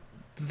 The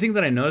thing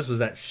that I noticed was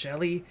that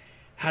Shelley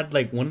had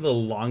like one of the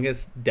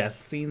longest death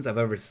scenes I've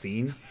ever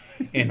seen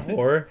in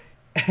horror.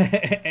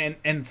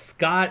 and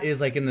Scott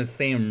is like in the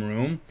same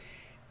room.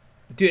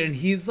 Dude, and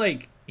he's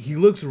like... He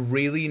looks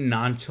really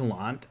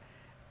nonchalant,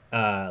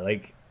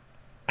 like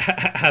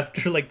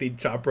after like they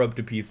chop her up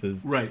to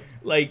pieces. Right.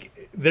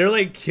 Like they're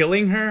like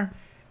killing her,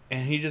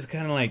 and he just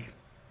kind of like,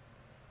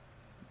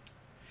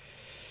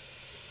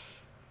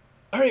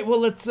 all right, well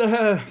let's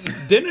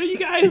dinner, you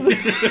guys.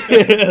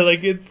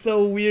 Like it's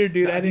so weird,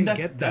 dude. I didn't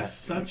get that. That's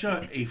such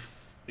a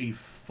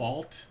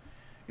fault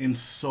in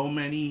so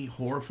many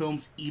horror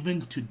films,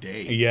 even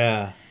today.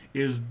 Yeah.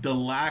 Is the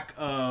lack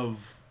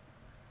of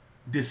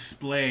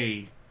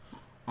display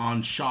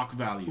on shock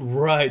value.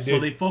 Right, dude. So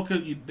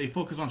they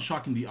focus on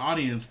shocking the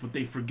audience, but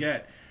they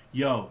forget,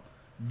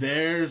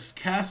 there's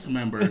cast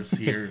members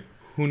here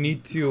who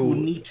need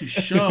to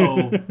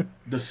show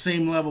the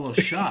same level of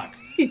shock.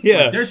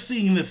 Yeah. Like, they're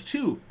seeing this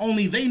too.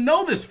 Only they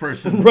know this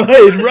person.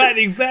 Right,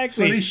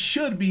 exactly. So they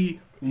should be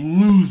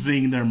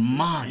losing their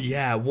minds.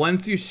 Yeah,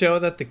 once you show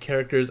that the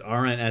characters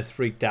aren't as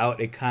freaked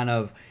out, it kind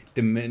of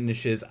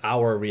diminishes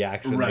our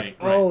reaction. Right.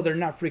 Oh, they're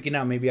not freaking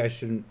out. Maybe I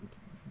shouldn't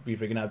be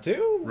freaking out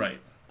too. Right.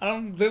 I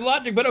don't see the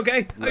logic, but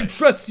okay. Right. I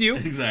trust you.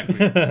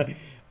 Exactly.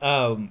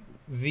 As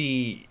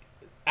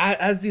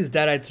these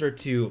deadites start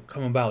to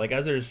come about, like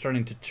as they're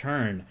starting to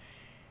turn,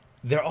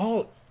 they're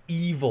all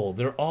evil.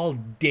 They're all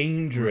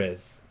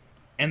dangerous,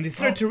 and they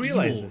start to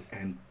realize evil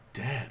and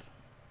dead.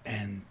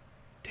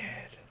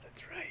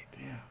 That's right.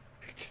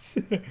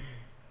 Yeah.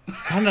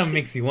 Kind of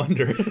makes you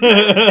wonder.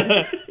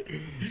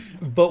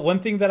 But one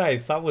thing that I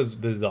thought was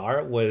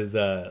bizarre was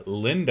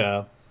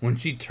Linda when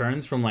she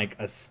turns from like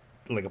a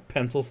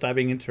pencil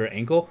stabbing into her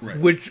ankle, right,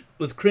 which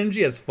was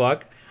cringy as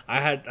fuck.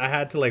 I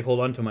had to like hold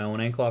on to my own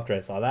ankle after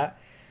I saw that.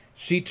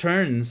 She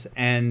turns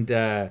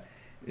and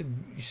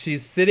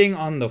she's sitting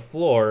on the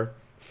floor.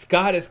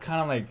 Scott is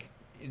kind of like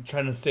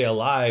trying to stay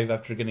alive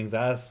after getting his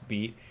ass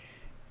beat,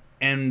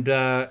 and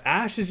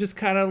Ash is just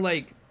kind of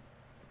like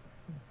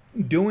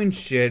doing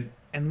shit.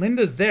 And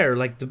Linda's there,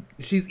 like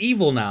she's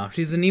evil now.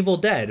 She's an Evil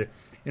Dead,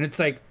 and it's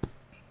like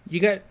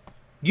you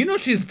know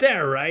she's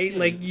there, right?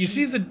 Like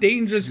she's a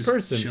dangerous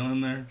person. Chilling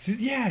there.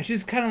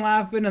 She's kind of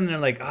laughing, and they're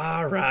like,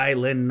 "All right,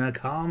 Linda,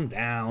 calm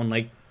down."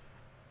 Like,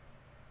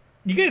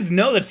 you guys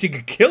know that she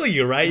could kill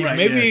you, right?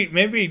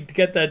 Maybe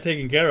get that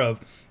taken care of.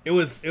 It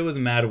was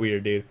mad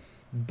weird, dude.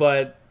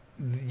 But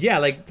yeah,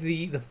 like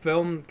the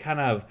film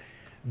kind of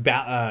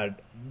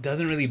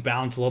doesn't really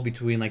balance well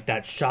between like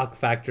that shock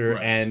factor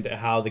and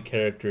how the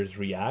characters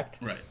react.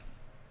 Right.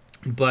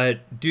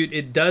 But dude,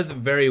 it does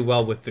very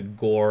well with the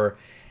gore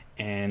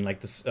and like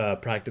the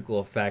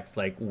practical effects,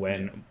 like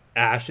when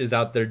Ash is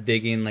out there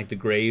digging like the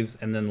graves,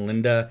 and then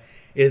Linda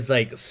is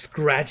like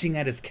scratching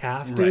at his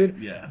calf, dude.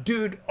 Right. Yeah.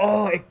 Dude,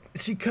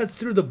 she cuts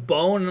through the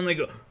bone, and I'm like,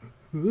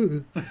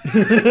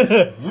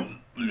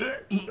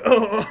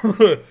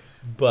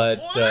 but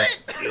what?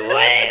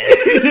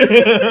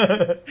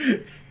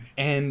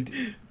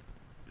 And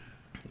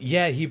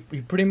Yeah, he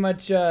pretty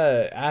much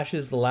Ash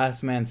is the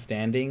last man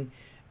standing.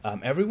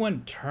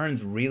 Everyone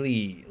turns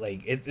really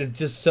like it's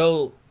just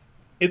so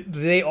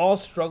they all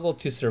struggle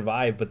to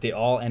survive, but they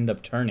all end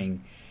up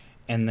turning.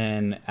 And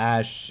then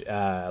Ash,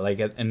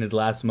 in his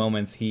last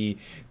moments, he's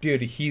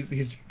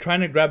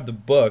trying to grab the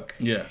book.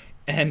 Yeah.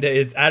 And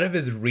it's out of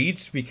his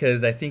reach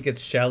because I think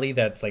it's Shelly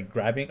that's like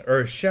grabbing,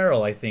 or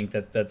Cheryl, I think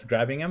that's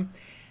grabbing him.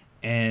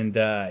 And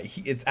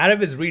it's out of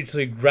his reach, so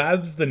he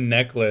grabs the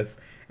necklace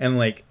and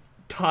like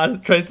tries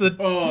to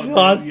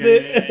toss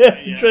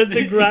it, yeah. Tries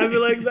to grab it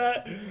like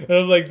that. And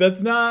I'm like,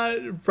 that's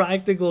not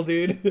practical,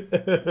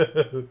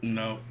 dude.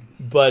 No.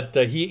 But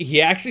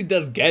he actually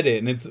does get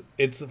it, and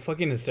it's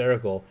fucking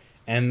hysterical.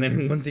 And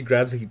then once he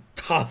grabs it, he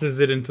tosses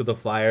it into the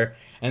fire,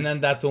 and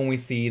then that's when we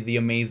see the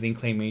amazing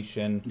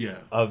claymation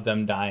of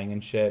them dying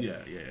and shit. Yeah.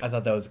 I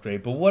thought that was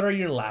great. But what are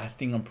your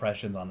lasting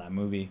impressions on that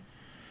movie?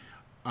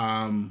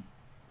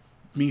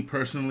 Me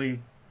personally,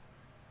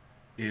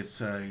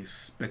 it's a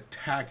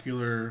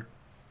spectacular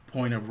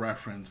point of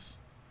reference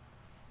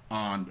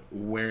on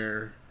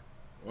where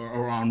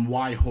or on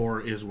why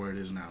horror is where it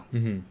is now.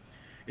 Mm-hmm.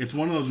 It's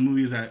one of those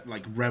movies that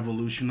like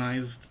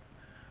revolutionized,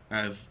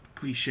 as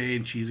cliche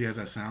and cheesy as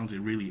that sounds, it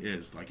really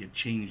is. Like, it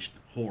changed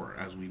horror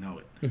as we know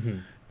it. Mm-hmm.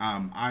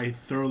 I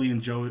thoroughly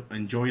enjoyed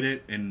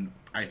it, and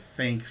I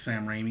thank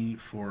Sam Raimi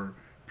for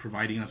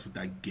providing us with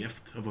that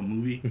gift of a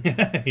movie.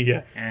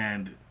 Yeah.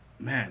 And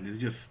man,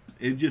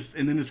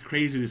 and then it's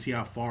crazy to see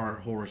how far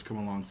horror's come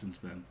along since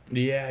then.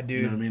 Yeah, dude.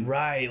 You know what I mean?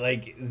 Right.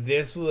 Like,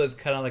 this was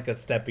kind of like a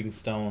stepping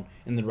stone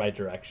in the right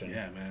direction.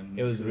 Yeah, man.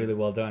 It was really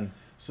well done.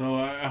 So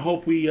I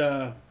hope we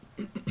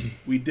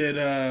did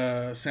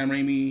Sam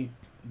Raimi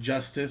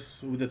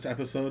justice with this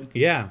episode.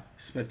 Yeah.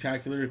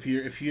 Spectacular.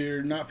 If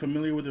you're not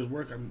familiar with his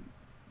work, I'm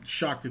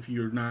shocked if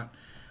you're not.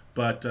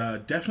 But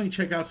definitely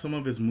check out some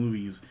of his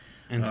movies.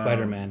 And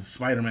Spider-Man.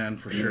 Spider-Man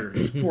for sure.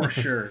 For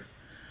sure.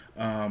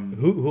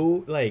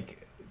 Who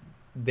like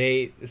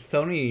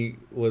Sony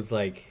was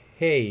like,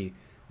 hey,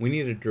 we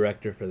need a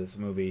director for this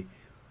movie,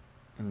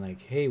 and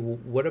like, hey,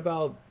 what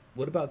about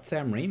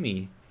Sam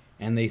Raimi?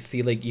 And they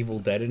see like Evil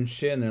Dead and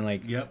shit, and they're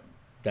like, yep,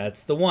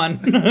 that's the one.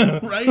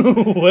 Right.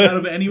 Out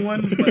of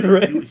anyone, but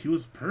right. he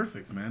was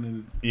perfect,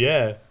 man.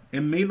 Yeah.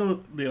 And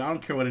Milo, I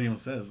don't care what anyone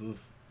says,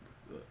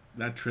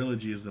 that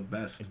trilogy is the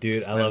best.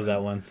 Dude, I love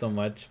that one so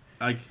much.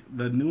 Like,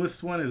 the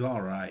newest one is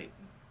all right.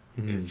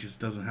 Mm-hmm. It just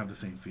doesn't have the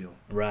same feel.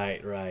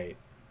 Right.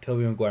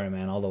 Tobey Maguire,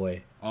 man, all the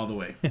way. All the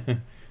way.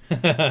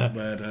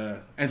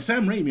 But and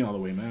Sam Raimi all the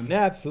way, man.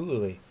 Yeah,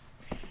 absolutely.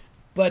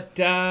 But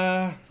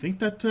I think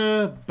that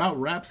about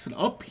wraps it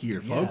up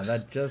here, folks. Yeah,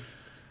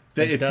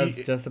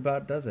 just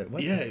about does it.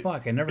 What the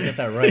fuck? I never get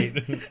that right.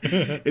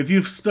 If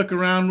you've stuck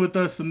around with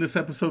us in this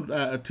episode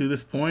to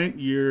this point,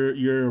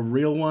 you're a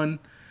real one.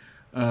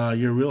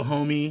 You're a real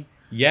homie.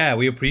 Yeah,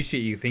 we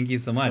appreciate you. Thank you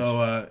so much.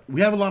 So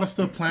we have a lot of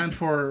stuff planned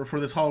for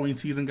this Halloween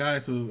season,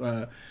 guys.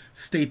 So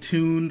stay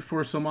tuned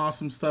for some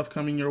awesome stuff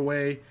coming your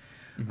way.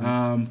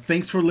 Mm-hmm.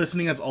 Thanks for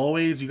listening as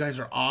always. You guys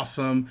are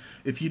awesome.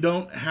 If you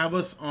don't have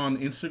us on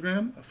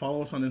Instagram,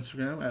 follow us on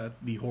Instagram at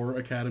The Horror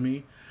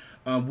Academy.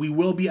 We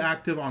will be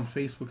active on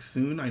Facebook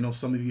soon. I know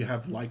some of you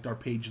have liked our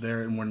page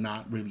there, and we're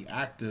not really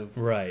active.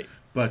 Right.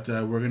 But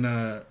we're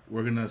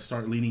gonna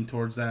start leaning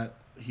towards that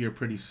here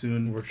pretty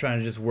soon. We're trying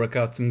to just work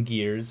out some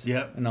gears.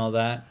 Yep. And all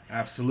that.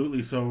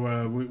 Absolutely.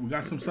 So we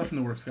got some stuff in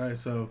the works,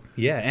 guys. So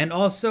yeah, and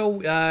also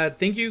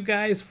thank you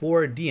guys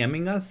for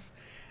DMing us.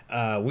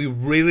 We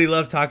really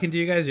love talking to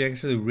you guys. You're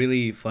actually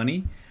really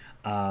funny,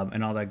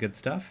 and all that good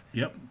stuff.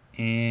 Yep.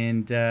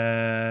 And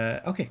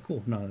okay,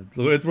 cool. No,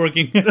 it's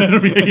working.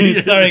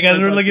 Sorry, guys,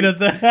 we're looking at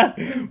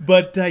that.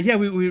 But yeah,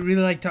 we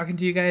really like talking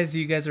to you guys.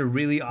 You guys are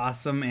really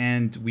awesome,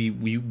 and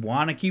we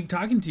want to keep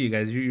talking to you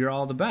guys. You're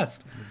all the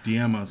best.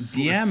 DM us.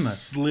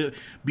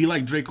 Be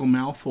like Draco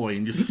Malfoy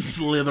and just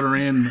slither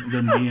in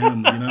them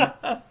DMs, you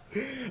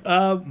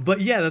know?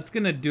 But yeah, that's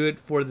gonna do it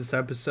for this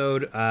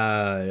episode.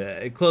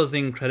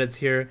 Closing credits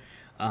here.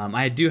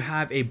 I do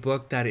have a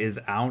book that is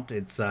out.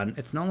 It's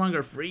no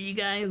longer free, you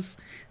guys.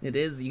 It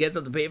is. You guys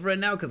have to pay for it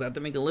now because I have to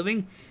make a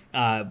living.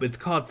 But it's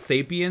called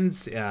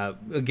Sapiens.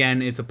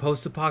 Again, it's a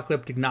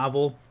post-apocalyptic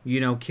novel. You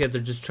know, kids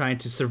are just trying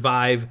to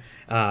survive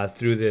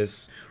through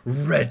this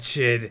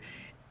wretched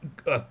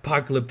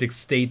apocalyptic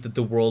state that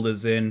the world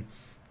is in.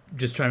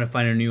 Just trying to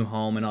find a new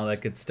home and all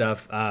that good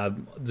stuff.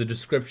 The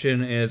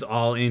description is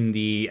all in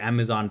the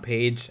Amazon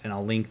page, and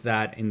I'll link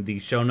that in the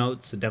show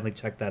notes, so definitely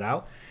check that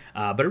out.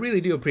 But I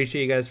really do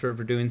appreciate you guys for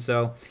doing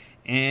so.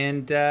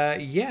 And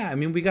yeah, I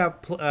mean, we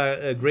got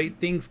great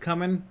things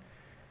coming.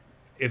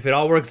 If it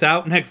all works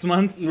out next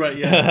month. Right,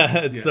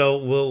 yeah. So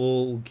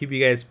we'll keep you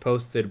guys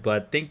posted.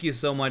 But thank you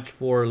so much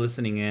for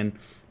listening in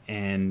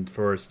and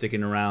for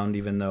sticking around,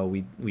 even though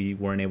we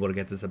weren't able to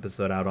get this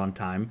episode out on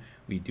time.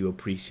 We do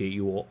appreciate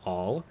you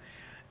all.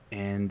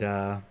 And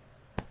that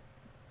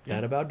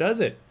about does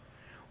it.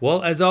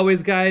 Well, as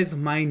always, guys,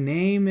 my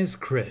name is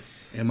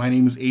Chris. And my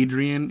name is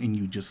Adrian, and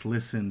you just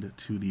listened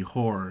to the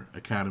Horror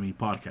Academy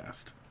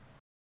podcast.